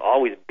was just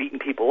always beating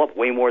people up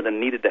way more than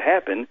needed to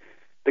happen,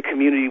 the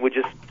community would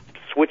just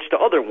switch to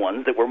other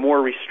ones that were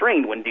more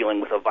restrained when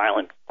dealing with a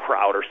violent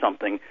crowd or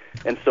something.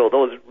 And so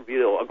those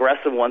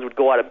aggressive ones would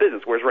go out of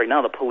business, whereas right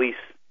now the police,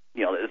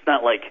 it's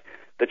not like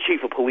the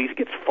chief of police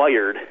gets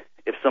fired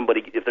if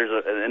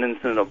there's an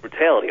incident of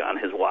brutality on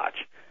his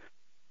watch.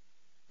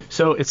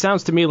 So it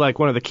sounds to me like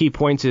one of the key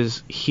points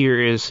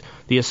here is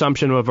the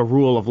assumption of a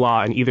rule of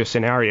law in either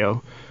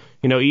scenario.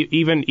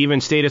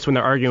 Even statists, when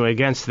they're arguing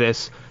against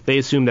this, they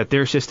assume that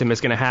their system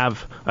is going to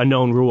have a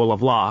known rule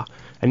of law.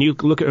 And you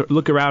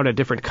look around at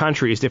different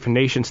countries, different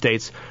nation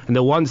states, and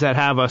the ones that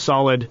have a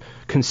solid,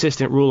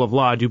 consistent rule of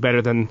law do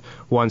better than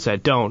ones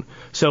that don't.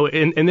 So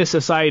in this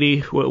society,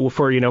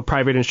 for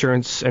private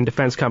insurance and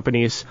defense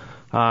companies,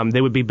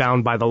 they would be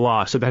bound by the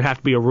law. So that'd have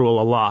to be a rule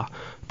of law.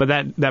 But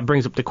that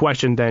brings up the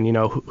question then,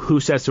 who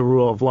sets the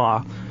rule of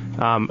law?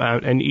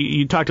 And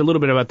you talked a little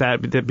bit about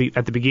that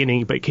at the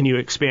beginning, but can you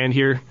expand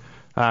here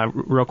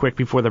real quick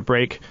before the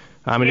break?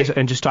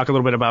 And just talk a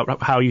little bit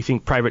about how you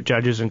think private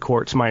judges and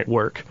courts might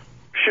work.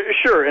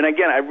 Sure. And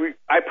again,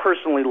 I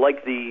personally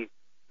like the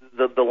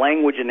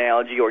language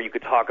analogy, or you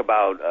could talk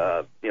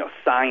about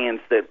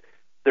science, that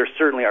there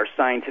certainly are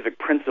scientific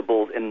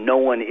principles, and no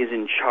one is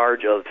in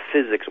charge of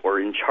physics or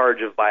in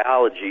charge of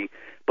biology,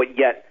 but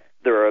yet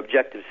there are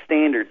objective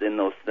standards in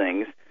those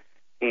things.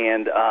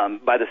 And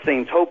by the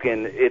same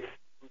token, it's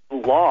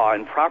law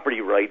and property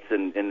rights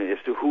and as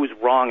to who's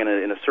wrong in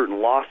a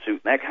certain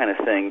lawsuit and that kind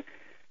of thing.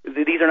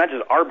 These are not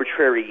just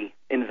arbitrary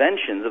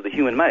inventions of the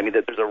human mind. I mean,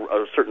 that there's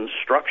a certain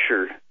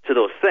structure to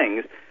those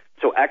things,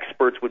 so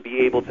experts would be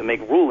able to make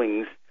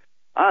rulings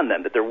on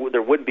them, that there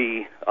would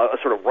be a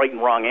sort of right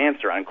and wrong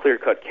answer on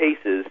clear-cut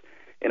cases,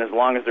 and as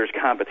long as there's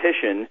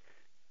competition,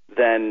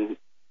 then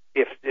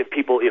if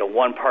people,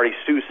 one party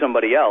sues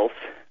somebody else,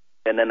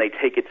 and then they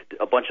take it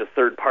to a bunch of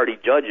third-party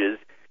judges,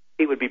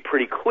 it would be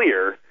pretty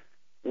clear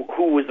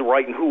who was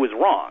right and who was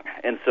wrong.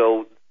 And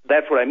so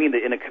that's what I mean,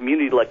 that in a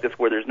community like this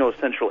where there's no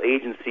central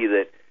agency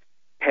that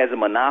has a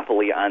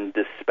monopoly on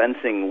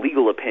dispensing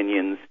legal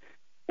opinions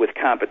with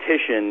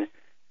competition,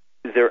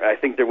 I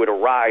think there would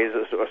arise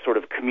a sort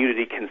of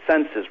community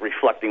consensus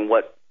reflecting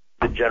what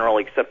the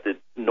generally accepted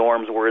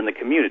norms were in the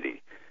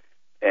community.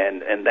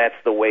 And that's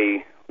the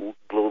way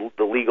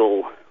the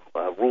legal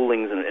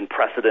rulings and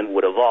precedent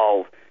would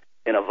evolve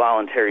in a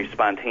voluntary,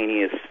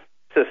 spontaneous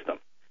system.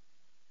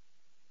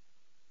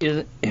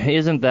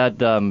 Isn't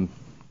that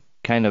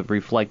kind of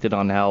reflected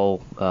on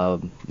how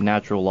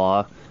natural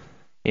law,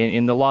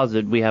 in the laws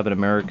that we have in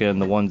America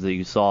and the ones that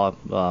you saw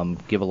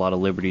give a lot of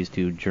liberties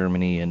to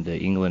Germany and to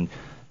England,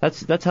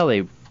 that's how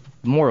they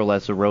more or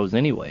less arose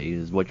anyway,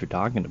 is what you're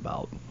talking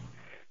about.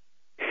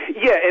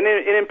 Yeah, and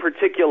in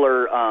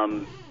particular,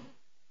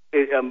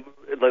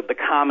 the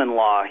common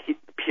law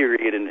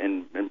period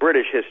in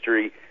British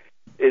history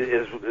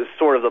is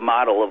sort of the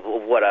model of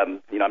what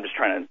I'm just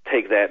trying to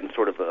take that and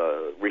sort of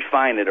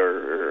refine it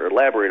or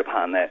elaborate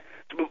upon that.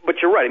 But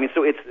you're right. I mean,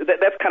 so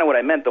that's kind of what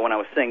I meant though when I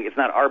was saying it's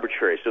not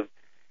arbitrary. So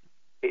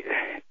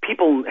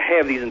people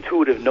have these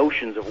intuitive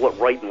notions of what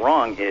right and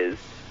wrong is,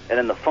 and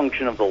then the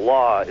function of the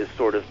law is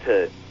sort of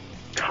to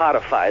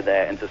codify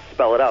that and to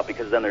spell it out,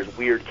 because then there's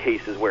weird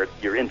cases where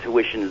your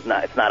intuition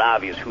it's not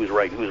obvious who's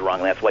right and who's wrong.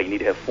 And that's why you need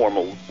to have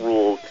formal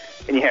rules,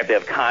 and you have to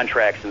have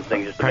contracts and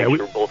things just to make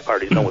sure both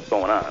parties know what's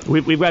going on.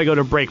 We've got to go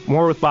to break.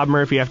 More with Bob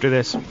Murphy after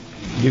this.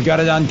 You've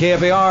got it on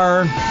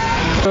KFAR.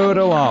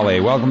 Lolly.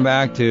 Welcome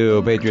back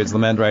to Patriot's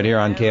Lament right here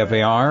on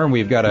KFAR.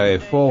 We've got a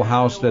full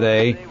house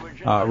today.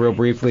 Real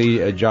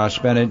briefly, Josh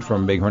Bennett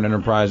from Bighorn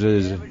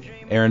Enterprises,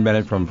 Aaron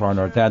Bennett from Far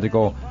North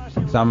Tactical,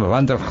 Sam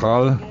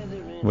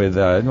Vanderhal with,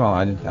 I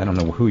don't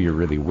know who you're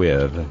really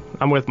with.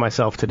 I'm with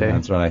myself today.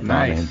 That's what I thought.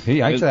 Nice.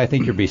 Actually, I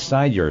think you're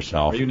beside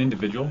yourself. Are you an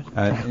individual?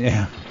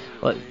 Yeah.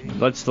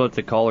 Let's let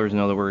the callers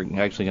know that we're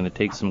actually going to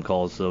take some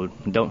calls, so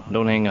don't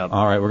hang up.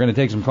 All right, we're going to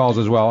take some calls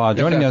as well.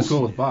 Joining us,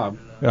 cool with Bob.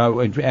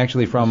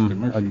 Actually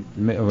from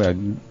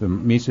the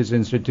Mises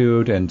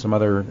Institute and some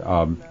other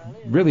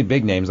really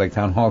big names like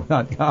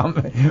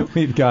townhall.com.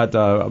 We've got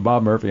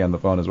Bob Murphy on the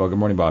phone as well. Good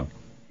morning, Bob.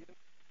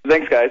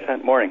 Thanks, guys.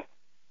 Morning.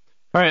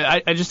 All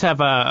right, I just have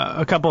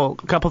a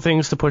couple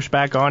things to push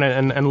back on,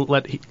 and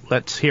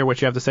let's hear what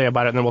you have to say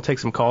about it, and then we'll take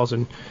some calls,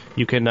 and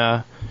you can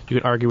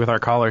argue with our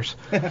callers.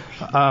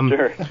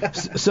 Sure.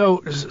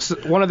 So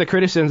one of the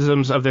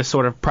criticisms of this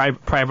sort of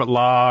private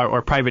law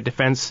or private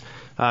defense,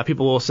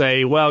 people will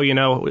say, well,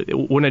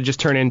 wouldn't it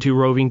just turn into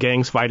roving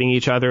gangs fighting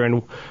each other,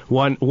 and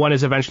one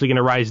is eventually going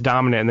to rise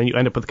dominant, and then you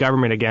end up with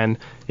government again,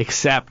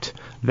 except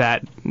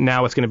that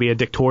now it's going to be a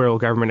dictatorial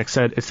government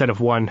instead of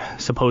one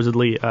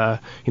supposedly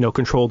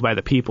controlled by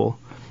the people.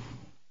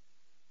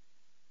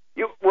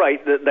 You're right.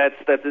 It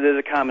is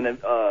a common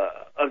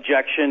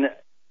objection,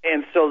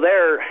 and so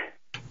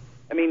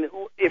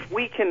if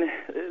we can,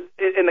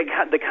 in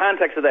the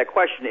context of that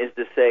question is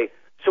to say,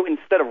 so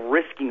instead of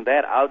risking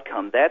that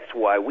outcome, that's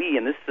why we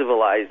in this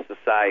civilized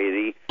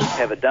society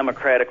have a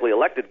democratically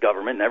elected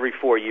government, and every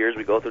 4 years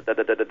we go through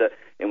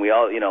and we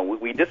all,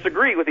 we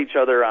disagree with each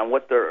other on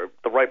what the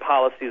right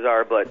policies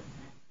are, but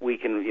we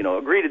can,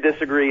 agree to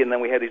disagree, and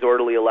then we have these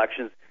orderly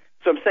elections.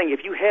 So I'm saying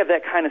if you have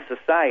that kind of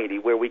society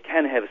where we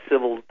can have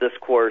civil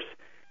discourse,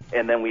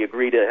 and then we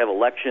agree to have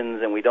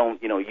elections, and we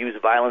don't, use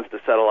violence to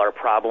settle our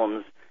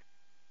problems,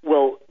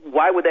 well,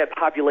 why would that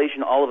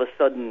population all of a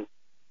sudden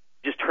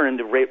just turn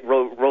into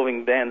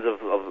roving bands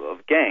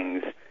of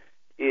gangs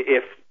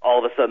if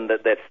all of a sudden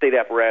that state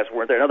apparatus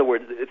weren't there? In other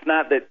words, it's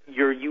not that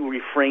you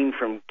refrain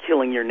from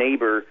killing your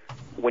neighbor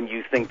when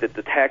you think that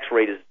the tax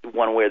rate is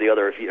one way or the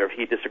other, if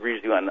he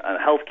disagrees with you on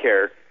health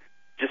care,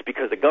 just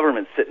because the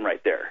government's sitting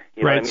right there.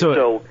 You know right. what I mean?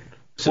 So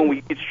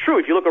It's true.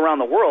 If you look around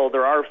the world,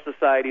 there are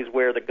societies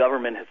where the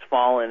government has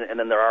fallen, and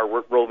then there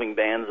are roving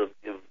bands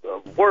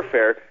of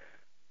warfare.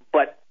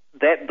 But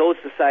those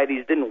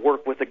societies didn't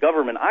work with the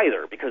government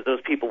either, because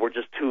those people were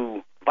just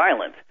too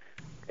violent.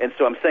 And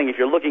so I'm saying, if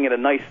you're looking at a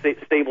nice,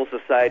 stable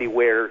society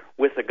where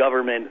with the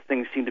government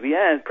things seem to be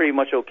pretty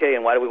much okay,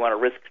 and why do we want to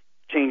risk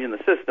changing the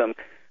system?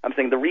 I'm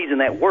saying the reason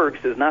that works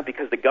is not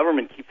because the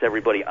government keeps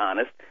everybody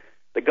honest.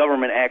 The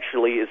government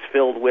actually is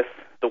filled with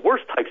the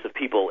worst types of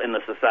people in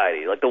the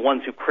society, like the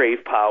ones who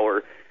crave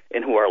power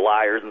and who are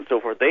liars and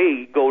so forth.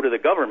 They go to the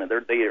government.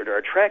 They're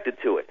attracted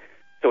to it.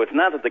 So it's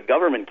not that the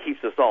government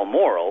keeps us all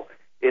moral.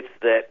 It's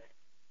that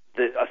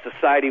a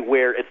society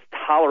where it's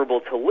tolerable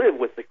to live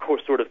with the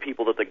sort of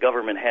people that the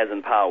government has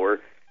in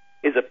power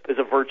is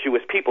a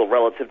virtuous people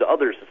relative to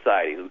other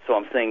societies. And so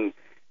I'm saying,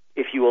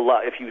 if you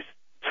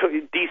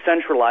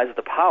decentralize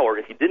the power,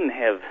 if you didn't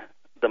have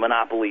the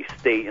monopoly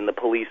state and the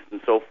police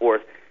and so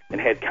forth, and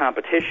had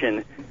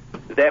competition,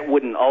 that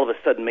wouldn't all of a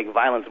sudden make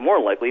violence more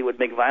likely. It would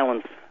make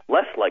violence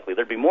less likely.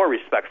 There'd be more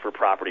respect for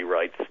property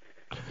rights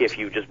if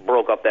you just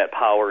broke up that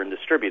power and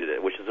distributed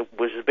it, which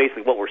is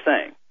basically what we're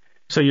saying.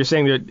 So you're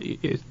saying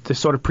that the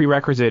sort of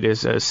prerequisite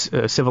is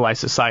a civilized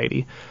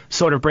society.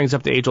 Sort of brings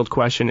up the age-old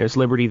question: is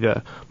liberty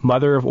the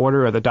mother of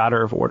order or the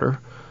daughter of order?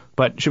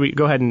 But should we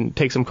go ahead and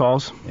take some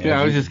calls? Yeah,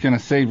 I was just going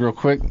to say real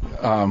quick,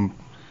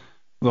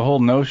 the whole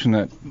notion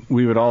that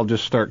we would all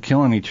just start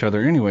killing each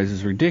other anyways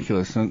is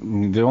ridiculous. I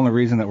mean, the only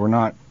reason that we're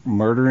not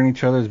murdering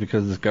each other is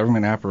because of this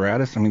government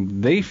apparatus. I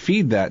mean, they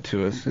feed that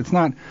to us. It's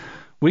not...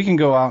 We can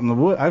go out in the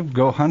woods. I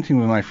go hunting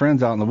with my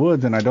friends out in the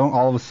woods, and I don't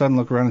all of a sudden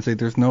look around and say,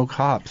 there's no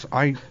cops.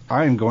 I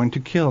am going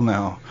to kill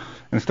now,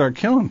 and start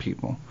killing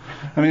people.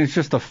 I mean, it's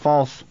just it's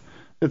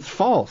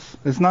false.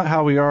 It's not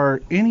how we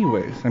are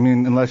anyways. I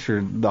mean, unless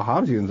you're the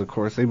Hobbesians, of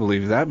course, they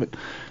believe that. But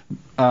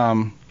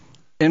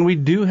and we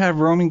do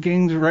have roaming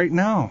gangs right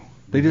now.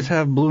 They just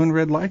have blue and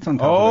red lights on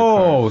top of their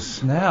cars. Oh,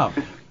 snap.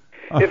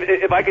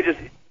 If I could just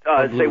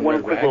say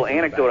one quick little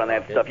anecdote on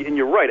that stuff, and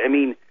you're right. I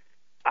mean,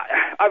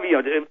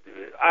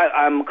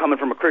 I'm coming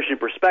from a Christian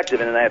perspective,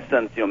 and in that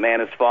sense, man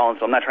has fallen.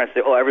 So I'm not trying to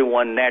say,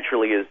 everyone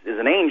naturally is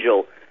an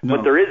angel,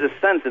 but there is a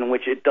sense in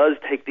which it does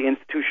take the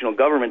institutional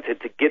government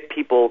to get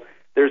people.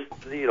 There's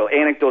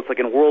anecdotes like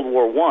in World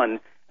War I,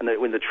 and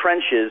in the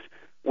trenches,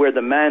 where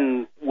the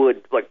men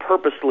would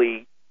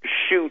purposely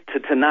shoot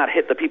to not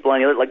hit the people on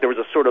the other. Like there was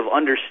a sort of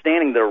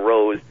understanding that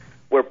arose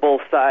where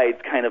both sides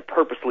kind of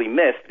purposely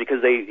missed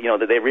because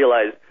they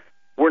realized,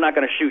 we're not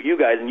going to shoot you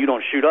guys and you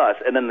don't shoot us.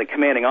 And then the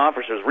commanding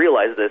officers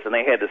realized this, and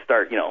they had to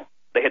start,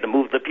 they had to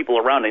move the people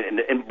around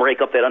and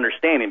break up that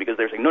understanding, because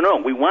they're saying,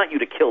 no, we want you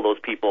to kill those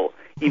people,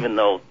 even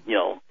though, you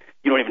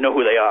don't even know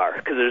who they are.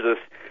 Because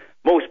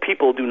most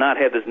people do not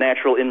have this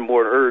natural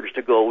inborn urge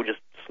to go just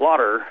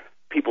slaughter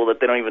people that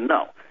they don't even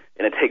know.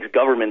 And it takes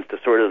governments to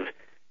sort of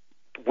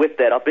whip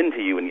that up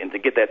into you and to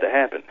get that to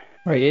happen.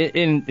 Right,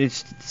 and it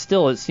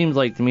seems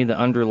like to me the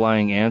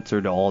underlying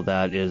answer to all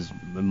that is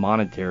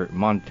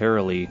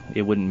monetarily,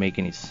 it wouldn't make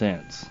any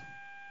sense.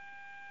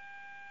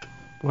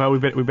 Well, we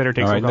better take some calls.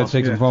 All right, let's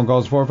take some phone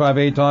calls.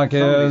 458-TALK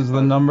is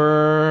the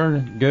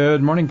number.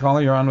 Good morning,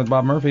 caller. You're on with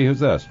Bob Murphy. Who's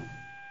this?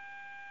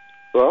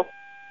 Hello?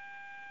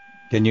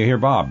 Can you hear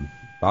Bob?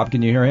 Bob,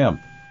 can you hear him?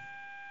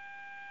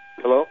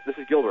 Hello? This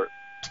is Gilbert.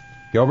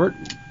 Gilbert?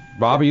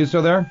 Bob, are you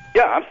still there?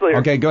 Yeah, I'm still here.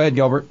 Okay, go ahead,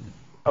 Gilbert.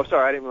 Oh,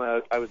 sorry, I didn't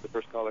realize I was the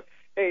first caller.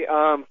 Hey,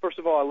 first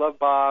of all, I love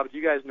Bob. Do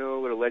you guys know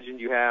what a legend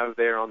you have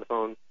there on the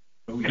phone?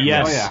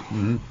 Yes. Oh, yeah.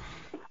 Mm-hmm.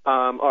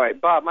 All right,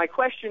 Bob, my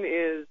question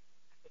is,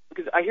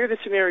 because I hear this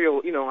scenario,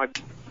 I've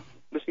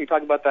listened to you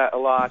talk about that a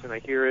lot, and I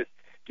hear it.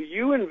 Do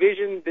you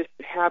envision this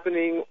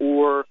happening,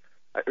 or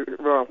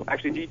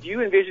actually, do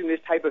you envision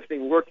this type of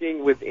thing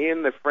working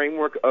within the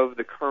framework of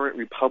the current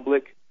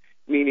republic?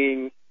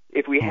 Meaning,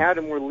 if we had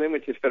a more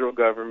limited federal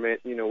government,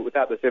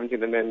 without the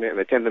 17th Amendment, and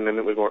the 10th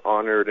Amendment was more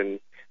honored,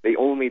 and they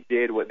only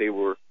did what they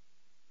were,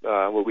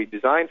 what we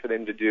designed for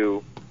them to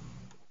do.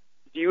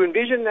 Do you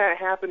envision that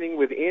happening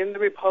within the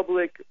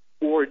republic,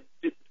 or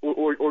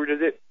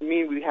does it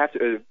mean we have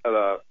to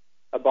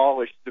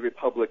abolish the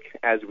republic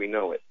as we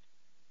know it?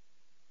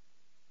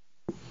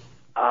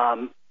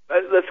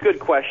 That's a good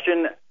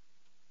question.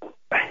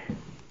 I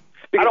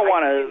don't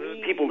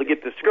want people to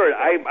get discouraged.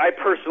 I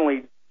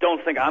personally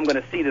don't think I'm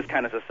going to see this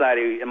kind of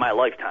society in my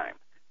lifetime.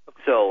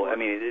 So, I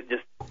mean,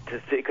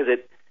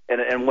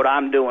 and what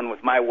I'm doing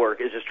with my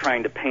work is just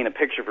trying to paint a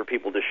picture for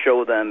people to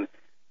show them,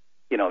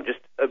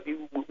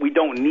 we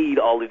don't need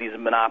all of these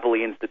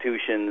monopoly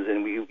institutions,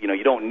 and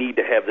you don't need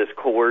to have this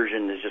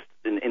coercion as just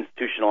an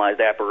institutionalized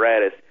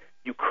apparatus.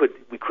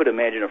 We could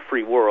imagine a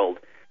free world.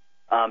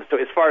 So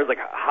as far as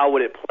how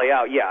would it play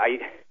out? Yeah,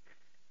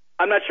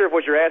 I'm not sure if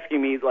what you're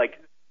asking me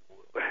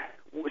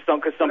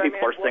because some people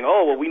are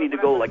saying, we need to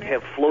go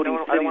have floating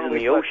cities in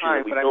the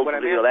ocean. We build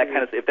that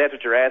kind of. If that's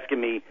what you're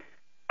asking me,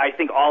 I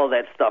think all of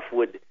that stuff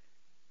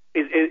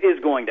is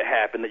going to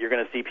happen. That you're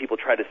going to see people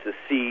try to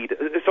secede.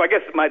 So I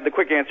guess the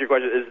quick answer to your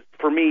question is,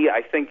 for me,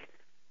 I think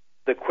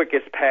the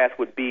quickest path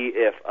would be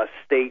if a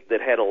state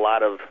that had a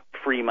lot of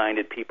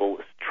free-minded people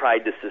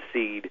tried to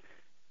secede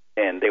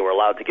and they were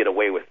allowed to get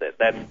away with it.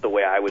 That's the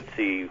way I would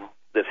see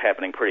this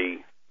happening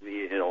pretty,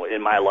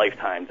 in my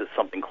lifetime, to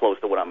something close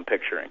to what I'm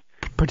picturing.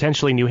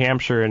 Potentially New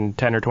Hampshire in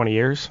 10 or 20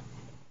 years?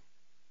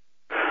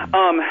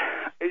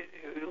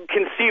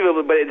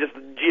 Conceivably, but it just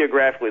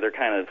geographically, they're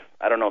kind of,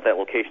 I don't know if that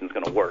location is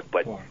going to work,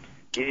 but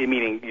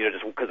meaning,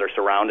 just because they're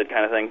surrounded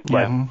kind of thing.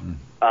 But,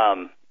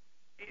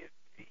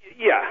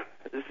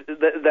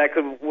 that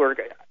could work.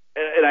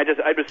 And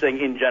I'm just saying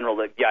in general,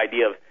 that the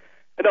idea of,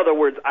 in other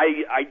words,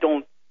 I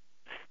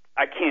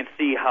can't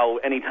see how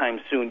anytime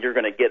soon you're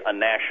going to get a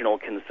national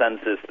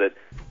consensus that,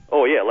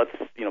 let's,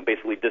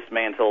 basically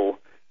dismantle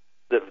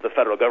the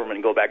federal government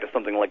and go back to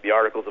something like the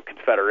Articles of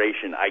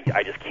Confederation.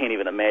 I just can't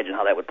even imagine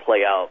how that would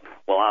play out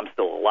while I'm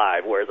still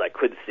alive, whereas I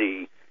could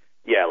see,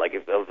 like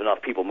if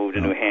enough people moved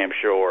to New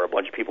Hampshire or a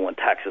bunch of people in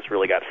Texas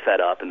really got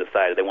fed up and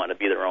decided they wanted to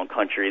be their own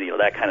country,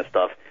 that kind of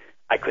stuff,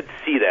 I could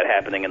see that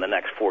happening in the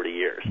next 40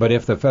 years. But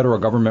if the federal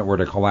government were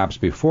to collapse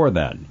before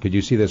then, could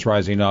you see this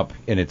rising up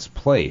in its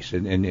place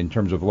in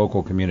terms of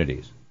local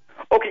communities?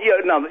 Okay,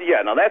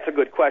 now that's a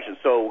good question.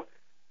 So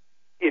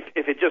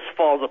if it just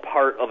falls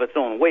apart of its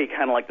own weight,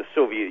 kind of like the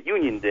Soviet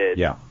Union did,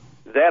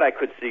 that I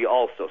could see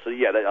also. So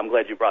I'm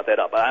glad you brought that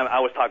up. I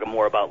was talking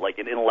more about like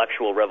an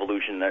intellectual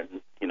revolution that,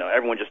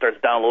 everyone just starts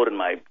downloading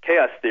my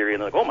chaos theory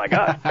and they're like, oh my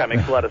God, that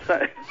makes a lot of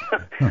sense.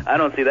 I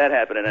don't see that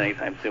happening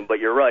anytime soon, but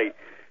you're right.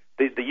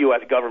 The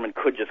U.S. government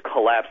could just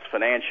collapse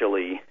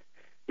financially,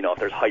 if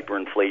there's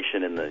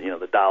hyperinflation and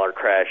the dollar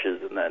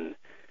crashes, and then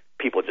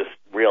people just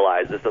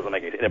realize this doesn't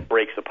make any sense, and it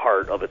breaks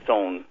apart of its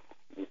own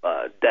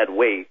dead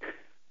weight.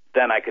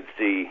 Then I could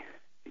see,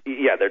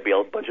 there'd be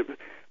a bunch of,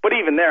 but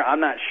even there, I'm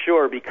not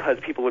sure because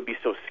people would be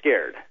so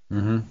scared.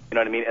 Mm-hmm. You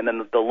know what I mean? And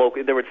then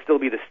there would still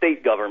be the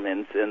state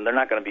governments, and they're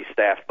not going to be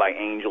staffed by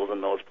angels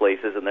in those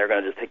places, and they're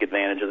going to just take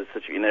advantage of the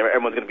situation.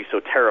 Everyone's going to be so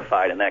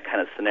terrified in that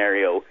kind of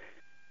scenario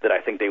that I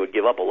think they would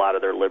give up a lot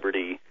of their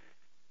liberty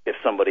if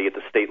somebody at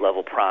the state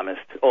level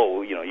promised,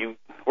 we're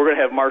going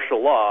to have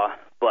martial law,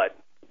 but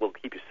we'll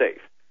keep you safe.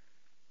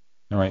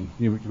 All right,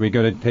 we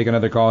got to take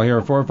another call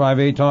here.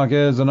 458 Talk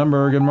is the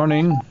number. Good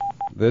morning.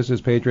 This is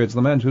Patriot's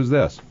Lament. Who's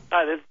this?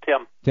 Hi, this is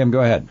Tim. Tim,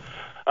 go ahead.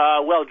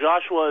 Well,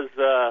 Josh was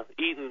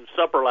eating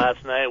supper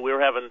last night. We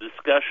were having a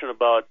discussion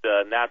about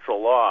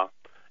natural law,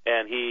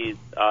 and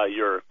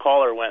your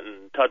caller went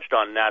and touched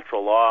on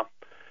natural law.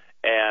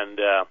 And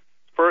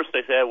first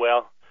they said,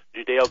 well,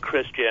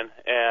 Judeo-Christian,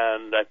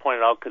 and I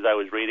pointed out, because I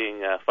was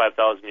reading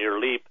 5,000 Year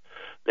Leap,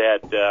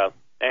 that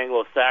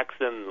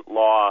Anglo-Saxon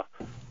law,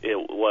 it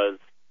was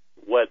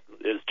what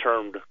is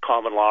termed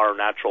common law or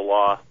natural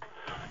law.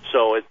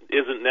 So it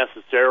isn't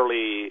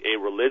necessarily a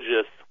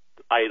religious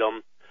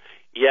item.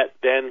 Yet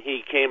then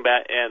he came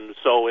back, and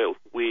so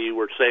we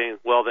were saying,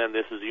 well, then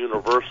this is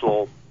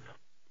universal,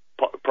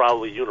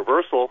 probably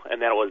universal,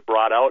 and then it was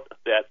brought out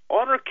that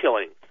honor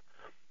killings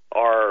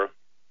are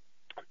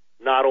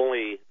not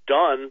only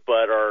done,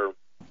 but are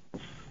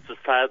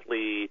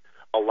societally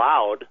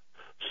allowed.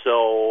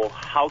 So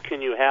how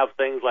can you have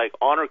things like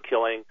honor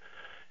killing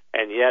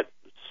and yet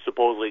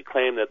supposedly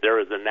claim that there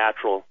is a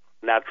natural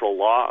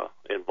law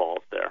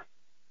involved there?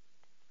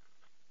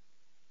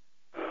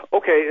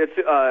 Okay, it's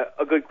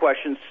a good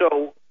question.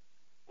 So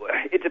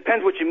it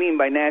depends what you mean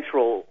by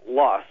natural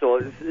law.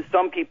 So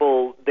some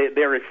people,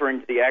 they're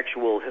referring to the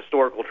actual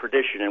historical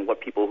tradition and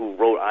what people who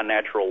wrote on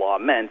natural law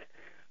meant,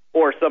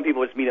 or some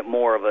people just mean it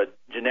more of a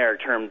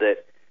generic term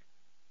that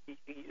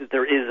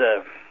there is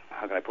a,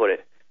 how can I put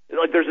it,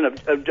 like there's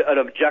an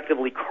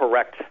objectively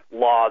correct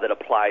law that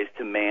applies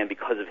to man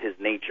because of his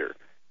nature.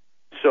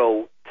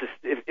 So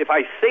if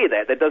I say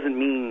that, that doesn't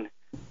mean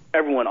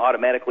everyone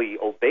automatically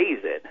obeys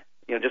it.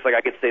 Just like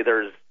I could say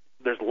there's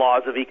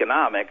laws of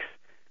economics,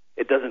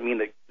 it doesn't mean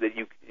that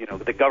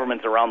the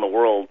governments around the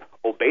world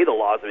obey the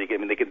laws of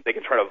economics. I mean, they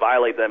can try to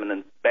violate them and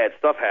then bad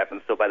stuff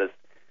happens. So by the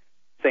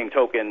same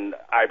token,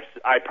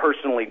 I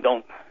personally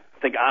don't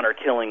think honor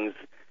killings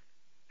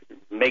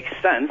make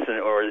sense,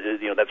 or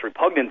that's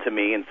repugnant to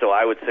me. And so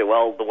I would say,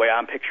 well, the way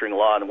I'm picturing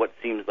law and what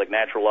seems like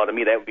natural law to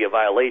me, that would be a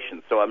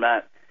violation. So I'm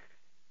not.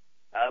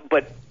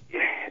 But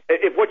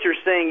if what you're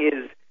saying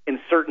is in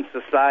certain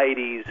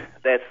societies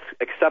that's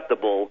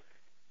acceptable,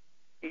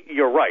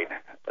 you're right.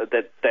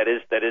 That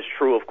is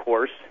true, of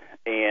course.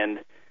 And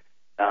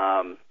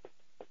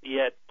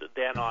yet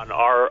then on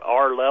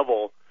our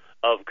level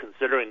of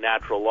considering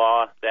natural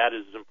law, that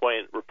is in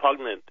point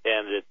repugnant,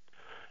 and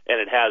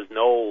it has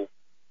no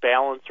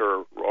balance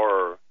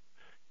or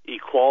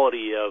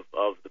equality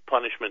of the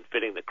punishment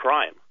fitting the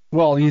crime.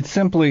 Well, you'd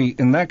simply,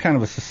 in that kind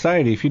of a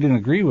society, if you didn't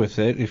agree with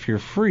it, if you're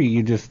free,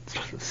 you just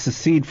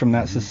secede from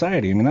that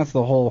society. I mean, that's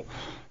the whole,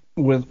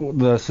 with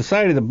the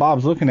society that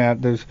Bob's looking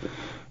at, there's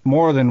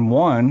more than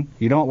one.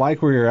 You don't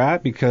like where you're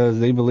at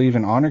because they believe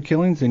in honor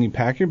killings, and you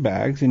pack your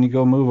bags and you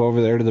go move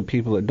over there to the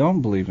people that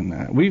don't believe in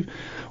that.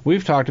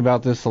 We've talked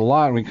about this a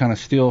lot, and we kind of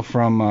steal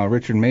from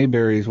Richard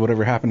Mayberry's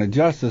Whatever Happened to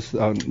Justice,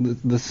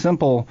 the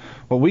simple,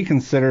 what we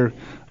consider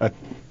a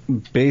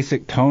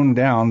basic toned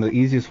down, the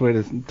easiest way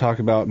to talk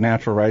about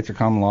natural rights or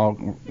common law.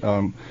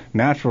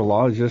 Natural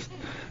law is just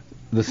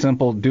the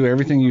simple do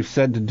everything you've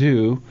said to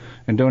do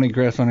and don't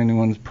aggress on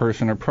anyone's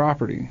person or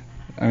property.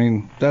 I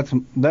mean,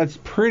 that's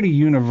pretty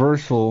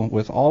universal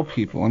with all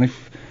people. And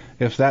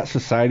if that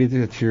society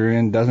that you're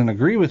in doesn't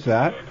agree with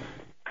that,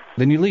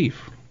 then you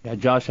leave. Yeah,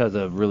 Josh has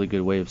a really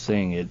good way of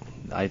saying it,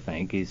 I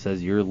think. He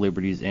says your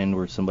liberties end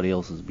where somebody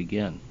else's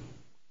begin.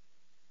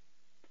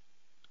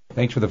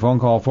 Thanks for the phone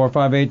call.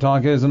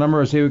 458-TALK is the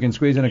number. See if we can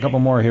squeeze in a couple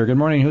more here. Good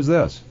morning. Who's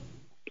this?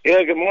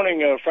 Yeah, good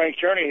morning. Frank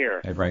Cherney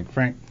here. Hey, Frank.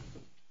 Frank.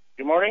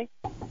 Good morning.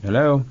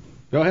 Hello.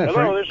 Go ahead,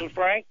 Hello, Frank. this is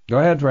Frank. Go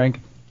ahead,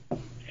 Frank.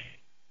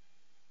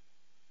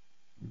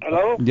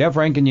 Hello? Yeah,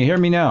 Frank, can you hear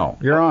me now?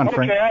 You're on,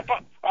 Frank. Okay,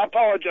 I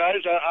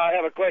apologize. I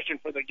have a question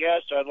for the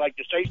guest. I'd like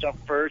to say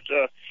something first.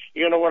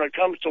 When it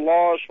comes to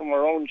laws from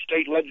our own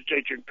state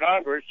legislature and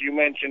Congress, you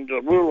mentioned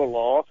rule of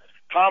law,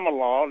 common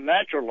law,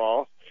 natural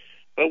law.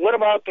 But what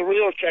about the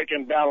real check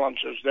and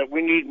balances that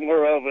we need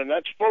more of? And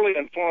that's fully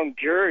informed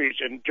juries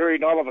and jury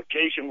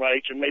nullification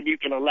rights. And maybe you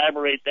can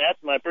elaborate that,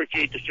 and I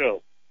appreciate the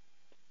show.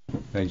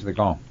 Thanks for the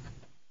call.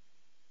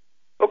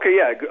 Okay,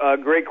 yeah,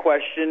 great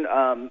question.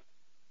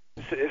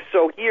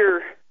 So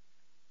here,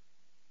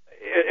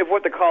 if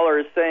what the caller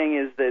is saying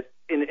is that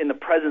in the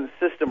present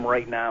system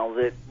right now,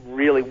 that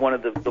really one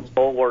of the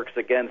bulwarks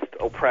against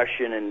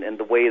oppression and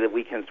the way that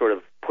we can sort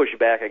of push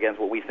back against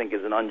what we think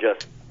is an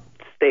unjust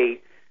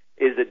state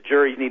is that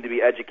juries need to be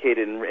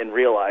educated and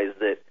realize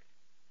that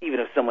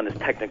even if someone is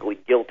technically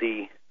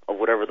guilty of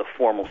whatever the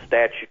formal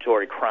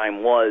statutory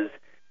crime was,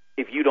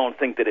 if you don't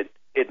think that it's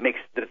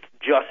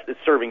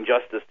serving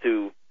justice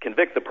to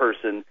convict the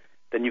person,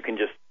 then you can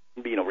just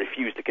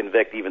refuse to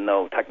convict, even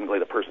though technically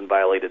the person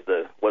violated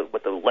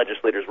what the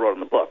legislators wrote in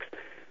the books.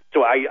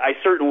 So I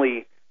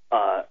certainly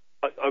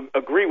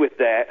agree with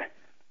that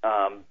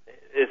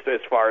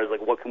as far as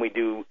like what can we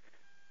do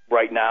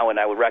right now, and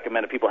I would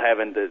recommend if people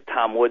haven't.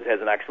 Tom Woods has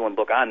an excellent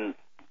book on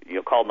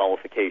called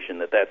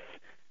Nullification.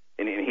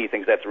 And he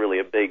thinks that's really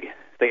a big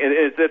thing.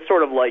 It's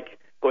sort of like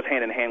goes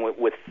hand in hand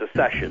with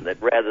secession.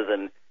 That rather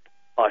than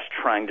us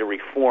trying to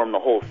reform the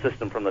whole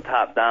system from the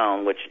top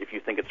down, which if you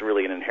think it's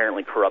really an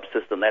inherently corrupt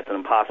system, that's an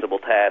impossible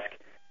task.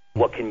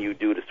 What can you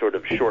do to sort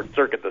of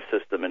short-circuit the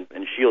system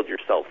and shield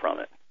yourself from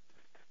it?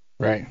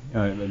 Right.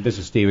 This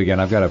is Steve again.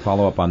 I've got to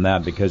follow up on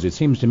that because it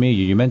seems to me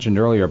you mentioned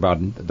earlier about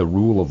the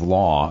rule of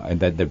law and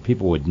that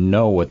people would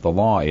know what the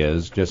law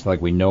is, just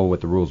like we know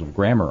what the rules of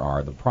grammar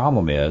are. The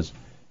problem is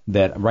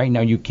that right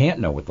now you can't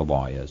know what the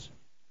law is.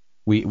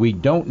 We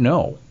don't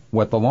know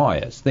what the law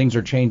is. Things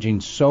are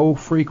changing so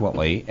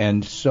frequently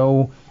and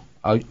so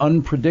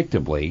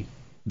unpredictably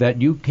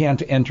that you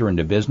can't enter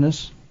into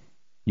business.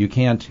 You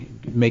can't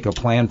make a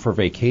plan for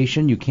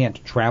vacation. You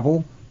can't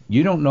travel.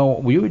 You don't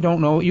know. You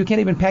don't know. You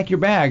can't even pack your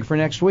bag for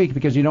next week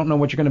because you don't know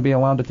what you're going to be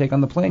allowed to take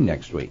on the plane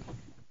next week.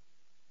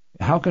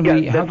 How can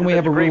we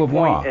have a rule of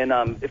law?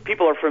 And if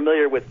people are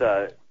familiar with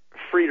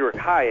Friedrich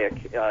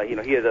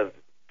Hayek, he has a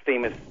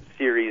famous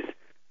series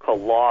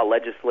called Law,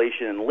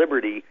 Legislation, and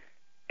Liberty.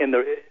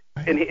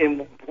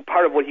 And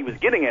part of what he was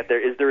getting at there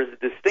is a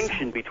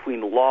distinction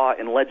between law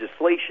and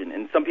legislation.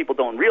 And some people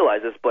don't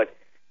realize this, but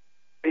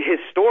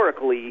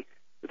historically,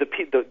 the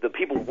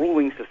people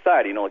ruling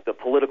society, like the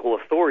political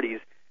authorities,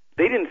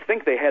 they didn't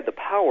think they had the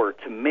power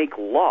to make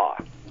law.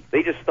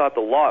 They just thought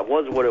the law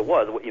was what it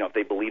was. If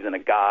they believed in a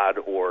god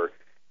or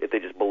if they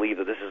just believed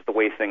that this is the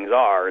way things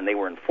are and they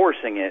were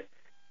enforcing it.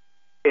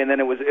 And then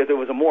there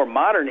was a more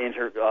modern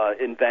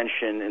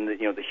invention in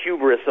the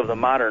hubris of the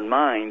modern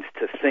minds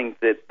to think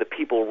that the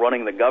people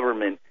running the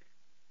government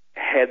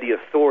had the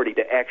authority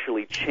to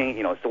actually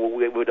change.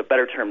 So with a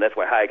better term, that's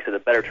why Hayek said a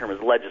better term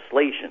is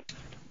legislation.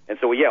 And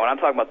so, yeah, when I'm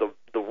talking about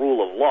the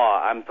rule of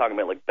law, I'm talking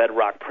about like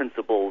bedrock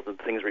principles and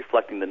things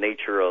reflecting the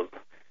nature of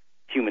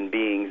human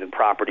beings and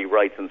property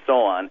rights and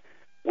so on.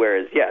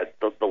 Whereas, yeah,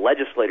 the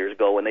legislators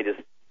go and they just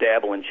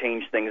dabble and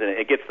change things, and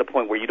it gets to the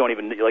point where you don't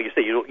even, like you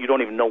say, you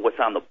don't even know what's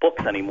on the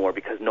books anymore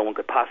because no one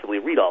could possibly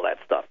read all that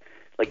stuff.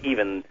 Like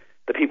even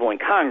the people in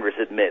Congress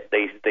admit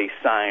they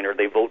sign or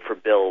they vote for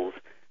bills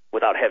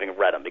without having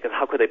read them because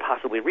how could they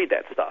possibly read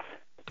that stuff?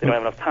 They don't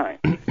have enough time.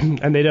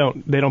 And they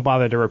don't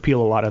bother to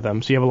repeal a lot of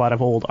them, so you have a lot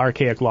of old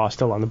archaic law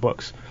still on the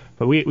books.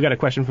 But we got a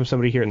question from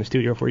somebody here in the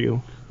studio for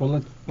you.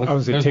 Well,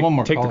 there's one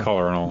more. Take the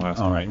caller and I'll ask.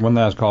 All right, one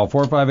last call.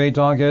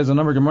 458-TALK is the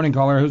number. Good morning,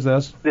 caller. Who's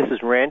this? This is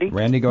Randy.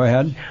 Randy, go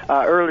ahead.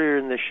 Earlier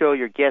in the show,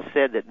 your guest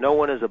said that no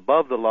one is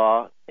above the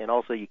law, and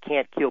also you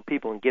can't kill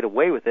people and get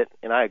away with it,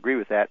 and I agree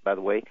with that, by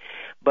the way.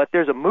 But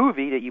there's a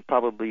movie that you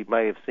probably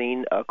might have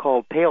seen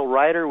called Pale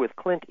Rider with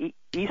Clint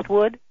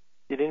Eastwood.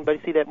 Did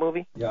anybody see that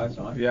movie? Yeah, I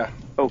saw it. Yeah.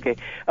 Okay.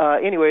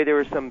 Anyway, there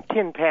were some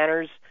tin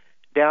panners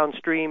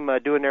downstream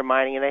doing their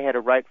mining, and they had a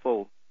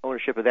rightful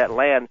ownership of that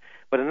land.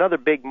 But another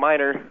big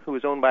miner who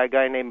was owned by a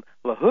guy named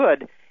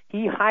LaHood,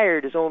 he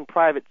hired his own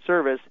private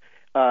service,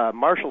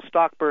 Marshal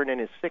Stockburn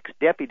and his 6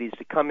 deputies,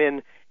 to come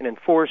in and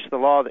enforce the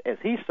law as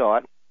he saw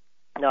it.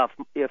 Now,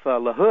 if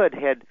LaHood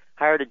had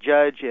hired a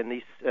judge and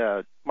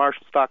these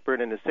Marshal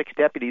Stockburn and his 6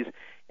 deputies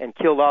and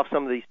killed off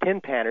some of these tin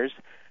panners,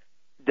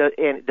 does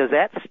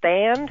that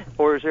stand,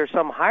 or is there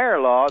some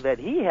higher law that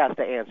he has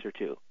to answer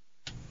to?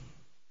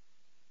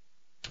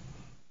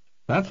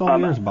 That's all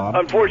yours, Bob.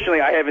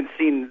 Unfortunately, I haven't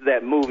seen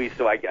that movie,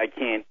 so I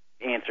can't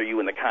answer you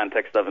in the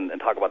context of and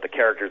talk about the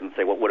characters and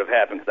say what would have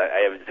happened because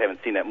I just haven't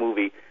seen that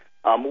movie.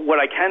 What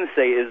I can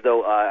say is,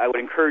 though, I would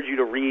encourage you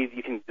to read,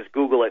 you can just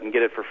Google it and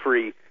get it for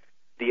free,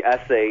 the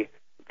essay,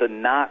 The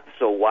Not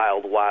So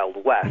Wild,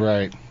 Wild West.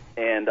 Right.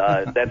 And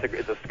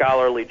it's a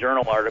scholarly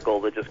journal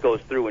article that just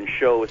goes through and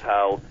shows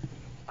how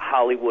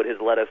Hollywood has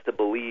led us to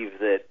believe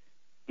that,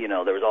 you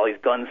know, there was all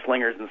these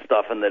gunslingers and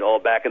stuff, and that all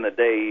back in the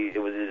day it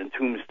was in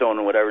Tombstone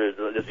or whatever.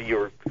 If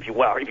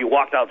you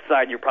walked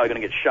outside, you're probably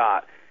going to get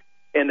shot,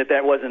 and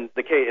that wasn't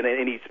the case.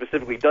 And he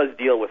specifically does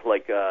deal with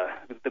like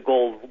the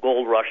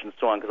gold rush and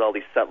so on, because all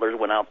these settlers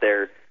went out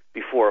there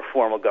before a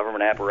formal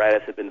government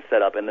apparatus had been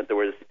set up, and that there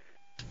was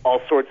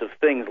all sorts of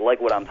things like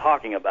what I'm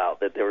talking about.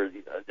 That there were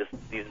just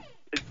these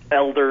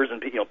elders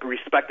and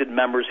respected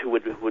members who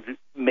would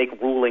make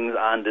rulings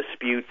on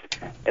disputes,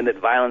 and that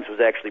violence was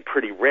actually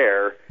pretty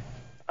rare.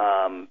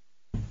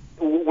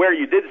 Where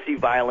you did see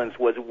violence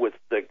was with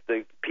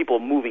the people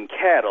moving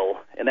cattle,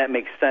 and that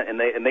makes sense. And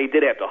they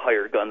did have to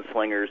hire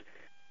gunslingers,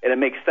 and it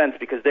makes sense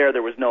because there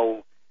was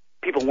no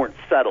people weren't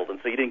settled, and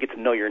so you didn't get to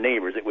know your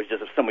neighbors. It was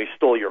just if somebody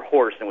stole your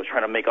horse and was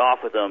trying to make off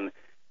with them,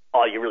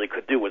 all you really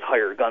could do was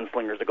hire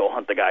gunslingers to go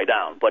hunt the guy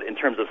down. But in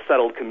terms of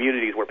settled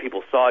communities where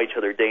people saw each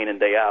other day in and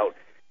day out,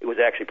 it was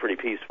actually pretty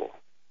peaceful.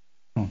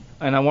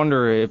 And I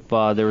wonder if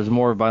there was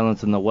more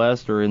violence in the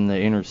West or in the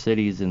inner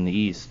cities in the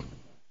East.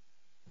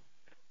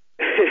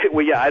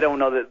 Well, yeah, I don't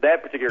know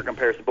that particular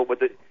comparison, but what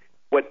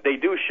they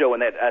do show in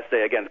that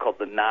essay, again, it's called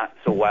The Not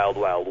So Wild,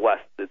 Wild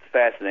West. It's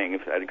fascinating.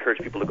 I'd encourage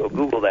people to go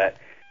Google that,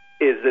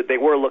 is that they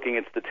were looking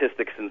at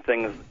statistics and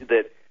things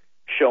that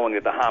showing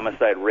that the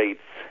homicide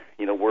rates,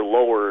 were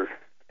lower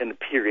in the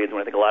periods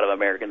when I think a lot of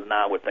Americans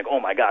now would think, oh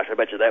my gosh, I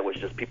bet you that was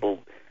just people,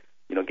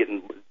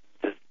 getting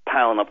just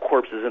piling up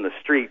corpses in the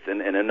streets, and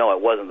no,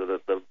 it wasn't.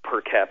 The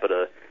per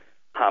capita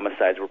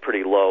homicides were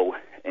pretty low,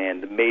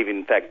 and maybe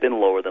in fact been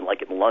lower than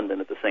like in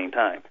London at the same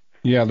time.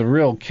 Yeah, the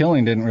real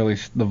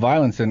the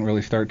violence didn't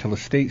really start till the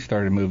state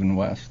started moving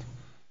west.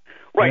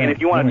 Right, and if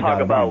you want to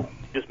talk about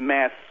just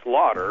mass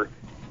slaughter,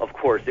 of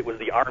course, it was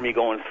the army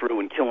going through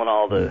and killing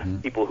all the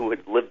people who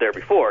had lived there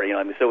before.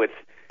 So it's,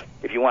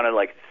 if you want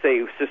to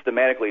say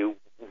systematically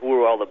who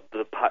were all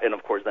the and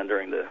of course then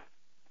during the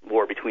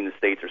war between the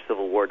states or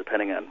civil war,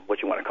 depending on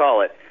what you want to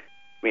call it.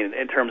 I mean,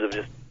 in terms of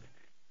just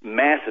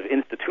massive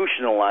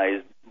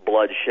institutionalized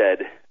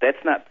bloodshed,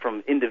 that's not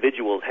from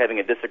individuals having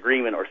a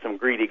disagreement or some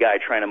greedy guy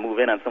trying to move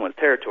in on someone's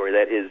territory.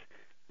 That is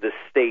the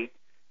state,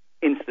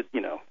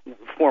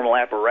 formal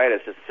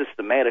apparatus just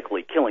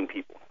systematically killing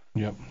people.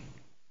 Yep.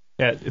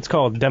 Yeah, it's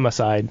called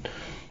democide.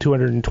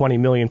 220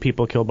 million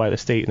people killed by the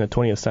state in the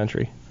 20th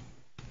century.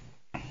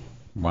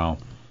 Wow.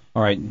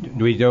 All right.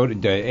 Do we go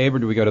to Abe, or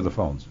do we go to the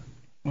phones?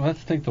 Well,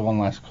 let's take the one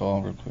last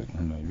call real quick.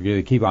 You're going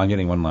to keep on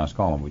getting one last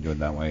call if we do it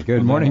that way.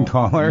 Good morning,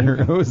 caller.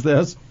 Who is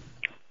this?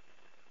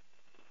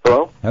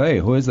 Hello? Hey,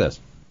 who is this?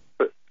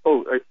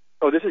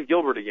 This is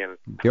Gilbert again.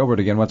 Gilbert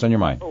again. What's on your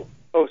mind?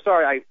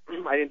 Sorry.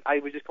 I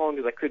was just calling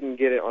because I couldn't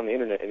get it on the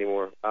internet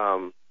anymore.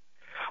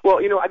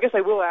 I guess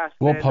I will ask.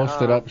 We'll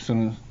post it up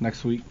soon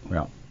next week.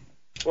 Yeah.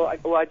 I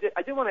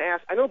did want to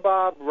ask. I know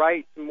Bob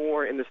writes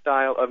more in the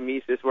style of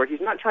Mises, where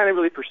he's not trying to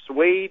really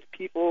persuade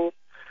people,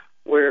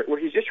 where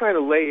he's just trying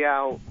to lay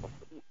out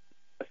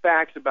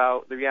facts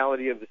about the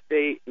reality of the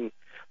state.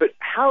 But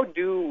how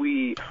do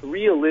we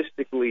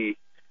realistically,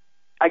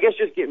 I guess,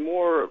 just get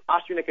more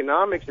Austrian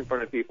economics in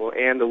front of people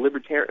and the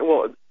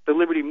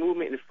liberty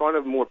movement in front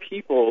of more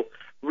people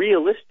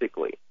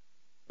realistically?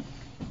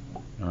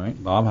 All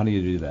right, Bob, how do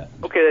you do that?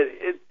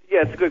 Okay,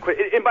 it's a good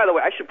question. And by the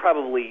way, I should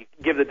probably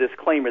give the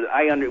disclaimer that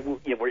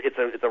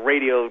it's a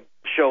radio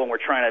show and we're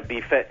trying to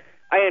be fed.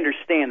 I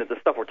understand that the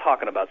stuff we're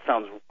talking about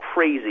sounds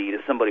crazy to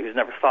somebody who's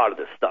never thought of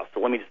this stuff. So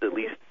let me just at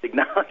least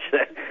acknowledge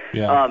that.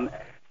 Yeah.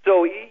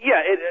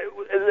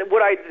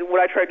 What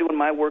I try to do in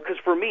my work, because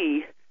for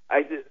me,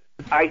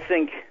 I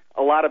think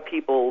a lot of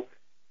people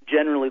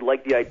generally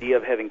like the idea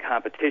of having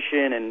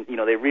competition, and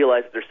they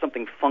realize that there's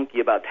something funky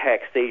about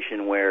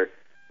taxation where,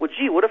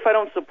 what if I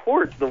don't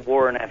support the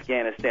war in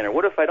Afghanistan, or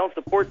what if I don't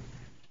support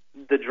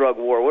the drug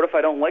war? What if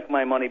I don't like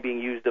my money being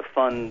used to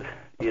fund,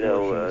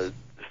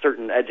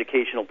 certain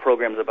educational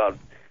programs about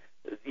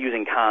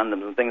using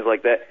condoms and things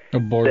like that?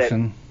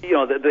 Abortion.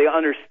 That they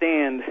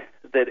understand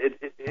that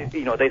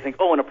they think,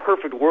 in a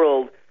perfect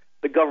world,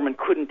 the government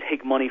couldn't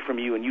take money from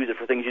you and use it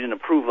for things you didn't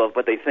approve of,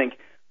 but they think,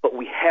 but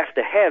we have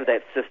to have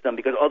that system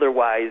because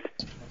otherwise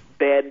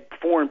bad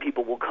foreign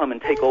people will come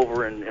and take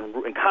over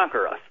and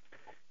conquer us.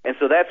 And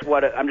so that's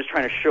what I'm just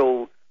trying to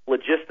show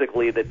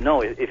logistically, that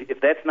no, if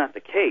that's not the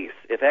case,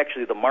 if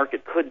actually the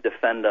market could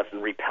defend us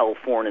and repel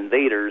foreign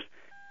invaders,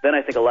 then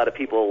I think a lot of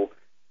people,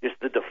 just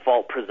the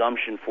default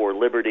presumption for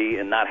liberty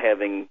and not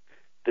having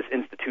this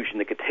institution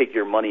that could take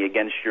your money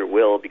against your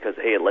will because,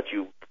 hey, it lets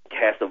you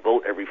cast a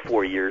vote every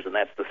 4 years, and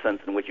that's the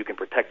sense in which you can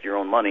protect your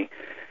own money.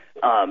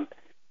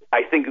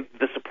 I think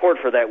the support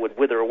for that would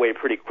wither away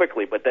pretty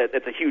quickly, but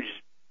that's a huge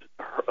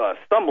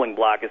stumbling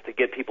block, is to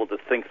get people to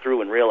think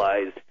through and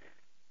realize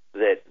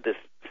that this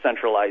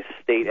centralized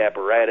state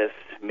apparatus,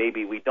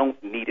 maybe we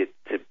don't need it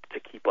to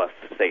keep us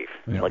safe,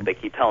 like they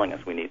keep telling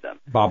us we need them.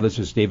 Bob, this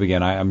is Steve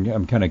again.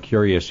 I'm kind of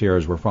curious here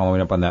as we're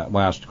following up on that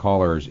last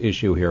caller's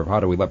issue here of how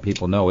do we let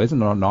people know.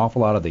 Isn't an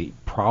awful lot of the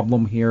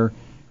problem here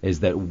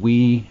is that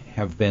we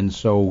have been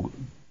so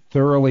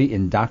thoroughly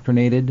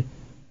indoctrinated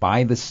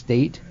by the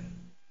state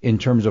in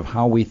terms of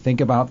how we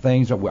think about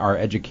things, our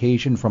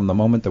education from the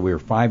moment that we were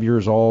 5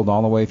 years old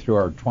all the way through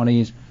our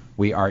 20s.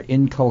 We are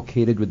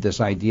inculcated with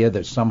this idea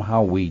that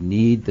somehow we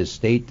need the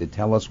state to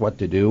tell us what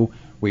to do.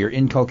 We are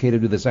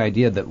inculcated with this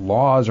idea that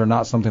laws are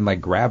not something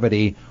like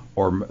gravity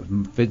or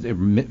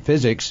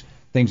physics,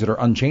 things that are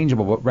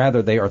unchangeable, but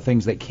rather they are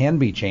things that can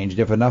be changed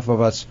if enough of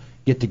us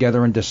get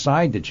together and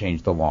decide to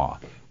change the law.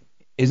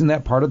 Isn't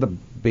that part of the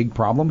big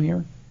problem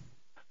here?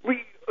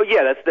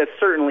 Yeah, that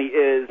certainly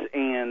is,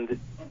 and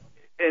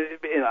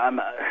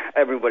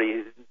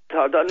everybody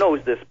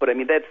knows this, but I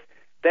mean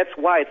that's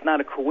why it's not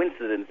a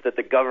coincidence that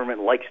the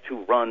government likes to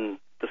run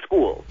the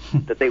schools,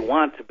 that they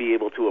want to be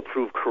able to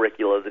approve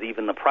curricula that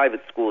even the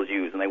private schools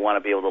use, and they want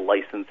to be able to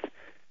license,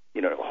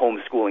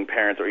 homeschooling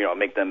parents or,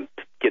 make them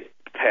get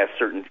past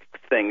certain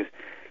things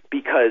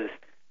because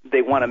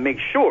they want to make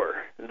sure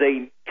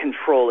they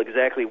control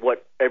exactly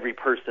what every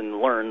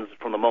person learns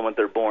from the moment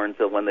they're born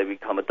till when they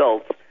become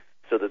adults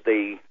so that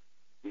they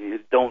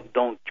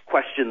don't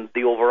question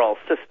the overall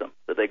system,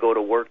 that they go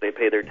to work, they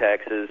pay their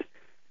taxes,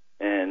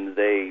 and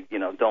they,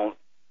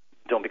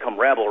 don't become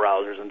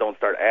rabble-rousers and don't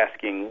start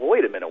asking, well,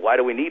 wait a minute, why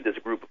do we need this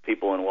group of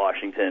people in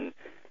Washington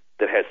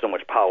that has so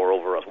much power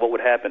over us? What would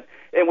happen?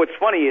 And what's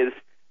funny is,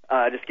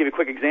 just to give you a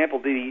quick example,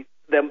 the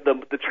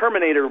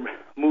Terminator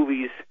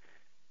movies,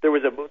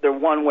 there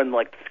one when,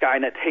 like,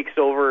 Skynet takes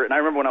over, and I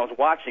remember when I was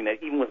watching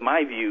that, even with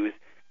my views,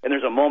 and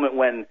there's a moment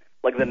when,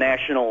 like, the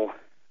national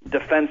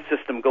defense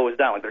system goes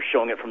down, like they're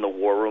showing it from the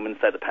war room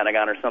inside the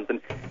Pentagon or something.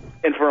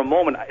 And for a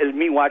moment, as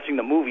me watching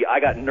the movie, I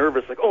got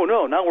nervous, like, oh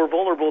no, now we're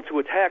vulnerable to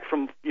attack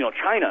from,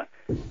 China.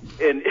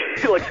 And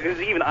like,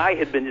 because even I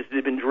had been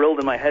drilled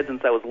in my head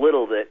since I was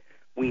little that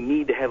we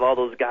need to have all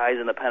those guys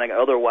in the Pentagon.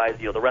 Otherwise,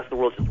 the rest of the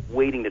world's just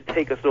waiting to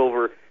take us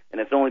over,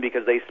 and it's only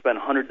because they spend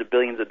hundreds of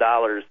billions of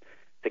dollars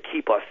to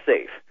keep us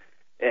safe.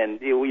 And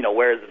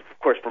whereas, of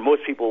course, from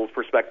most people's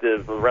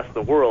perspective, the rest of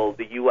the world,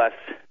 the U.S.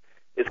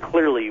 is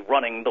clearly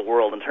running the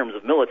world in terms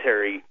of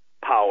military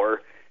power,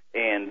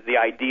 and the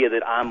idea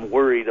that I'm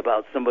worried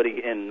about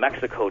somebody in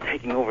Mexico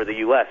taking over the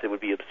U.S., it would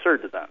be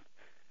absurd to them.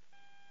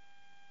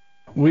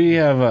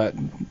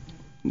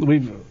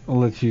 I'll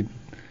let you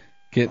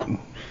get.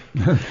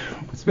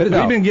 Spit it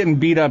out. We've been getting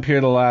beat up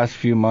here the last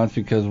few months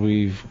because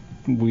we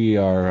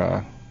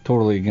are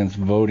totally against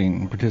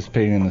voting,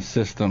 participating in the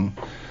system,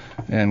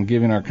 and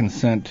giving our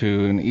consent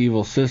to an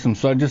evil system.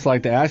 So I'd just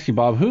like to ask you,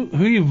 Bob, who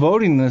are you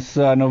voting this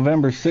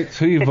November 6th?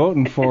 Who are you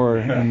voting for?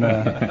 And,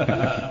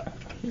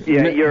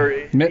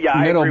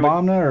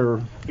 Obama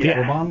or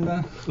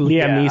Obama?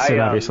 Liam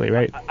Neeson, obviously,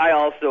 right? I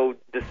also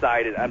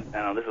decided, I don't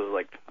know, this was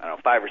like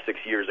 5 or 6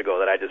 years ago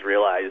that I just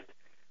realized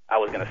I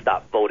was going to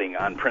stop voting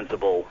on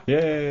principle for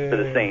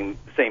the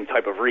same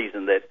type of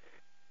reason that.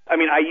 I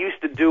mean, I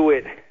used to do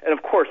it, and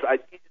of course, I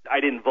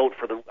didn't vote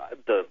for the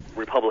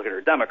Republican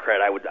or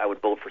Democrat. I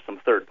would vote for some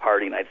third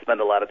party, and I'd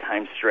spend a lot of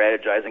time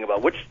strategizing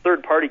about which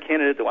third party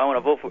candidate do I want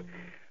to vote for.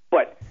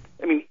 But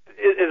I mean,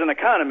 as an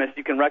economist,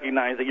 you can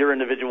recognize that your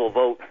individual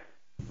vote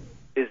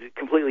is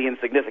completely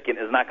insignificant,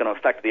 is not going to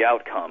affect the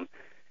outcome.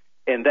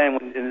 And then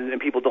when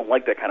people don't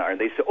like that kind of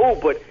argument, they say, oh,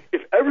 but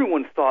if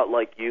everyone thought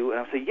like you, and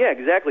I'll say, yeah,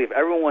 exactly. If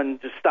everyone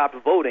just stopped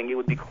voting, it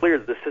would be clear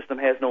that the system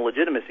has no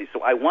legitimacy.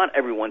 So I want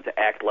everyone to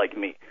act like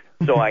me.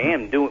 So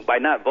by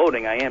not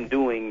voting, I am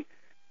doing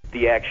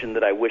the action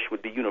that I wish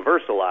would be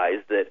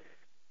universalized, that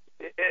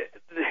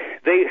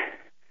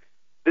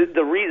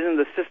the reason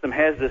the system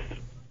has this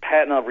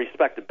patent of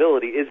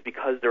respectability is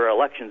because there are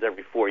elections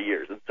every 4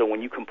 years. And so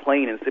when you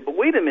complain and say, but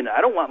wait a minute,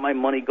 I don't want my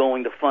money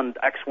going to fund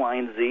X, Y,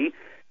 and Z,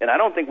 and I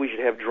don't think we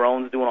should have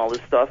drones doing all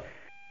this stuff,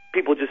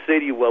 people just say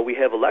to you, well, we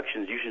have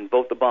elections, you should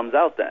vote the bums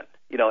out then.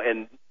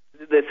 And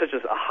that's such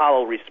a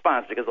hollow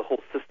response because the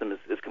whole system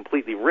is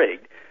completely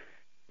rigged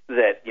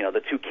that,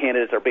 the two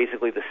candidates are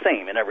basically the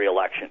same in every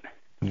election.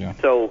 Yeah.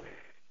 So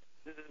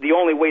the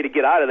only way to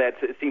get out of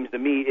that, it seems to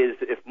me, is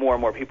if more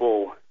and more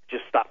people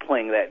just stop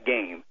playing that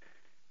game.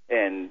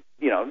 And,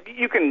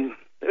 you can,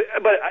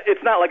 but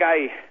it's not like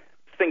I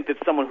think that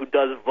someone who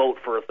does vote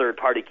for a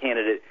third-party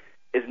candidate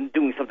is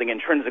doing something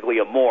intrinsically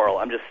immoral.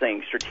 I'm just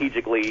saying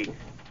strategically,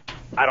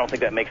 I don't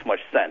think that makes much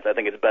sense. I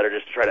think it's better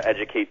just to try to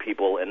educate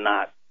people and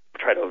not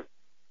try to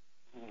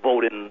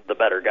vote in the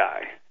better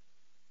guy.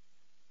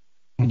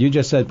 You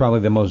just said probably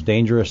the most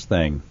dangerous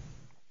thing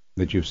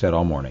that you've said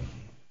all morning.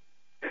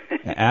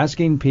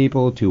 Asking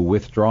people to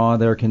withdraw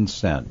their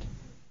consent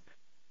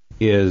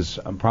is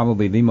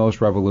probably the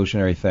most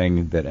revolutionary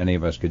thing that any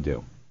of us could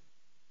do.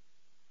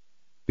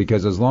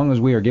 Because as long as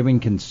we are giving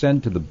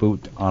consent to the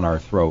boot on our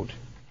throat,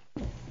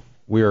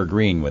 we are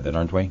agreeing with it,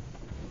 aren't we?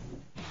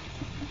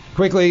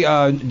 Quickly,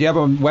 do you have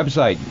a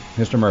website,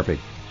 Mr. Murphy?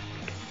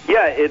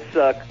 Yeah, it's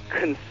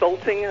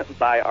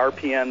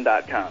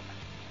consultingbyRPM.com.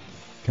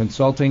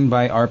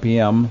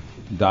 consultingbyrpm.com.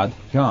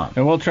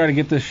 And we'll try to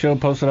get this show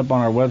posted up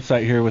on our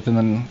website here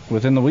within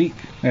the week.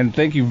 And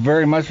thank you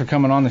very much for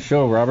coming on the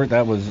show, Robert.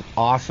 That was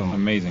awesome.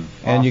 Amazing.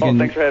 And you can,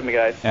 thanks for having me,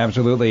 guys.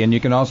 Absolutely. And you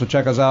can also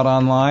check us out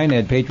online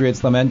at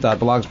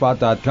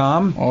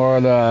patriotslament.blogspot.com.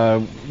 Or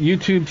the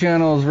YouTube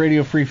channel is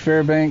Radio Free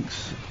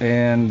Fairbanks,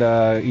 and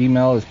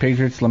email is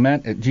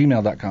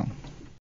patriotslament@gmail.com.